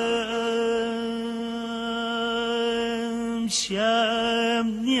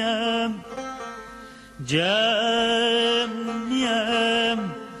شمعیم جمعیم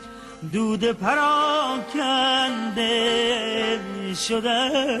دود پراکنده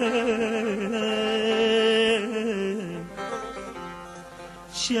شدم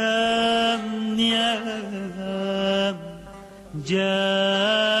شمعیم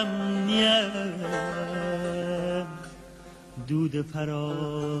جمعیم دود پراکنده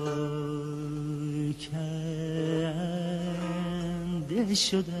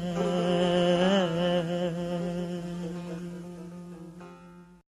شدم.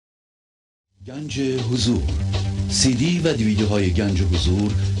 گنج حضور، سی دی و دیویدیوهای گنج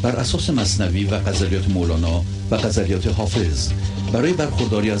حضور بر اساس مثنوی و غزلیات مولانا و غزلیات حافظ برای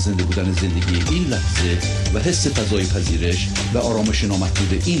برخورداری از زنده بودن زندگی این لحظه و حس فضای پذیرش و آرامش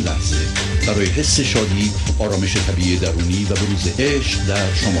نامحدود این لحظه، برای حس شادی، آرامش طبیعی درونی و بروز عشق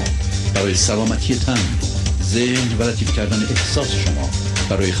در شما، برای سلامتی تن، ذهن و لطیف کردن احساس شما،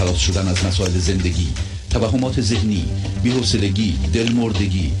 برای خلاص شدن از مسائل زندگی، توهمات ذهنی، بی‌حوصلگی،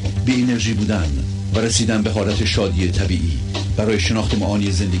 دلمردگی، بی انرژی بودن و رسیدن به حالت شادی طبیعی، برای شناخت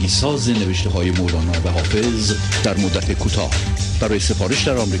معانی زندگی ساز نوشته های مولانا و حافظ در مدت کوتاه. برای سفارش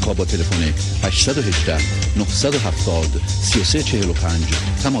در آمریکا با تلفن 818 970 3345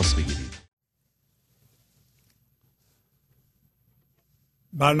 تماس بگیرید.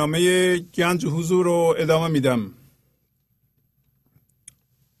 برنامه گنج حضور رو ادامه میدم.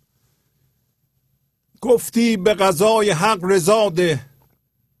 گفتی به قضای حق رضا ده،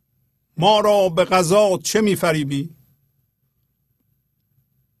 ما را به قضا چه میفریبی؟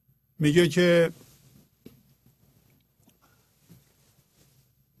 میگه که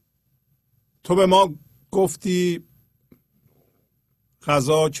تو به ما گفتی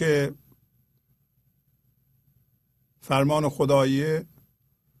قضا که فرمان خداییه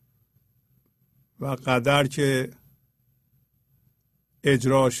و قدر که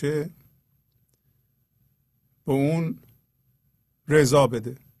اجراشه به اون رضا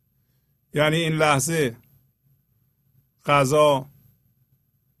بده. یعنی این لحظه قضا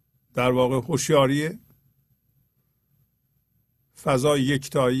در واقع هوشیاریه، فضای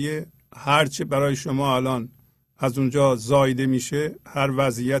یکتاییه. هرچه برای شما الان از اونجا زایده میشه، هر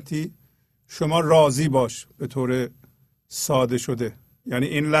وضعیتی، شما راضی باش. به طور ساده شده یعنی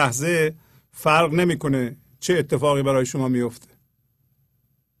این لحظه فرق نمیکنه چه اتفاقی برای شما میفته.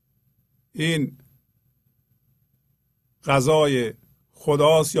 این قضای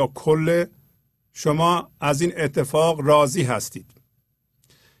خداست یا کل، شما از این اتفاق راضی هستید.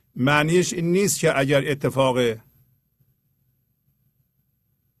 معنیش این نیست که اگر اتفاق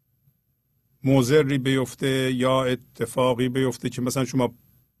مضری بیفته یا اتفاقی بیفته که مثلا شما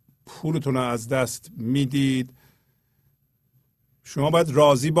پولتون رو از دست میدید، شما باید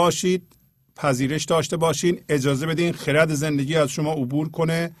راضی باشید، پذیرش داشته باشین، اجازه بدین خرد زندگی از شما عبور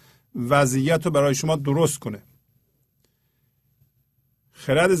کنه، وضعیت رو برای شما درست کنه.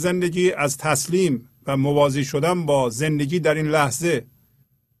 خرد زندگی از تسلیم و موازی شدن با زندگی در این لحظه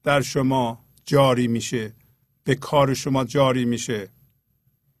در شما جاری میشه، به کار شما جاری میشه.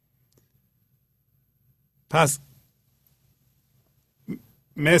 پس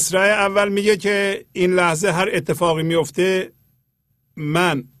مصرع اول میگه که این لحظه هر اتفاقی میفته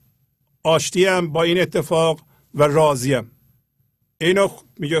من آشتیم با این اتفاق و راضیم. اینو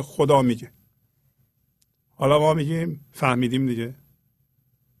میگه خدا میگه. حالا ما میگیم فهمیدیم دیگه.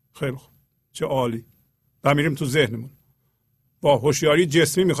 خیلی خوب، چه عالی. و میریم تو ذهنمون با هوشیاری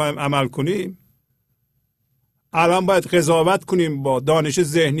جسمی میخوایم عمل کنیم. الان باید قضاوت کنیم با دانش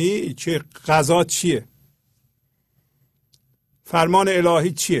ذهنی که قضا چیه، فرمان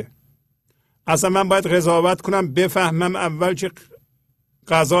الهی چیه. اصلا من باید قضاوت کنم، بفهمم اول که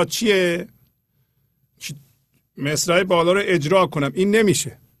قضا چیه، مصرع بالا رو اجرا کنم. این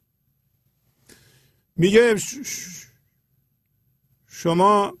نمیشه. میگه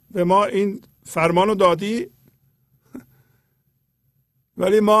شما به ما این فرمان رو دادی،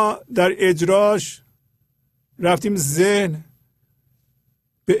 ولی ما در اجراش رفتیم ذهن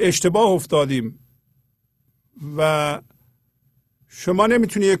به اشتباه افتادیم و شما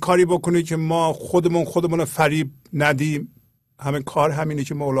نمیتونی یه کاری بکنی که ما خودمون رو فریب ندیم. همه کار همینه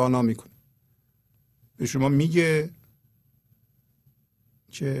که مولانا میکنه. به شما میگه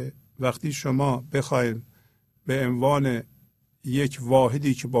که وقتی شما بخواید به عنوان یک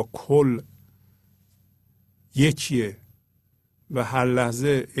واحدی که با کل یکیه و هر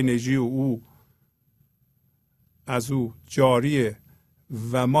لحظه انرژی او از او جاریه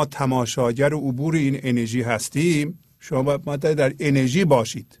و ما تماشاگر عبور این انرژی هستیم، شما باید در انرژی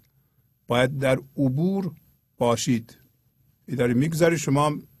باشید، باید در عبور باشید. داری میگذاری،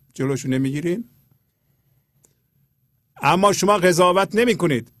 شما جلوشو نمیگیرین. اما شما قضاوت نمی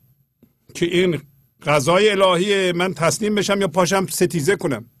کنید که این قضای الهی، من تسلیم بشم یا پاشم ستیزه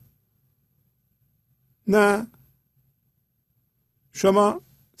کنم. نه، شما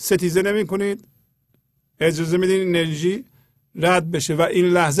ستیزه نمی کنید، اجازه میدین انرژی رد بشه و این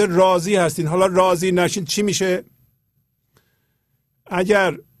لحظه راضی هستین. حالا راضی نشین چی میشه؟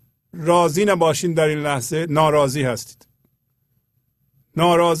 اگر راضی نباشین در این لحظه ناراضی هستید.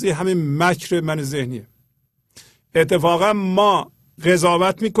 ناراضی همین مکر من ذهنیه. اتفاقا ما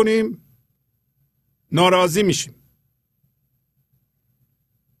قضاوت میکنیم، ناراضی میشیم.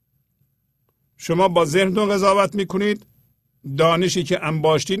 شما با ذهنتون قضاوت میکنید، دانشی که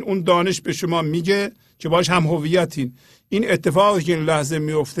انباشتین اون دانش به شما میگه که باش هم هویتین. این اتفاقی که این لحظه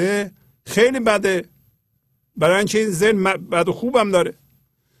میفته خیلی بده، برای اینکه این ذهن بد و خوبم داره.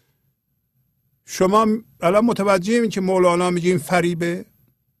 شما الان متوجهیم که مولانا میگه این فریبه.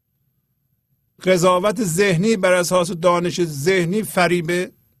 قضاوت ذهنی بر اساس دانش ذهنی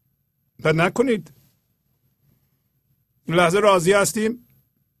فریبه و نکنید. این لحظه راضی هستیم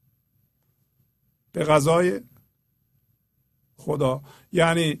به قضای خدا،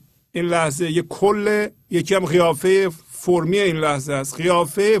 یعنی این لحظه یک کل، یکی هم قیافه فرمی این لحظه است.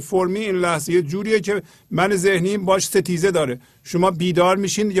 قیافه فرمی این لحظه یه جوریه که من ذهنی باش ستیزه داره. شما بیدار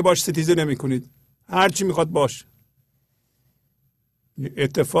میشین دیگه باش ستیزه نمی کنید، هرچی میخواد باش.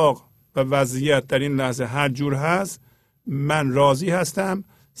 اتفاق و وضعیت در این لحظه هر جور هست، من راضی هستم،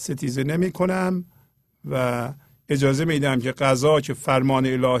 ستیزه نمی کنم و اجازه میدم که قضا که فرمان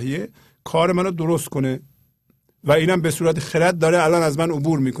الهیه کار منو درست کنه و اینم به صورت خرد داره الان از من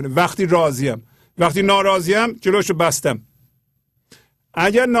عبور میکنه. وقتی راضیم، وقتی ناراضیم جلوشو بستم.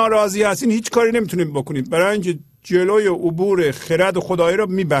 اگر ناراضی هستین هیچ کاری نمیتونید بکنید، برای اینکه جلوی عبور خرد خدایی رو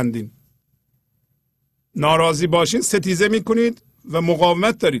میبندین. ناراضی باشین ستیزه میکنید و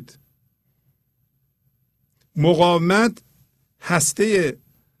مقاومت دارید. مقاومت هسته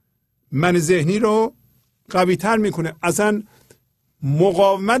من ذهنی رو قوی تر میکنه. اصلا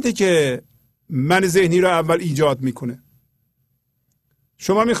مقاومتی که من ذهنی رو اول ایجاد میکنه.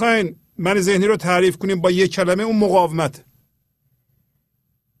 شما میخواین من ذهنی رو تعریف کنیم با یک کلمه، اون مقاومت.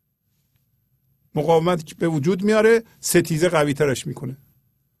 مقاومتی که به وجود میاره ستیزه قوی ترش میکنه.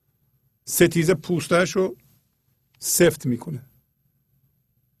 ستیزه پوستش رو سفت میکنه.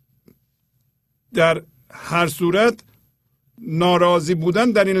 در هر صورت ناراضی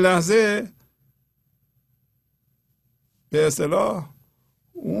بودن در این لحظه به اصطلاح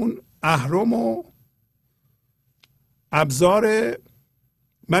اون اهرم و ابزار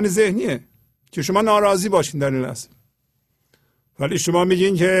من ذهنیه که شما ناراضی باشین در این لحظه. ولی شما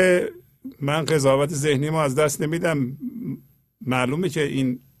میگین که من قضاوت ذهنی ما از دست نمیدم، معلومه که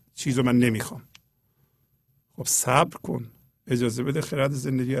این چیزو من نمیخوام. خب صبر کن، اجازه بده خرد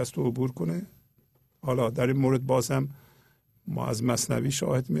زندگی از تو عبور کنه. حالا در این مورد بازم ما از مثنوی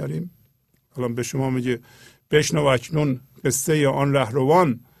شاهد میاریم. حالا به شما میگه بشنو اکنون قصه آن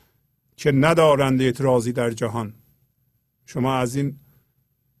رهروان که ندارند اعتراضی در جهان. شما از این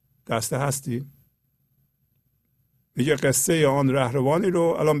دسته هستی؟ میگه قصه آن رهروانی رو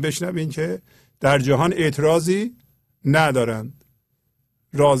الان بشنوین که در جهان اعتراضی ندارند،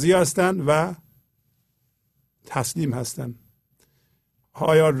 راضی هستند و تسلیم هستند.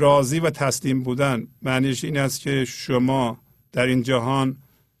 آیا راضی و تسلیم بودن معنیش این است که شما در این جهان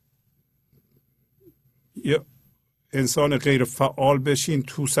یه انسان غیر فعال بشین،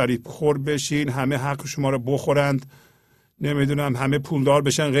 تو سری خور بشین، همه حق شما رو بخورند، نمیدونم همه پولدار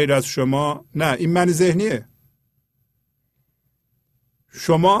بشن غیر از شما. نه، این من ذهنیه.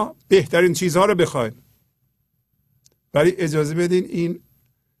 شما بهترین چیزها رو بخواید، ولی اجازه بدین این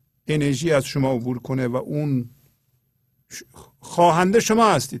انرژی از شما عبور کنه و اون خواهنده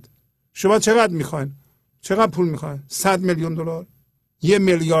شما هستید. شما چقدر میخواین؟ چقدر پول میخواین؟ 100 میلیون دلار، 1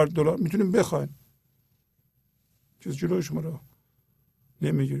 میلیارد دلار میتونیم بخواین. چیز جلوی شما رو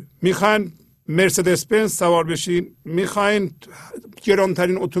نمیگیره. میخواین مرسدس بنز سوار بشین، میخواین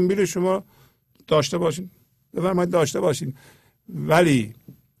گرانترین اتومبیل شما داشته باشین، بفرمایید داشته باشین، ولی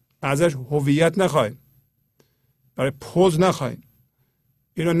ازش هویت نخواین، برای پوز نخواین،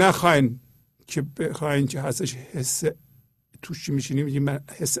 اینو نخواین که بخواین که هستش حس توش چی میشینی میگی من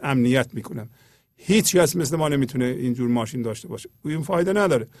حس امنیت میکنم. هیچ کس مثل ما نمیتونه اینجور ماشین داشته باشه، این فایده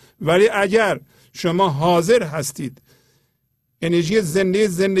نداره. ولی اگر شما حاضر هستید، انرژی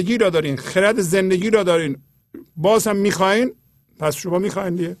زندگی را دارین، خرد زندگی را دارین، باز هم میخواین، پس شما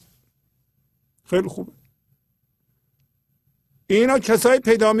میخواین دیگه. خیلی خوبه. اینا کسایی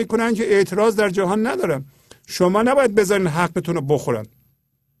پیدا میکنن که اعتراض در جهان ندارن. شما نباید بذارین حقتون رو بخورن.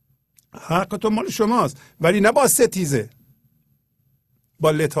 حقتون مال شماست، ولی نه با ستیزه،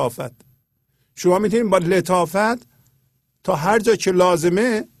 با لطافت. شما میتونین با لطافت تا هر جا که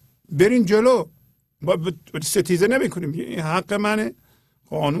لازمه برین جلو، با ستیزه نمیکنیم. این حق منه،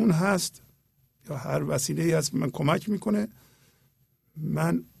 قانون هست یا هر وسیله هست من کمک میکنه.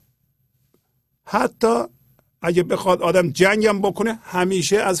 من حتی اگه بخواد آدم جنگم بکنه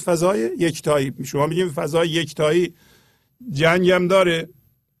همیشه از فضای یکتایی. شما میگیم فضای یکتایی جنگم داره.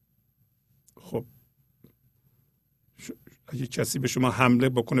 خب اگه کسی به شما حمله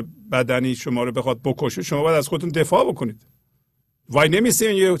بکنه، بدنی شما رو بخواد بکشه، شما باید از خودتون دفاع بکنید. وای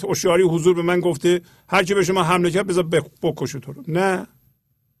نمیسین یه هوشیاری حضور به من گفته هر کی به شما حمله کرد بذار بکشه تو رو. نه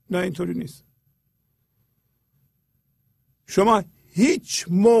اینطوری نیست. شما هیچ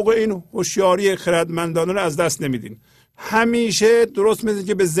موقع این هوشیاری خردمندانه رو از دست نمیدین. همیشه درست مثل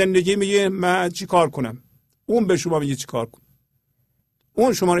که به زندگی میگه من چی کار کنم، اون به شما میگه چی کار کن.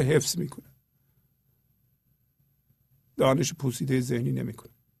 اون شما رو حفظ میکنه، دانش پوسیده ذهنی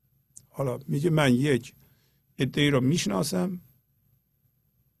نمیکنه. حالا میگه من یک عده‌ای رو میشناسم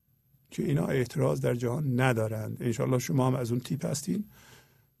که اینا اعتراض در جهان ندارند. انشالله شما هم از اون تیپ هستین.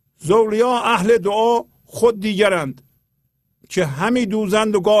 زولیا اهل دعا خود دیگرند که همی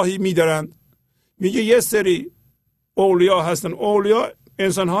دوزند و گاهی میدارند. میگه یه سری اولیا هستن. اولیا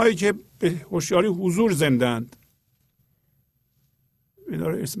انسان هایی که به هوشیاری حضور زندند، اینا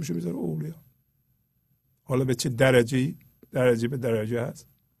رو اسمشو میذاره اولیا. حالا به چه درجه به درجه هست.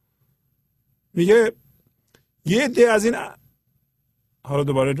 میگه یه عده از این، حالا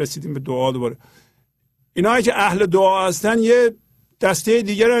دوباره رسیدیم به دعا. دوباره اینایی که اهل دعا هستن یه دسته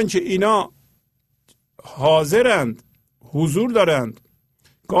دیگرن که اینا حاضرند، حضور دارند،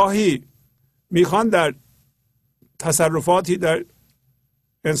 گاهی میخوان در تصرفاتی در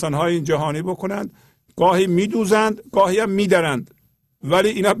انسانهای جهانی بکنند، گاهی میدوزند، گاهی هم میدرند، ولی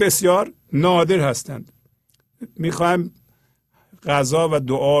اینا بسیار نادر هستند. میخوایم قضا و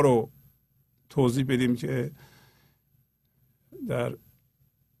دعا رو توضیح بدیم که در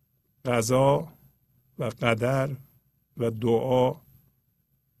قضا و قدر و دعا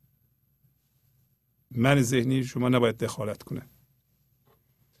من ذهنی شما نباید دخالت کنه،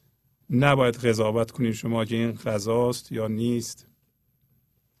 نباید قضاوت کنید شما که این قضاست یا نیست.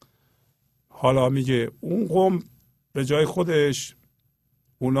 حالا میگه اون قوم به جای خودش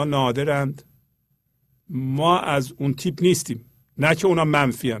اونا نادرند، ما از اون تیپ نیستیم. نه که اونا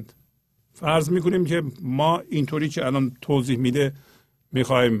منفی اند. فرض میکنیم که ما اینطوری که الان توضیح میده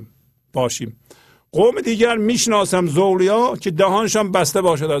میخوایم باشیم. قوم دیگر میشناسم زولیا که دهانشان بسته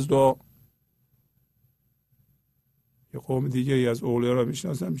باشد از دعا. یه قوم دیگری از اولیا را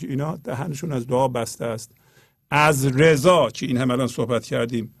میشناسم که اینا دهنشون از دعا بسته است. از رضا که این هم الان صحبت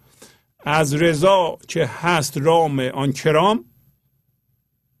کردیم، از رضا که هست رام آن کرام،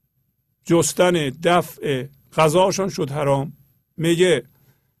 جستن دفع قضاشان شد حرام. میگه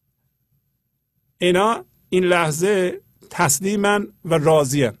اینا این لحظه تسلیمن و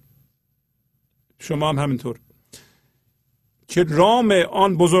راضین. شما هم همینطور که رام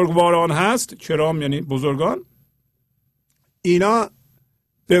آن بزرگواران هست، کرام یعنی بزرگان، اینا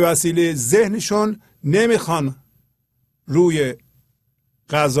به وسیله ذهنشون نمیخوان روی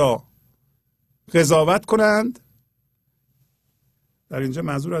قضا قضاوت کنند. در اینجا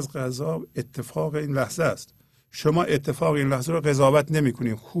منظور از قضا اتفاق این لحظه است. شما اتفاق این لحظه رو قضاوت نمی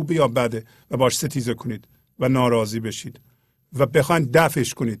کنید، خوبه یا بده، و باش ستیزه کنید و ناراضی بشید و بخواید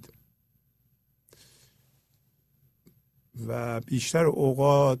دفعش کنید. و بیشتر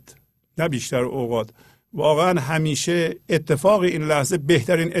اوقات، نه بیشتر اوقات، واقعا همیشه اتفاق این لحظه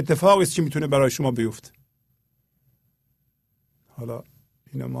بهترین اتفاقی است که میتونه برای شما بیفته. حالا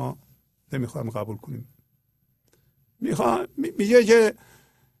اینو ما نمیخوایم قبول کنیم. میگه که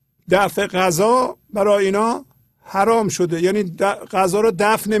دفع غذا برای اینا حرام شده، یعنی غذا رو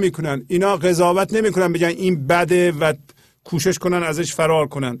دفع نمیکنن، اینا قضاوت نمیکنن بگن این بده و کوشش کنن ازش فرار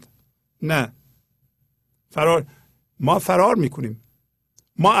کنند. نه، ما فرار میکنیم،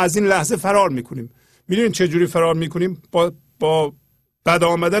 ما از این لحظه فرار میکنیم. میدونید چه جوری فرار میکنیم؟ با بد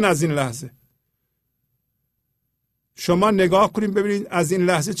آمدن از این لحظه. شما نگاه کنید ببینید از این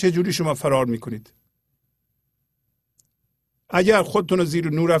لحظه چه جوری شما فرار میکنید. اگر خودتون رو زیر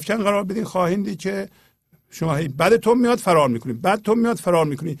نور افکن قرار بدین خواهید دید که شما بدتون میاد فرار میکنید، بدتون میاد فرار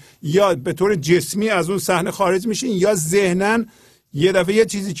میکنید، یا به طور جسمی از اون صحنه خارج میشین، یا ذهناً یه دفعه یه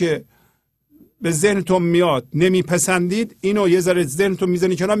چیزی که به ذهنتون میاد نمیپسندید، اینو یه ذره ذهنتون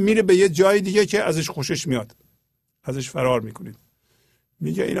میزنید کنار، میره به یه جای دیگه که ازش خوشش میاد، ازش فرار میکنید.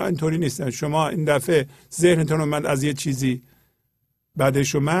 میگه اینا اینطوری نیستن. شما این دفعه ذهنتون اومد از یه چیزی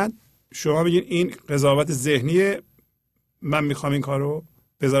بعدش اومد، شما بگین این قضاوت ذهنیه، من میخوام این کارو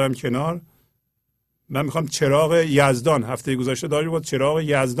بذارم کنار، من میخوام چراغ یزدان، هفته گذشته داریم بود چراغ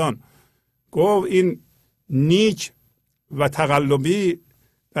یزدان، گفت این نیک و تقلبی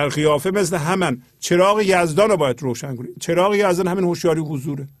در قیافه مثل همن، چراغ یزدان رو باید روشن کنی. چراغ یزدان همین هوشیاری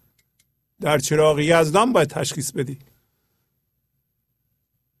حضوره، در چراغ یزدان باید تشخیص بدی.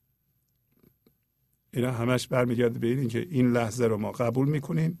 اینا همش برمیگرده به این که این لحظه رو ما قبول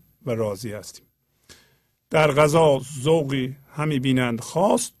میکنیم و راضی هستیم. در غذا ذوقی همی بینند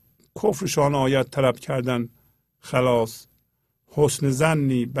خاص، کفرشان آید طلب کردن خلاص. حسن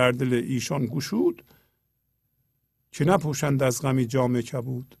ظنی بر دل ایشان گشود، که نپوشند از غمی جامه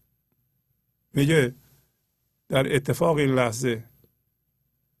کبود. میگه در اتفاق این لحظه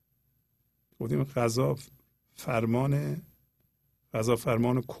بودیم قضا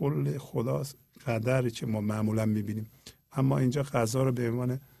فرمان کل خداست، قدری که ما معمولا میبینیم، اما اینجا قضا رو به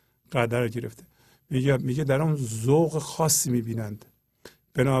عنوان قدر گرفته. میگه در اون ذوق خاصی میبینند،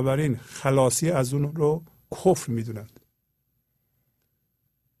 بنابراین خلاصی از اون رو کفر میدونند.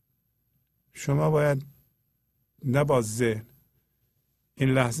 شما باید نه با ذهن این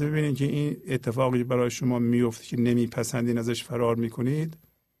لحظه ببینید که این اتفاقی برای شما میفته که نمیپسندین ازش فرار میکنید،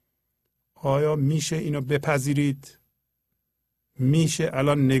 آیا میشه اینو بپذیرید؟ میشه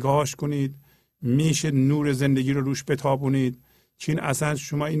الان نگاهش کنید؟ میشه نور زندگی رو روش بتابونید که این اصلا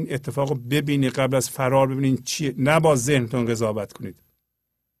شما این اتفاق رو ببینید قبل از فرار ببینید چیه؟ نه با ذهنتون قضاوت کنید.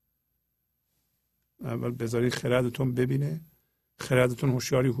 اول بذارید خردتون ببینه، خردتون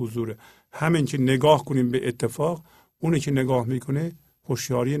هوشیاری حضوره. همین که نگاه کنیم به اتفاق، اونی که نگاه میکنه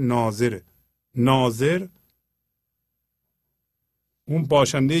هوشیاری ناظره. ناظر اون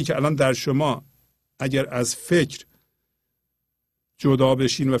باشنده‌ای که الان در شما اگر از فکر جدا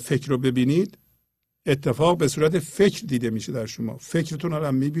بشین و فکر رو ببینید، اتفاق به صورت فکر دیده میشه در شما. فکرتون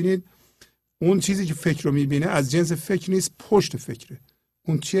الان میبینید، اون چیزی که فکر رو میبینه از جنس فکر نیست، پشت فکره.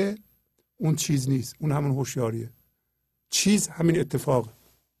 اون چیه؟ اون چیز نیست، اون همون هوشیاریه. چیز همین اتفاقه.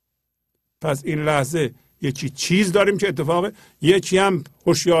 پس این لحظه یکی چیز داریم که اتفاقه، یکی هم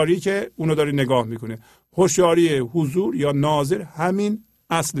هوشیاری که اونو داره نگاه میکنه. هوشیاری حضور یا ناظر همین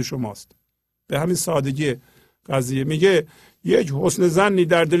اصل شماست. به همین سادگی قضیه. میگه یک حسن ظنی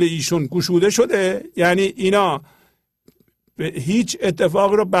در دل ایشون گشوده شده، یعنی اینا به هیچ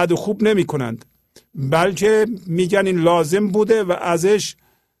اتفاقی رو بد و خوب نمی کنند، بلکه میگن این لازم بوده و ازش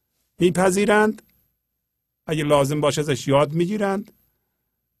میپذیرند، اگه لازم باشه ازش یاد میگیرند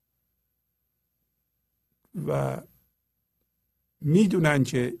و میدونن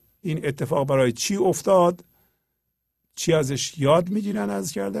که این اتفاق برای چی افتاد، چی ازش یاد میگیرن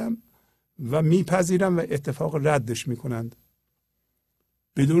از کردم و میپذیرن و اتفاق ردش میکنند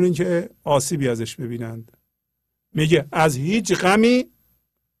بدون اینکه آسیبی ازش ببینند. میگه از هیچ غمی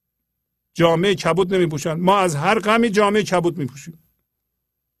جامعه کبود نمیپوشن. ما از هر غمی جامعه کبود میپوشیم.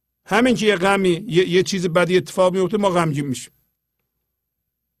 همین که یه غمی یه چیز بدی اتفاق میفته ما غمگین میشیم.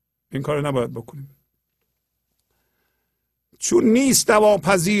 این کار نباید بکنیم. چون نیست دوا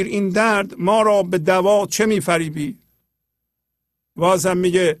پذیر این درد، ما را به دوا چه میفریبی؟ بازم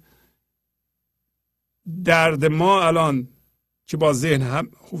میگه درد ما الان که با ذهن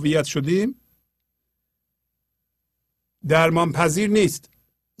هم هویت شدیم درمان پذیر نیست،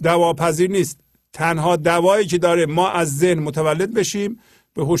 دوا پذیر نیست. تنها دوایی که داره ما از ذهن متولد بشیم،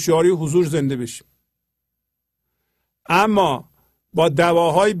 به هوشیاری حضور زنده بشیم. اما با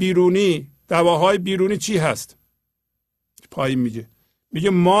دواهای بیرونی چی هست؟ پایین میگه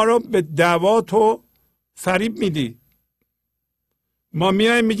ما رو به دوا تو فریب میدی، ما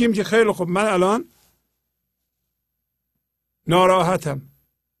میایم میگیم که خیلی خوب من الان ناراحتم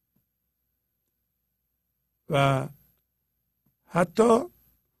و حتی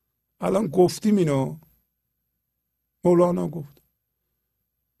الان گفتیم اینو، مولانا گفت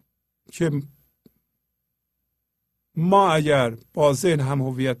که ما اگر با ذهن هم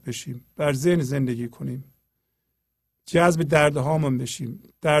هویت بشیم، بر ذهن زندگی کنیم، جذب دردهامون بشیم،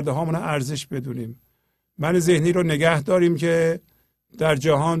 دردهامون رو ارزش بدونیم، من ذهنی رو نگه داریم که در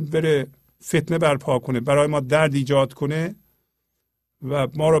جهان بره فتنه برپا کنه، برای ما درد ایجاد کنه و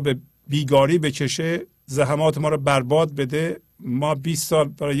ما رو به بیگاری بکشه، زحمات ما رو برباد بده. ما 20 سال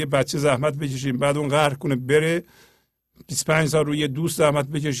برای یه بچه زحمت بکشیم، بعد اون قهر کنه بره، 25 سال روی یه دوست زحمت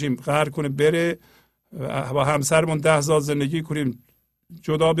بکشیم قهر کنه بره، با همسرمون 10 سال زندگی کنیم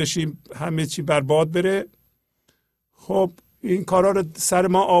جدا بشیم همه چی برباد بره. خب این کارا رو سر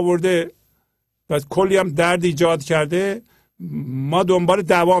ما آورده و کلی هم درد ایجاد کرده. ما دنبال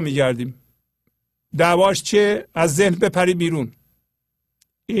دوا میگردیم. دواش چه؟ از ذهن بپری بیرون.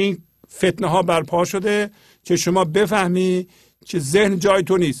 این فتنه ها برپا شده که شما بفهمی که ذهن جای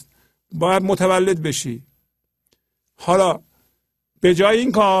تو نیست، باید متولد بشی. حالا به جای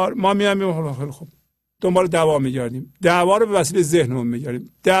این کار ما میایم خیلی خوب دنبال دوا میگردیم، دوا رو به وسیله ذهنمون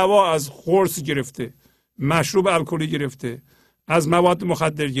میگردیم. دوا از قرص گرفته، مشروب الکلی گرفته، از مواد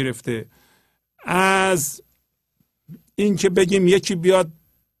مخدر گرفته، از اینکه بگیم یکی بیاد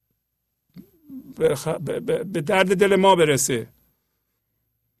به درد دل ما برسه،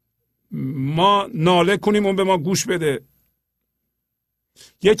 ما ناله کنیم اون به ما گوش بده،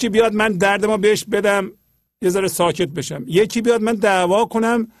 یکی بیاد من درد ما بهش بدم یه ذره ساکت بشم، یکی بیاد من دعوا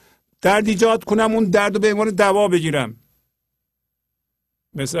کنم درد ایجاد کنم اون درد رو به عنوان دوا بگیرم.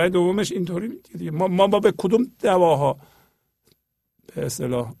 مثلا دومش اینطوری دیگه. ما به کدوم دواها به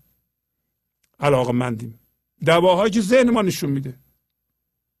اصطلاح علاقه‌مندیم؟ دواهایی که ذهن ما نشون میده.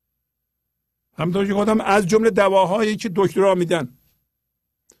 همونطور که گفتم از جمله دواهایی که دکترها میدن.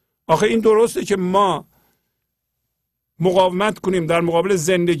 آخه این درسته که ما مقاومت کنیم در مقابل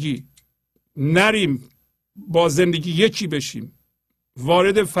زندگی، نریم با زندگی یکی بشیم،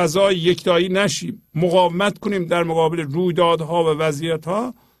 وارد فضای یکتایی نشیم، مقاومت کنیم در مقابل رویدادها و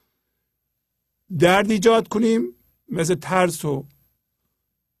وضعیتها، درد ایجاد کنیم مثل ترس و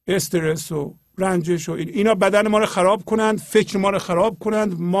استرس و رنجش و اینا بدن ما رو خراب کنند، فکر ما رو خراب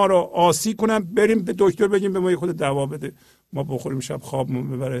کنند، ما رو آسی کنند، بریم به دکتر بگیم به ما خود دوا بده ما بخوریم شب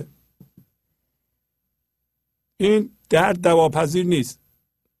خوابمون ببره. این درد دواپذیر نیست.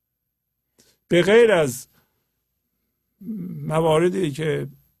 به غیر از مواردی که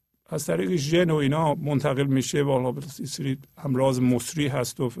از طریق ژن و اینا منتقل میشه و حالا سری امراض مصری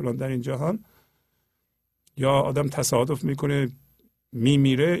هست و فلان در این جهان، یا آدم تصادف میکنه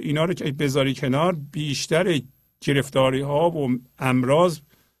میمیره، اینا رو که بذاری کنار، بیشتر گرفتاری ها و امراض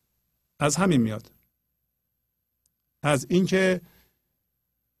از همین میاد، از اینکه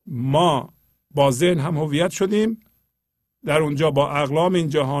ما با ذهن هم هویت شدیم، در اونجا با اقلام این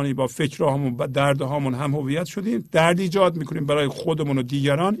جهانی، با فکرهامون و دردهامون هم هویت شدیم، درد ایجاد میکنیم برای خودمون و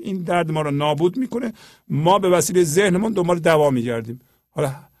دیگران، این درد ما رو نابود میکنه، ما به وسیله ذهنمون دنبال دوا میگردیم.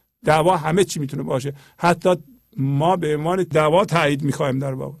 حالا دوا همه چی میتونه باشه، حتی ما به عنوان دوا تایید میخوایم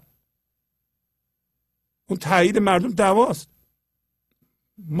در واقع. اون تایید مردم دواست.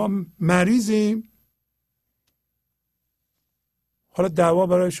 ما مریضیم، حالا دوا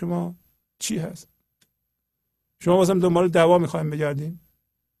برای شما چی هست؟ شما واسم دنبال دوا میخوایم بگردیم؟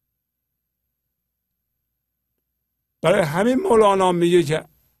 برای همین مولانا میگه که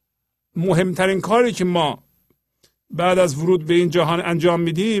مهمترین کاری که ما بعد از ورود به این جهان انجام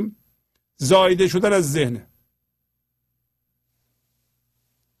میدیم زایده شدن از ذهنه.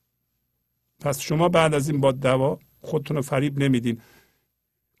 پس شما بعد از این با دوا خودتون رو فریب نمیدین.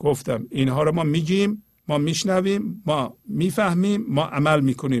 گفتم اینها رو ما میگیم، ما میشنویم، ما میفهمیم، ما عمل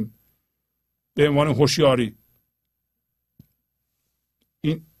میکنیم به عنوان هوشیاری.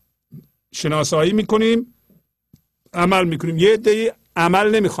 این شناسایی میکنیم، عمل میکنیم. یه عده‌ای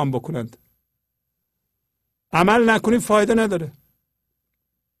عمل نمیخوام بکنند. عمل نکنیم فایده نداره.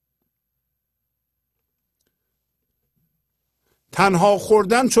 تنها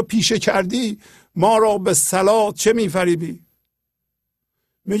خوردن چو پیشه کردی، ما را به صلات چه میفریبی؟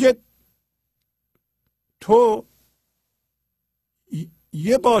 میگه تو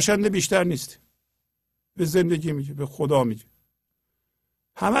یه باشنده بیشتر نیستی. به زندگی میگه، به خدا میگه،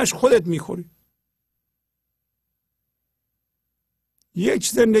 همش خودت میخوری. یک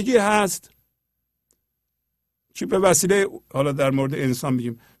زندگی هست که به وسیله، حالا در مورد انسان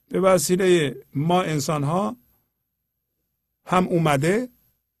میگیم، به وسیله ما انسان ها هم اومده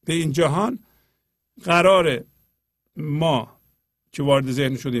به این جهان، قراره ما که وارد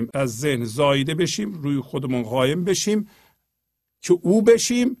ذهن شدیم از ذهن زاییده بشیم، روی خودمون قایم بشیم که او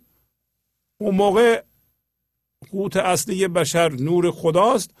بشیم. اون موقع قوت اصلی بشر نور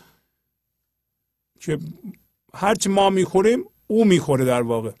خداست که هرچی ما میخوریم او میخوره. در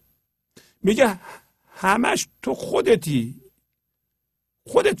واقع میگه همش تو خودتی،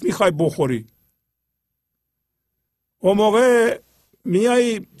 خودت میخوای بخوری. اون موقع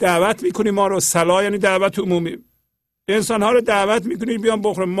میای دعوت میکنی ما رو، صلاح یعنی دعوت عمومی، انسان ها رو دعوت میکنی بیان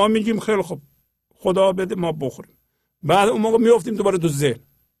بخوریم. ما میگیم خیلی خوب خدا بده ما بخوریم. بعد اون موقع میافتیم دوباره تو ذهن،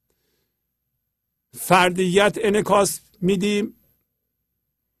 فردیت انعکاس میدیم،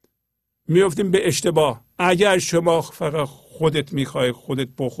 میافتیم به اشتباه. اگر شما فقط خودت میخوای خودت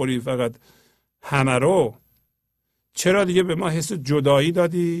بخوری، فقط همه رو، چرا دیگه به ما حس جدایی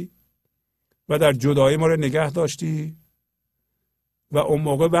دادی و در جدایی ما رو نگه داشتی؟ و اون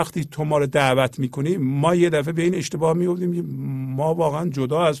موقع وقتی تو ما رو دعوت میکنی ما یه دفعه به این اشتباه میافتیم ما واقعا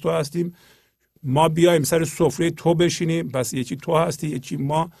جدا از تو هستیم. ما بیایم سر سفره تو بشینیم، پس یکی تو هستی یکی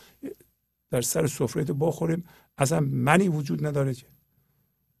ما در سر سفره تو بخوریم. اصلا منی وجود نداره.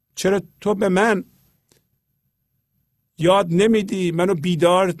 چرا تو به من یاد نمیدی، منو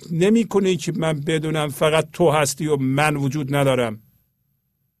بیدار نمی کنی که من بدونم فقط تو هستی و من وجود ندارم؟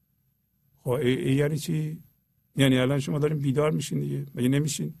 خب یعنی چی؟ یعنی الان شما دارین بیدار میشین دیگه، مگه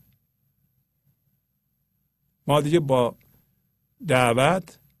نمیشین؟ ما دیگه با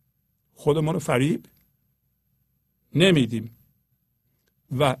دعوت خودمون رو فریب نمیدیم.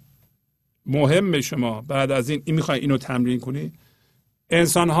 و مهم شما بعد از این میخوای اینو تمرین کنی،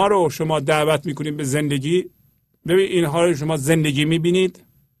 انسانها رو شما دعوت میکنید به زندگی. ببین اینها رو شما زندگی میبینید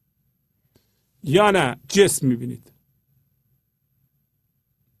یا نه جسم میبینید؟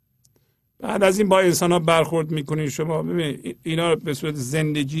 بعد از این با انسان ها برخورد میکنید شما، ببین اینا به صورت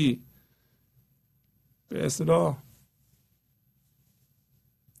زندگی، به اصطلاح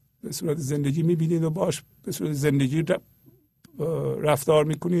به صورت زندگی میبینید و باش به صورت زندگی رفتار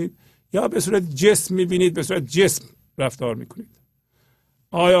میکنید، یا به صورت جسم میبینید به صورت جسم رفتار میکنید.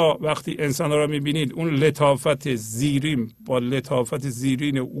 آیا وقتی انسان ها را میبینید اون لطافت زیرین با لطافت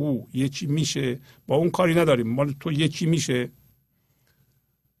زیرین او یکی میشه؟ با اون کاری نداریم، مال تو یکی میشه.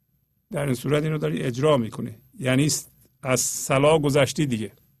 در این صورت اینو داری اجرا میکنه، یعنی از صلاح گذشتی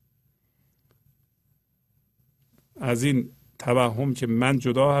دیگه، از این توهم که من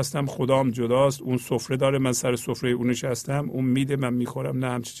جدا هستم خدام جداست، اون سفره داره من سر سفره اون نشستم، اون میده من میخورم.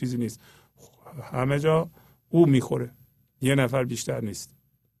 نه، همچین چیزی نیست. همه جا او میخوره، یه نفر بیشتر نیست.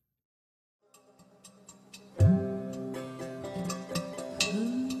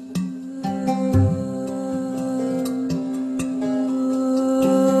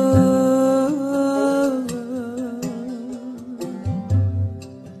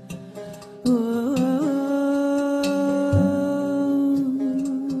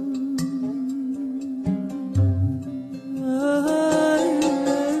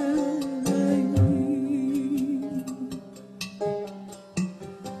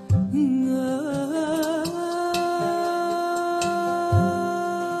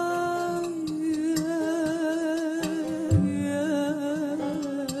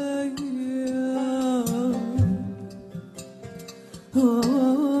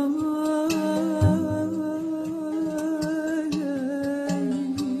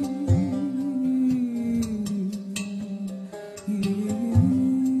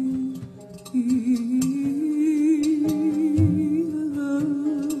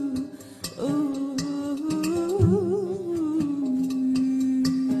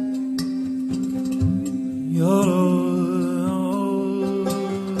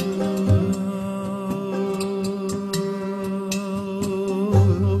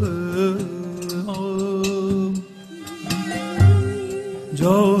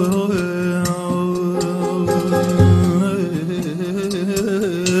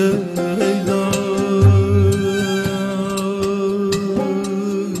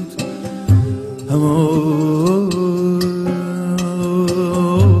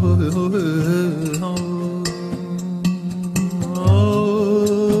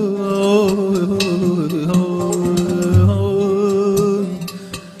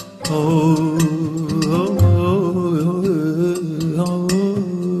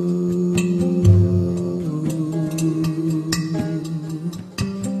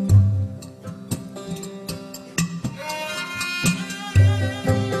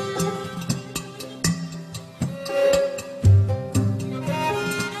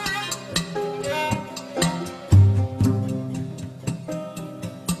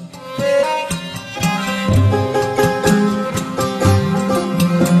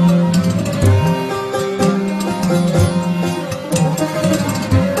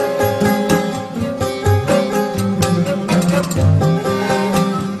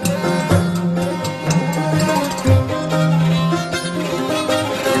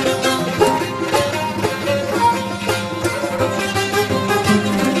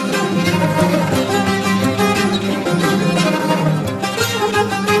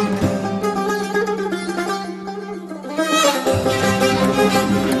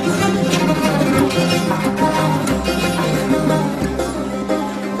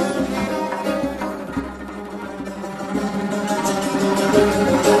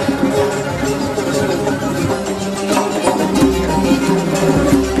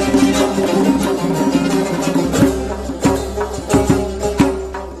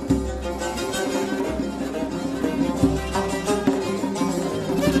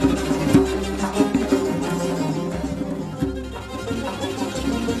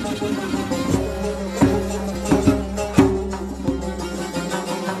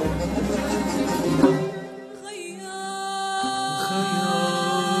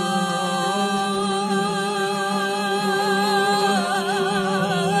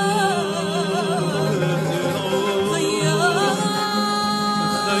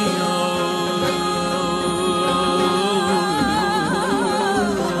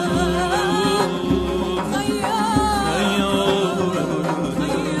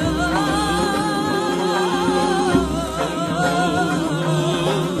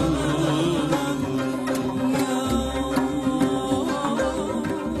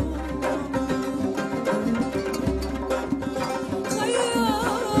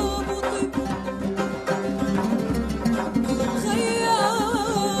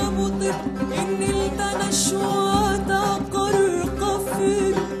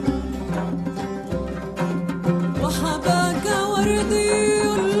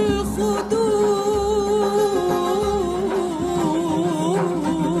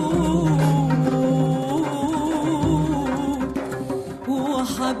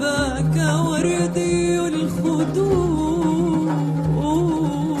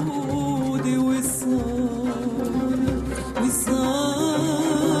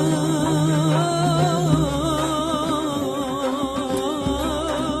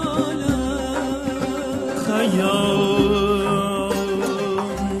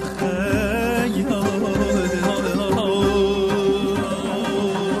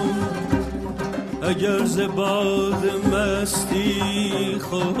 اگر ز باد مستی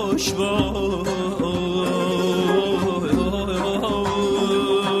خوش باش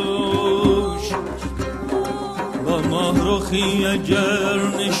با مهرخی اگر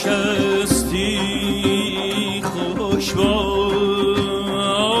نشستی خوش باش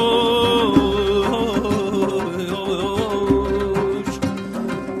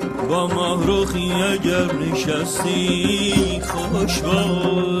با مهرخی اگر نشستی خوش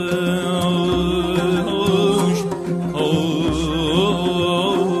باش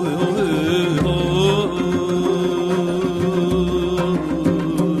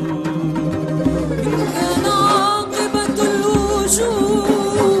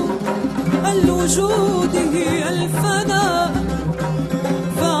الوجود هي الفناء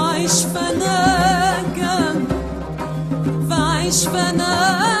فعيش فناك فعيش فناك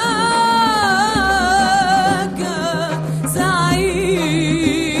سعيدا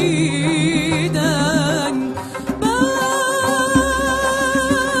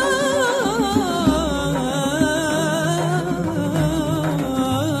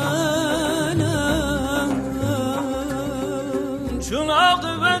چون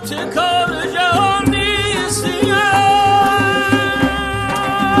عاقبت کار جهان نیستی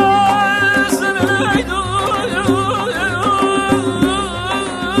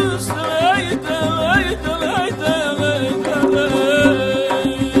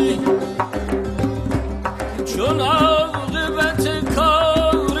چون عاقبت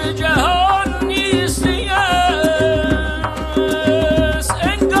کار جهان نیستی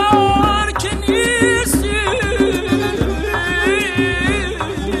انگار که نیستی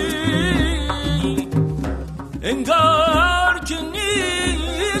انگار که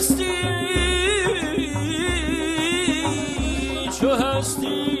نیستی چو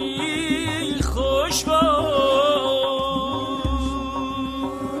هستی خوش باش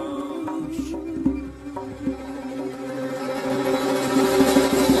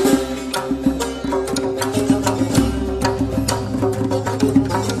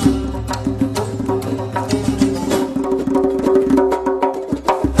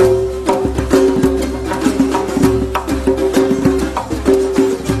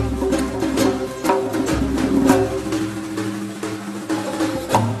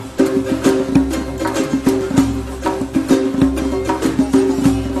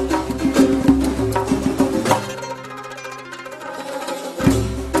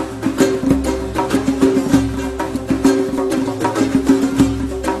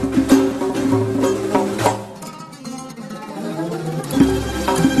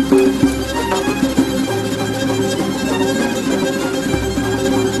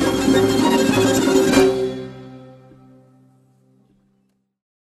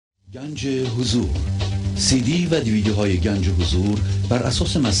گنج حضور CD و دیویدیوهای گنج حضور بر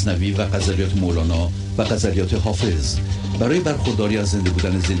اساس مثنوی و غزلیات مولانا و غزلیات حافظ برای برخورداری از زنده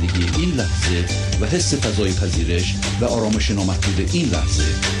بودن زندگی این لحظه و حس فضای پذیرش و آرامش نامحدود این لحظه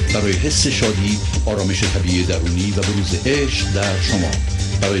برای حس شادی، آرامش طبیعی درونی و بروز عشق در شما،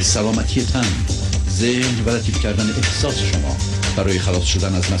 برای سلامتی تن، ذهن و لطیف کردن احساس شما برای خلاص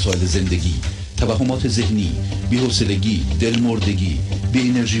شدن از مسائل زندگی، توهمات ذهنی، بی‌حوصلگی، دلمردگی، بی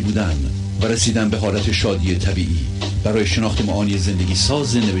انرژی بودن و رسیدن به حالت شادی طبیعی، برای شناخت معانی زندگی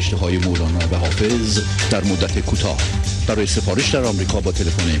ساز نوشته‌های مولانا و حافظ در مدت کوتاه. برای سفارش در آمریکا با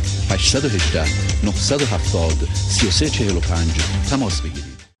تلفن 818 970 3345 تماس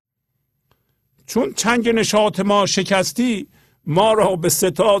بگیرید. چون چنگ نشاط ما شکستی، ما را به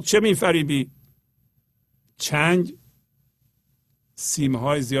ستاد چه می‌فریبی؟ چنگ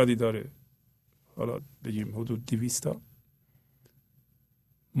سیم‌های زیادی داره، حالا بگیم حدود 200 تا.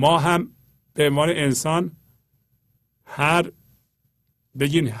 ما هم به عنوان انسان هر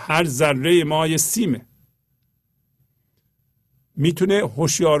ذره ما یه سیمه، میتونه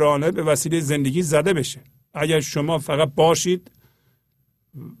هوشیارانه به وسیله زندگی زده بشه. اگر شما فقط باشید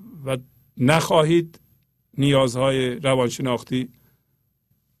و نخواهید نیازهای روانشناختی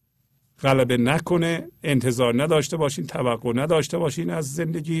غلبه نکنه، انتظار نداشته باشین، توقع نداشته باشین از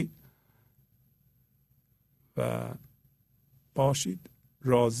زندگی و باشید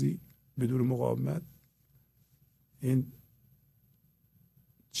راضی بدون مقاومت، این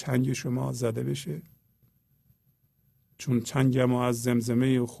چنگ شما زده بشه. چون چنگ ما از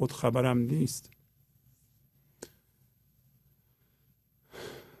زمزمه خود خبرم نیست.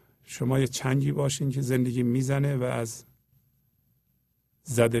 شما یه چنگی باشین که زندگی میزنه و از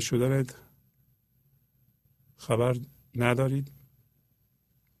زده شدنت خبر ندارید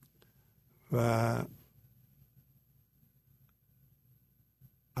و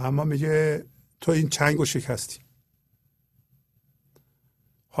اما میگه تو این چنگ رو شکستی.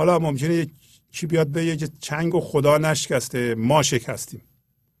 حالا ممکنه کی بیاد بگه که چنگ رو خدا نشکسته، ما شکستیم.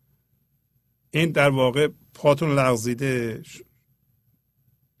 این در واقع پاتون لغزیده،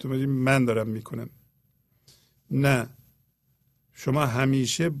 تو میگی من دارم میکنم. نه، شما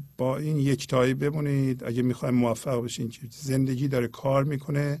همیشه با این یکتایی بمونید اگه میخوایم موفق بشین که زندگی داره کار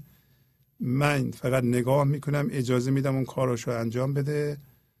میکنه، من فقط نگاه میکنم، اجازه میدم اون کاراشو انجام بده،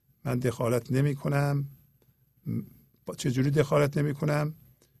 من دخالت نمی کنم. چجوری دخالت نمی کنم؟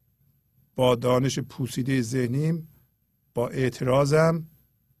 با دانش پوسیده ذهنیم، با اعتراضم،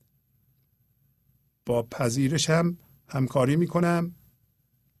 با پذیرشم همکاری می کنم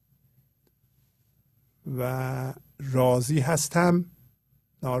و راضی هستم،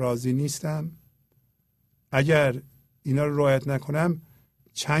 ناراضی نیستم. اگر اینا رو رعایت نکنم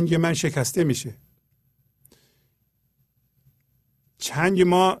چنگ من شکسته میشه. چنگ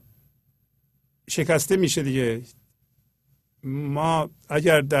ما شکسته میشه دیگه. ما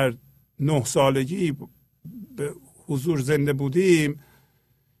اگر در 9 سالگی به حضور زنده بودیم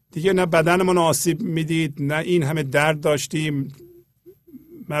دیگه نه بدنمون آسیب میدید، نه این همه درد داشتیم،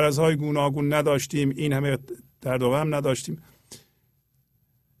 مرضهای گوناگون نداشتیم، این همه درد و غم نداشتیم.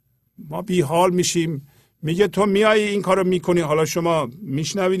 ما بی حال میشیم. میگه تو میای این کارو میکنی، حالا شما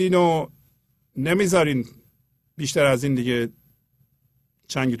میشنوید اینو نمیذارین بیشتر از این دیگه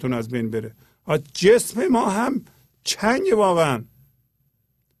چنگتون از بین بره. جسم ما هم چنگ واقعا.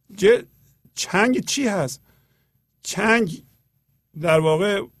 چنگ چی هست؟ چنگ در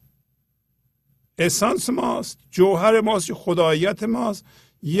واقع اسانس ماست، جوهر ماست، خداییت ماست.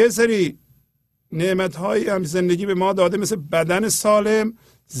 یه سری نعمت‌هایی هم زندگی به ما داده، مثل بدن سالم،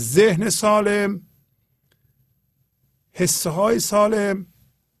 ذهن سالم، حسهای سالم.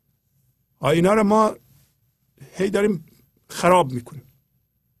 اینا رو ما هی داریم خراب میکنیم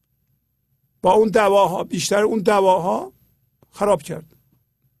با اون دواها. بیشتر اون دواها خراب کرد.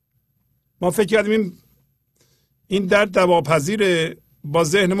 ما فکر کردیم این درد دواپذیره، با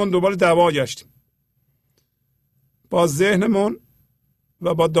ذهنمون دوباره دوا گشتیم، با ذهنمون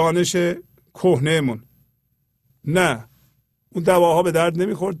و با دانش کهنهمون. نه، اون دواها به درد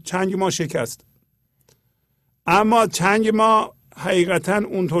نمیخورد. چنگ ما شکست. اما چنگ ما حقیقتا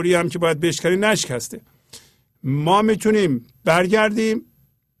اونطوری هم که باید بشکنی نشکسته. ما میتونیم برگردیم،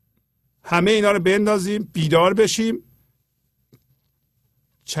 همه اینا رو بندازیم، بیدار بشیم.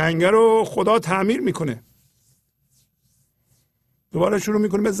 چنگ رو خدا تعمیر میکنه، دوباره شروع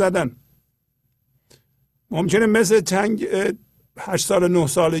میکنه به زدن. ممکنه مثل چنگ 8 سال 9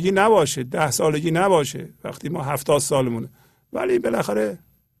 سالگی نباشه، 10 سالگی نباشه، وقتی ما 70 سالمونه، ولی بالاخره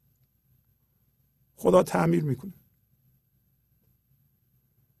خدا تعمیر میکنه.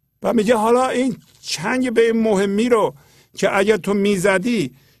 و میگه حالا این چنگ به این مهمی رو که اگر تو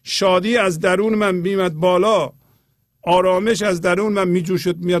میزدی شادی از درون من میاد بالا، آرامش از درون من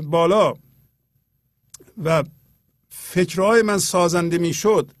میجوشد میاد بالا و فکرهای من سازنده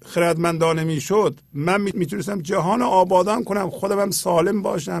میشد، خردمندانه میشد، من میتونستم جهان آبادان کنم، خودم هم سالم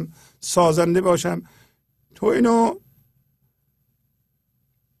باشم، سازنده باشم. تو اینو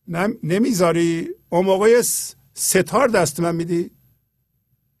نمیذاری. اون موقع ستار دست من میدی؟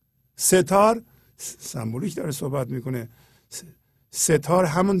 ستار سمبولیک داره صحبت میکنه. ستار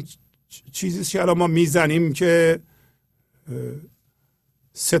همون چیزیست که الان ما میزنیم که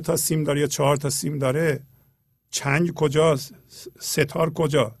 3 تا سیم داره یا 4 تا سیم داره. چنگ کجاست؟ ستار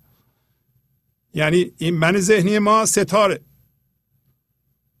کجا؟ یعنی این من ذهنی ما ستاره.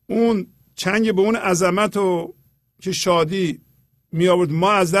 اون چنگ به اون عظمت و که شادی می آورد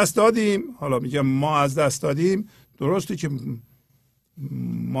ما از دست دادیم. حالا میگم ما از دست دادیم، درسته که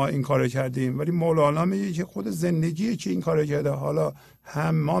ما این کارو کردیم، ولی مولانا میگه که خود زندگیه که این کارو کرده. حالا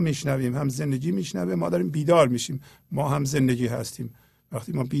هم ما میشنویم، هم زندگی میشنوه، ما داریم بیدار میشیم، ما هم زندگی هستیم.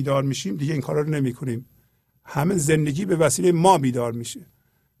 وقتی ما بیدار میشیم دیگه این کارا رو نمیکنیم. همه زندگی به وسیله ما بیدار میشه،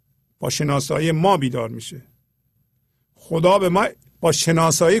 با شناسایی ما بیدار میشه. خدا به ما با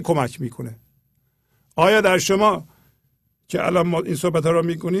شناسایی کمک میکنه. آیا در شما که الان ما این صحبت ها رو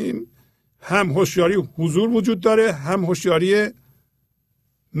میکنیم هم هوشیاری حضور وجود داره، هم هوشیاری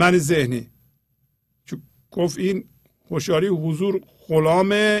من ذهنی؟ چون گفت این هوشیاری حضور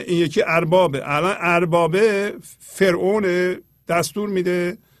غلامه، این یکی اربابه. الان اربابه فرعون دستور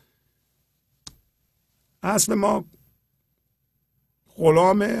میده. اصل ما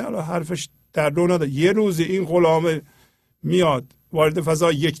غلامه، حالا حرفش در دو نداره. یه روز این غلامه میاد وارد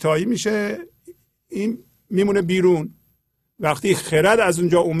فضا یکتایی میشه، این میمونه بیرون. وقتی خرد از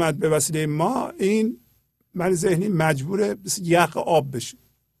اونجا اومد به وسیله ما، این من ذهنی مجبوره یخ آب بشه.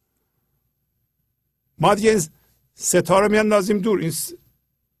 ما دیگه ستاره میاندازیم دور. این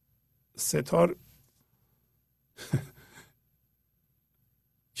ستار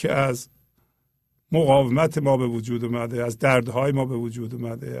که از مقاومت ما به وجود اومده، از دردهای ما به وجود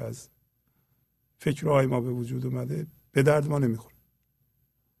اومده، از فکرهای ما به وجود اومده، به درد ما نمیخوره.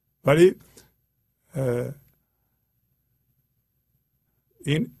 ولی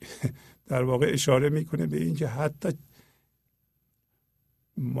این در واقع اشاره میکنه به این که حتی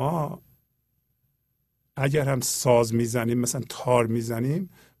ما اگر هم ساز میزنیم، مثلا تار میزنیم،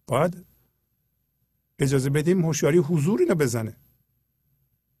 باید اجازه بدیم هوشیاری حضور اینو بزنه.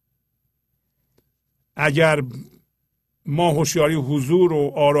 اگر ما هوشیاری حضور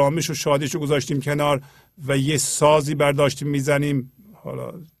و آرامش و شادیش رو گذاشتیم کنار و یه سازی برداشتیم میزنیم،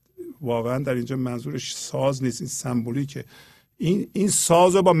 حالا واقعا در اینجا منظورش ساز نیست، این سمبولیکه. این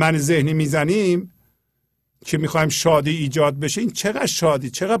ساز رو با من ذهنی میزنیم که میخوایم شادی ایجاد بشه. این چقدر شادی،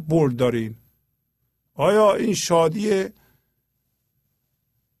 چقدر برد داریم. آیا این شادی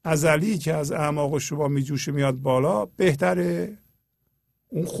ازلی که از اعماق شما میجوشه میاد بالا بهتره؟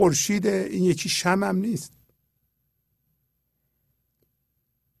 اون خورشیده، این یکی شمع هم نیست.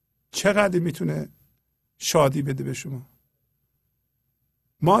 چقدر میتونه شادی بده به شما؟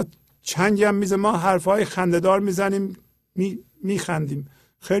 ما چنگ هم میزنیم، ما حرفهای خنده‌دار میزنیم، میخندیم،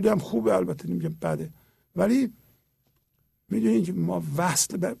 خیلی هم خوبه، البته نمیگم بده، ولی میدونین که ما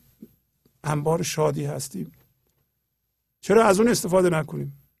وصل به انبار شادی هستیم. چرا از اون استفاده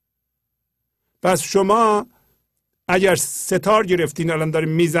نکنیم؟ پس شما اگر ستار گرفتین الان دارین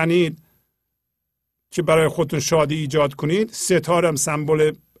میزنید که برای خودتون شادی ایجاد کنید، ستار هم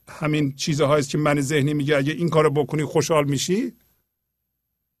سمبل همین چیزهاییست که من ذهنی میگه اگه این کارو بکنی خوشحال میشی.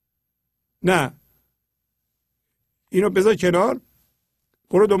 نه، اینو بذار کنار،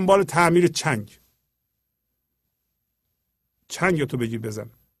 برو دنبال تعمیر چنگ. چنگ تو بگیر بزن.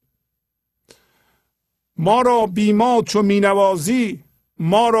 ما را بی ما چو می نوازی،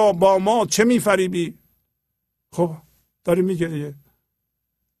 ما را با ما چه می فریبی. خب داری میگه دیگه.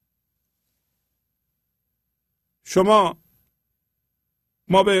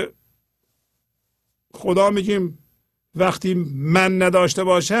 ما به خدا میگیم وقتی من نداشته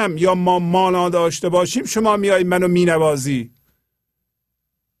باشم یا ما نداشته باشیم، شما میای منو مینوازی.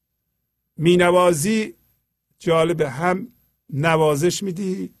 مینوازی جالبه، هم نوازش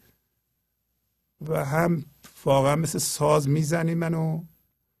میدی و هم واقعا مثل ساز میزنی منو.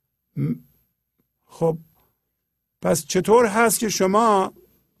 خب پس چطور هست که شما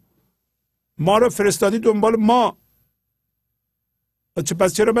ما رو فرستادی دنبال ما؟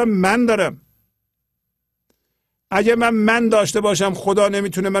 پس چرا من دارم؟ اگه من داشته باشم خدا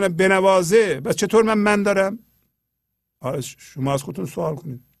نمیتونه منو بنوازه، پس چطور من دارم؟ شما از خودتون سوال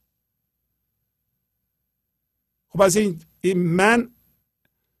کنید. خب از این من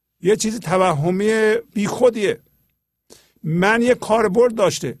یه چیز توهمی بی خودیه. من یه کاربرد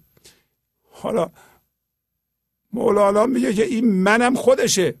داشته. حالا مولانا میگه که این منم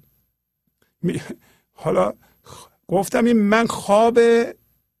خودشه. حالا گفتم این من خواب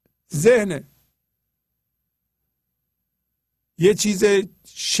ذهنه، یه چیز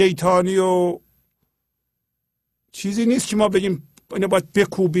شیطانی و چیزی نیست که ما بگیم اینو باید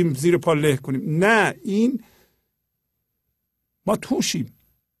بکوبیم زیر پا له کنیم. نه، این ما توشیم.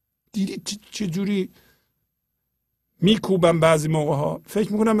 دیدید چه جوری میکوبن بعضی موقع ها،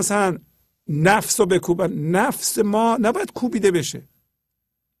 فکر میکنم مثلا نفس رو بکوبن. نفس ما نباید کوبیده بشه.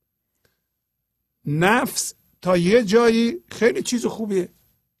 نفس تا یه جایی خیلی چیز خوبیه،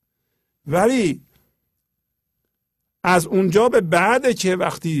 ولی از اونجا به بعده که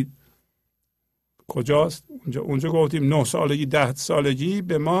وقتی کجاست اونجا گفتیم 9 سالگی 10 سالگی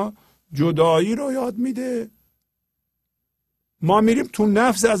به ما جدایی رو یاد میده. ما میریم تو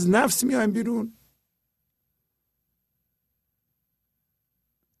نفس، از نفس میایم بیرون.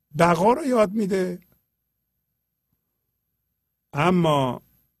 بقا رو یاد میده. اما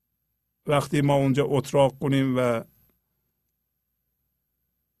وقتی ما اونجا اتراق کنیم و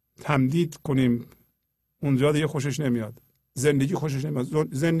تمدید کنیم، اونجا دیگه خوشش نمیاد. زندگی خوشش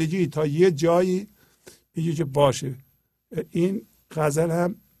نمیاد. زندگی تا یه جایی میگه که باشه. این غزل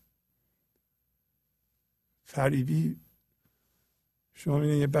هم فریبی، شما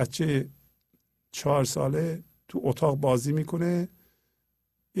میبینید یه بچه 4 ساله تو اتاق بازی میکنه،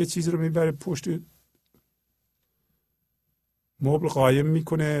 یه چیزی رو میبره پشت مبل قایم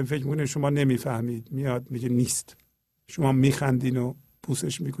میکنه، فکر میکنه شما نمیفهمید، میاد میگه نیست، شما میخندین و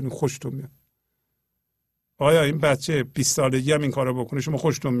پوسش میکنین، خوشتون میاد. آیا این بچه 20 سالگی هم این کارو بکنه شما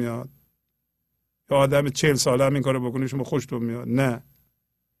خوشتون میاد؟ یا آدم 40 ساله هم این کارو بکنه شما خوشتون میاد؟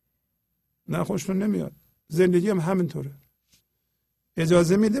 نه خوشتون نمیاد. زندگی هم همینطوره.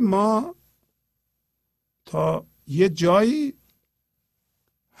 اجازه میده ما تا یه جایی،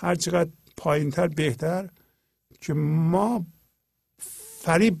 هر چقدر پایینتر بهتر، که ما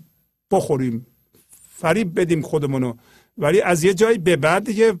فریب بخوریم، فریب بدیم خودمونو. ولی از یه جایی به بعد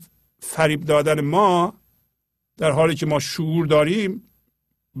دیگه فریب دادن ما در حالی که ما شعور داریم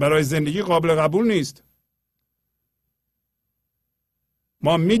برای زندگی قابل قبول نیست.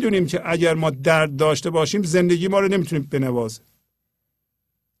 ما میدونیم که اگر ما درد داشته باشیم زندگی ما رو نمیتونیم بنوازه.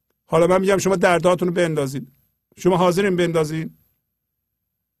 حالا من میگم شما درداتون رو بندازید. شما حاضرین بندازین؟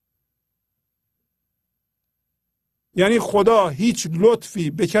 یعنی خدا هیچ لطفی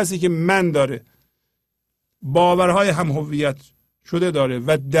به کسی که من داره، باورهای هم هویت شده داره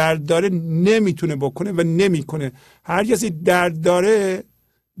و درد داره نمیتونه بکنه و نمیکنه. هر کسی درد داره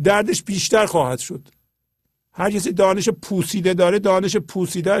دردش بیشتر خواهد شد. هر کسی دانش پوسیده داره دانش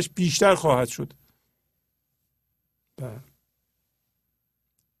پوسیدهش بیشتر خواهد شد.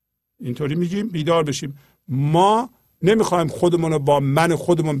 اینطوری میگیم بیدار بشیم. ما نمیخوایم خودمون رو با من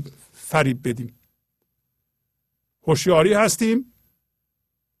خودمون فریب بدیم. هوشیاری هستیم،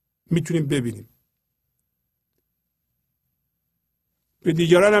 میتونیم ببینیم. به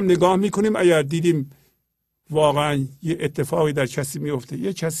دیگران هم نگاه میکنیم. اگر دیدیم واقعا یه اتفاقی در کسی میفته،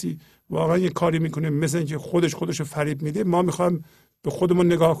 یه کسی واقعا یه کاری میکنه مثل اینکه خودش رو فریب میده، ما میخوایم به خودمون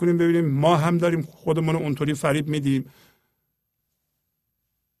نگاه کنیم ببینیم ما هم داریم خودمون رو اونطوری فریب میدیم.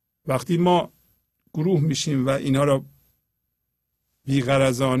 وقتی ما گروه میشیم و اینا رو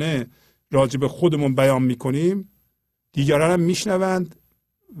بی‌غرضانه راجع به خودمون بیان میکنیم، دیگران هم میشنوند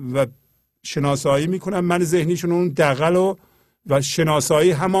و شناسایی میکنن. من ذهنیشون اون دغل و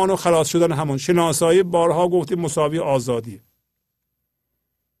شناسایی همان و خلاص شدن همان. شناسایی بارها گفتیم مساوی آزادی.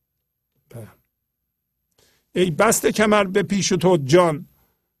 ای بسته کمر به پیش تو جان،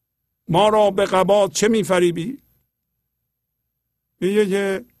 ما را به قبا چه میفریبی؟ میگه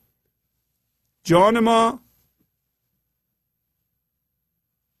که جان ما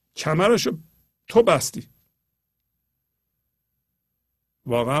کمرشو تو بستی.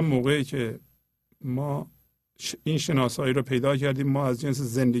 واقعا موقعی که ما این شناسایی رو پیدا کردیم، ما از جنس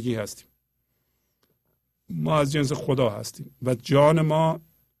زندگی هستیم، ما از جنس خدا هستیم و جان ما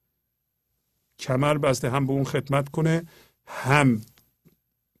کمر بسته هم به اون خدمت کنه، هم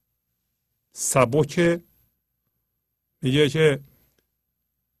سبک. میگه که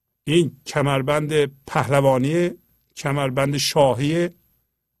این کمربند پهلوانی، کمربند شاهیه.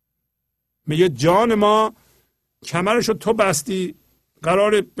 میگه جان ما کمرشو تو بستی،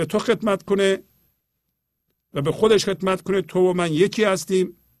 قراره به تو خدمت کنه و به خودش خدمت کنه. تو و من یکی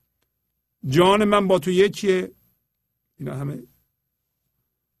هستیم، جان من با تو یکیه. اینا همه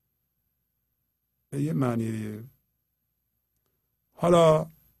به یه معنیه. حالا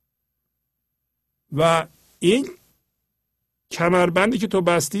و این کمربندی که تو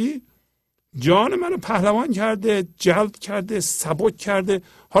بستی جان منو پهلوان کرده، جلد کرده، سبک کرده.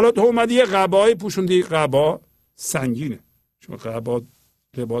 حالا تو اومدی یه قبایی پوشوندی. قبا سنگینه، چون قبا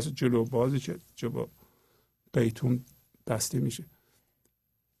لباس جلو بازی که با قیتون بسته میشه.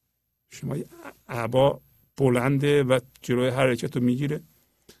 شما عبا بلنده و جلوی حرکت رو میگیره.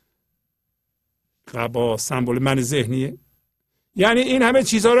 قبا سمبل من ذهنیه. یعنی این همه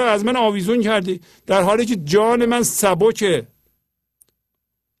چیزها رو از من آویزون کردی، در حالی که جان من سبکه.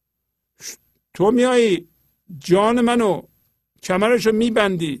 تو میایی جان منو کمرشو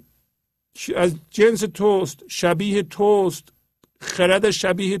میبندی که از جنس توست، شبیه توست، خرد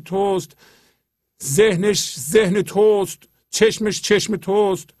شبیه توست، ذهنش ذهن توست، چشمش چشم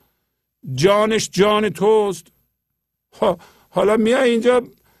توست، جانش جان توست. حالا میای اینجا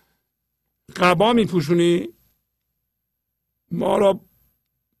قبا میپوشونی، ما را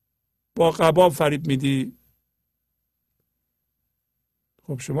با قبا فریب میدی.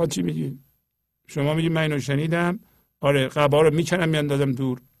 خب شما چی میگی؟ شما میگی من اینو شنیدم، آره قبا رو میکنم میاندازم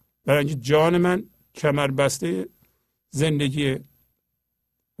دور، برای اینکه جان من کمربسته زندگی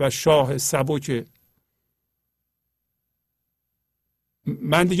و شاه سبکه.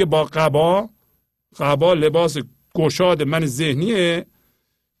 من دیگه با قبا لباس گشاد من ذهنیه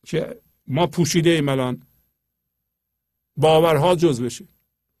که ما پوشیده ایم الان، باورها جز بشه،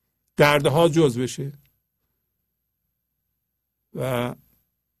 دردها جز بشه و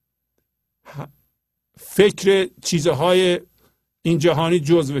فکر چیزهای این جهانی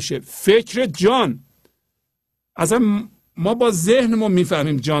جز بشه، فکر جان. اصلا ما با ذهنمون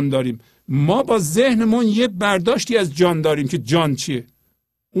میفهمیم جان داریم، ما با ذهنمون یه برداشتی از جان داریم که جان چیه،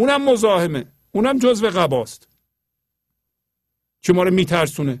 اونم مزاحمه، اونم جزو قباست که ما رو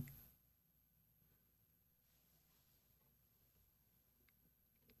میترسونه.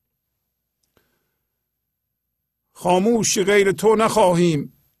 خاموش غیر تو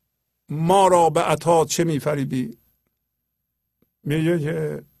نخواهیم، ما را به عطا چه میفریبی. میگه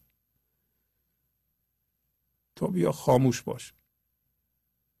که تو بیا خاموش باش.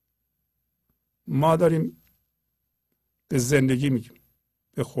 ما داریم به زندگی میگیم،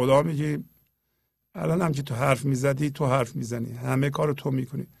 به خدا میگیم. الان هم که تو حرف میزدی، تو حرف میزنی، همه کار تو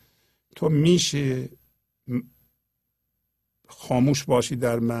میکنی. تو میشه خاموش باشی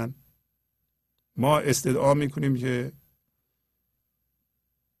در من. ما استدعا میکنیم که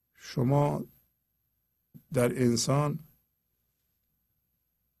شما در انسان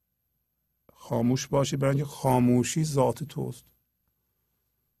خاموش باشی، برای اینکه خاموشی ذات توست،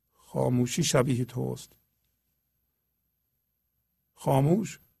 خاموشی شبیه توست.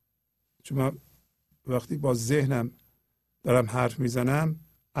 خاموش، چون من وقتی با ذهنم دارم حرف میزنم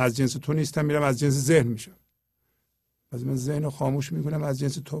از جنس تو نیستم، میرم از جنس ذهن میشم. از من ذهن رو خاموش میکنم از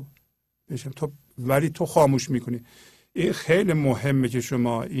جنس تو بشم، تو ولی تو خاموش میکنی. این خیلی مهمه که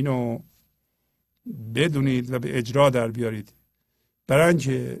شما اینو بدونید و به اجرا در بیارید، برای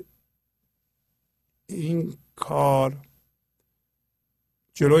اینکه این کار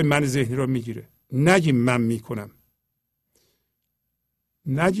جلوی من ذهنی رو میگیره. نگیم من میکنم،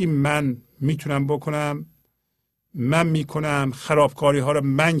 نگیم من میتونم بکنم، من میکنم، خرابکاری ها رو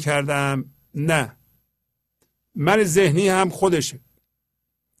من کردم. نه، من ذهنی هم خودشه.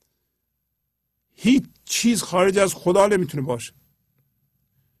 هیچ چیز خارج از خدا نمیتونه باشه.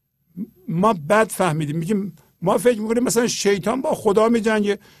 ما بد فهمیدیم، میگیم ما فکر میکنیم مثلا شیطان با خدا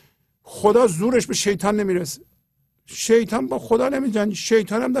میجنگه، خدا زورش به شیطان نمیرسه. شیطان با خدا نمیجنگه،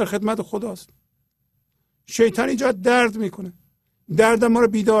 شیطان هم در خدمت خداست. شیطان ایجاد درد میکنه، درد ما رو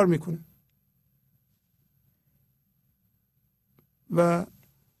بیدار میکنه و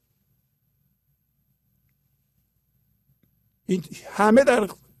این همه در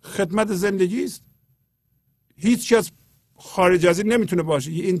خدمت زندگی است. هیچ کس خارج از این نمیتونه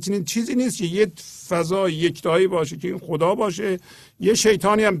باشه. این چیزی نیست که یه فضا یکتایی باشه که این خدا باشه، یه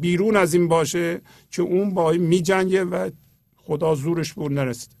شیطانی هم بیرون از این باشه که اون با این میجنگه و خدا زورش به اون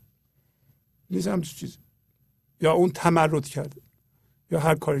نرسید. نیست هم چیزی، یا اون تمرد کرده یا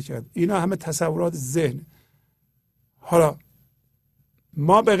هر کاری کرده. اینا همه تصورات ذهن. حالا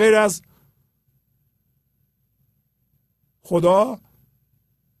ما به غیر از خدا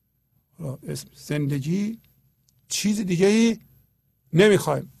زندگی چیز دیگه ای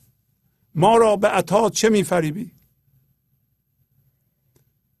نمیخوایم. ما را به عطا چه میفریبی.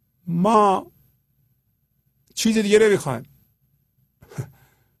 ما چیز دیگه نمیخوایم.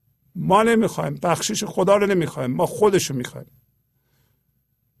 ما نمیخوایم بخشش خدا رو نمیخوایم، ما خودش رو میخوایم.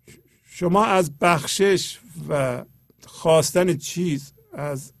 شما از بخشش و خواستن چیز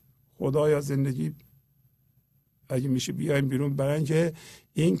از خدا یا زندگی اگه میشه بیایم بیرون، برای اینکه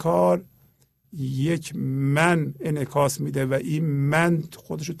این کار یک من انعکاس میده و این من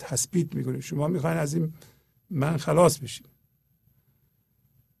خودش رو تثبیت میکنه. شما میخواین از این من خلاص بشین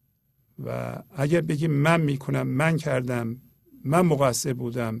و اگر بگیم من میکنم، من کردم، من مقصر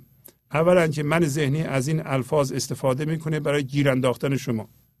بودم، اولا که من ذهنی از این الفاظ استفاده میکنه برای گیر انداختن شما.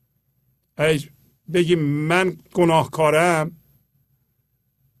 اگه بگیم من گناهکارم،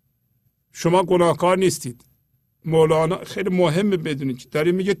 شما گناهکار نیستید. مولانا خیلی مهمه بدونید که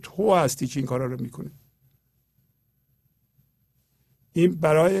داره میگه تو هستی که این کارا رو میکنه. این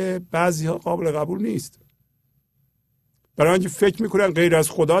برای بعضی ها قابل قبول نیست، برای اینکه فکر میکنن غیر از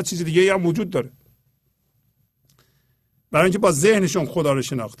خدا چیز دیگه هم وجود داره، برای اینکه با ذهنشون خدا رو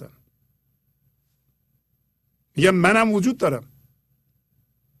شناختن. میگم منم وجود دارم،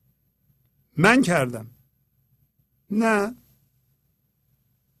 من کردم. نه،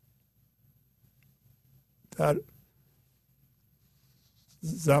 در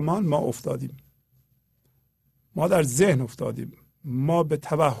زمان ما افتادیم، ما در ذهن افتادیم، ما به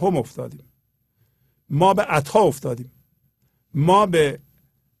توهم افتادیم، ما به عطا افتادیم، ما به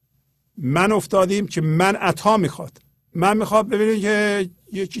من افتادیم که من عطا میخواد. من میخواد ببینیم که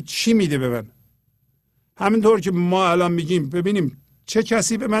یکی چی میده به من. همینطور که ما الان میگیم ببینیم چه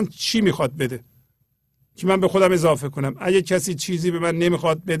کسی به من چی میخواد بده که من به خودم اضافه کنم. اگه کسی چیزی به من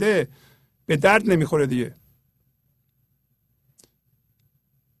نمیخواد بده به درد نمیخوره دیگه.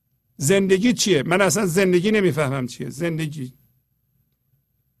 زندگی چیه؟ من اصلا زندگی نمیفهمم چیه. زندگی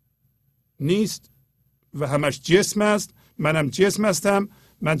نیست و همش جسم است، منم جسم هستم،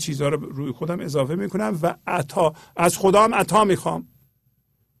 من چیزها رو روی خودم اضافه میکنم و عطا، از خدا هم عطا میخوام.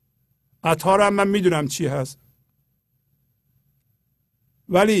 عطا رو هم من میدونم چی هست،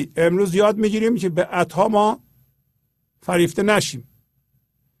 ولی امروز یاد میگیریم که به عطا ما فریفته نشیم.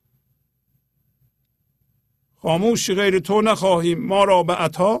 خاموش غیر تو نخواهیم، ما را به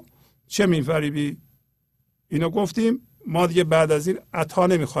عطا چه میفریبی. اینو گفتیم. ما دیگه بعد از این عطا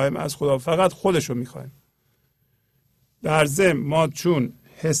نمیخوایم از خدا، فقط خودشو میخوایم. در ضمن ما چون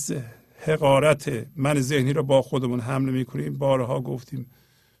حس حقارت من ذهنی رو با خودمون حمل میکنیم، بارها گفتیم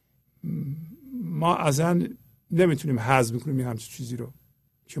ما اصلا نمیتونیم هضم کنیم این همچین چیزی رو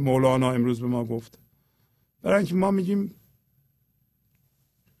که مولانا امروز به ما گفت. برای اینکه ما میگیم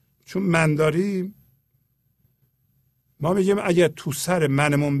چون من داریم، ما میگیم اگر تو سر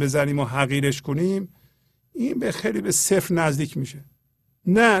منمون بزنیم و حقیرش کنیم این به خیلی به صفر نزدیک میشه.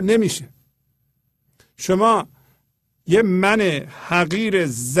 نه، نمیشه. شما یه من حقیر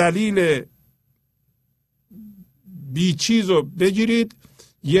ذلیل بیچیز رو بگیرید،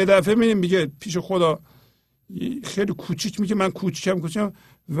 یه دفعه میبینیم میگه پیش خدا خیلی کوچیک، میگه من کوچیکم،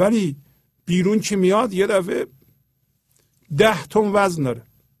 ولی بیرون که میاد یه دفعه 10 تن وزن داره.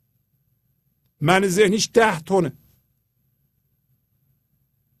 من ذهنیش 10 تنه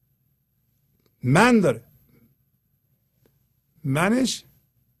من داره. منش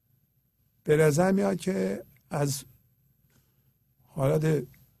به نظر میاد که از حالت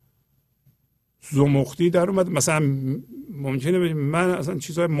زمختی در اومد. مثلا ممکنه بگیم من اصلا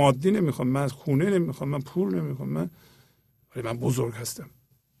چیزهای مادی نمیخوام، من از خونه نمیخوام، من پول نمیخوام، ولی من بزرگ هستم.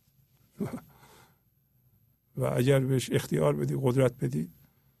 و اگر بهش اختیار بدی، قدرت بدی،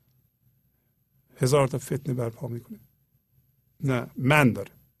 1000 تا فتنه برپا میکنه. نه، من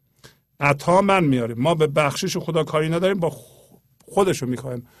داره. عطا من میاره. ما به بخشش خدا کاری نداریم، با خودشو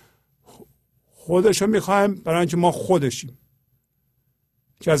میخوایم. خودشو میخوایم برای اینکه ما خودشیم.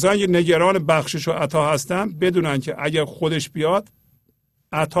 کسانی که نگران بخشش و عطا هستن بدونن که اگر خودش بیاد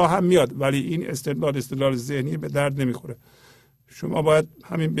عطا هم میاد، ولی این استدلال ذهنی به درد نمیخوره. شما باید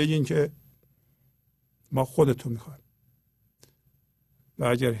همین بگین که ما خودتو میخوایم. و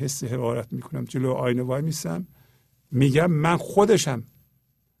اگر حس حقارت میکنم جلو آینه وای میسم، میگم من خودشم.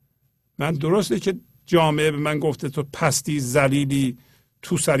 من درسته که جامعه به من گفته تو پستی، ذلیلی،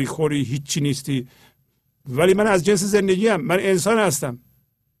 تو سری خوری، هیچی نیستی، ولی من از جنس زندگی هم. من انسان هستم.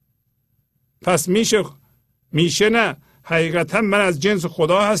 پس میشه نه، حقیقتا من از جنس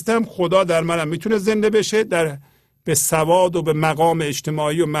خدا هستم. خدا در منم میتونه زنده بشه. به سواد و به مقام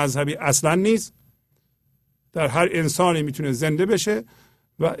اجتماعی و مذهبی اصلا نیست. در هر انسانی میتونه زنده بشه.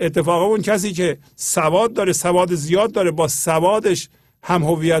 و اتفاقا اون کسی که سواد داره، سواد زیاد داره، با سوادش هم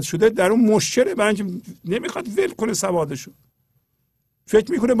هویت شده، در اون مشکله، برای اینکه نمیخواد ول کنه سوادشو.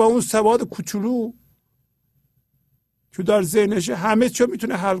 فکر میکنه با اون سواد کوچولو که در ذهنش همه چی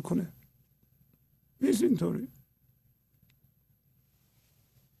میتونه حل کنه. نیست اینطوری.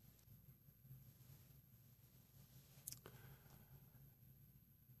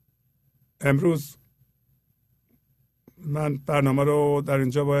 امروز من برنامه رو در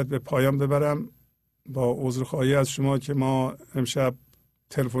اینجا باید به پایان ببرم، با عذرخواهی از شما که ما امشب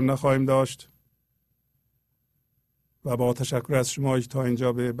تلفن نخواهیم داشت و با تشکر از شما که تا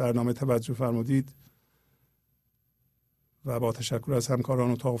اینجا به برنامه توجه فرمودید و با تشکر از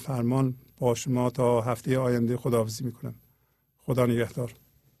همکاران اتاق فرمان با شما تا هفته آینده خداحافظی میکنم. خدا نگهدار.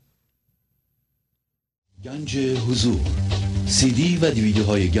 گنج حضور CD و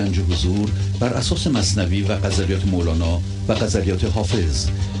دیویدیوهای گنج حضور بر اساس مثنوی و غزلیات مولانا و غزلیات حافظ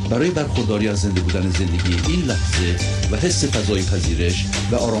برای برخورداری از زنده بودن زندگی این لحظه و حس فضای پذیرش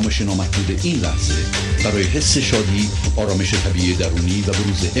و آرامش نامحدود این لحظه، برای حس شادی، آرامش طبیعی درونی و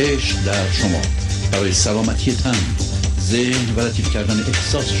بروز عشق در شما، برای سلامتی تن، ذهن و لطیف کردن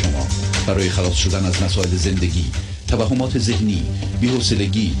احساس شما، برای خلاص شدن از مسائل زندگی، توهمات ذهنی،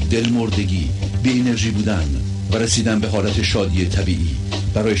 بی‌حوصلگی، دلمردگی، بی انرژی بودن و رسیدن به حالت شادی طبیعی،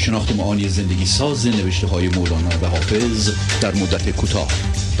 برای شناخت معانی زندگی ساز نوشته های مولانا و حافظ در مدت کوتاه.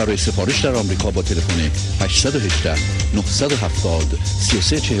 برای سفارش در آمریکا با تلفن 818 970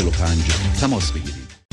 3345 تماس بگیرید.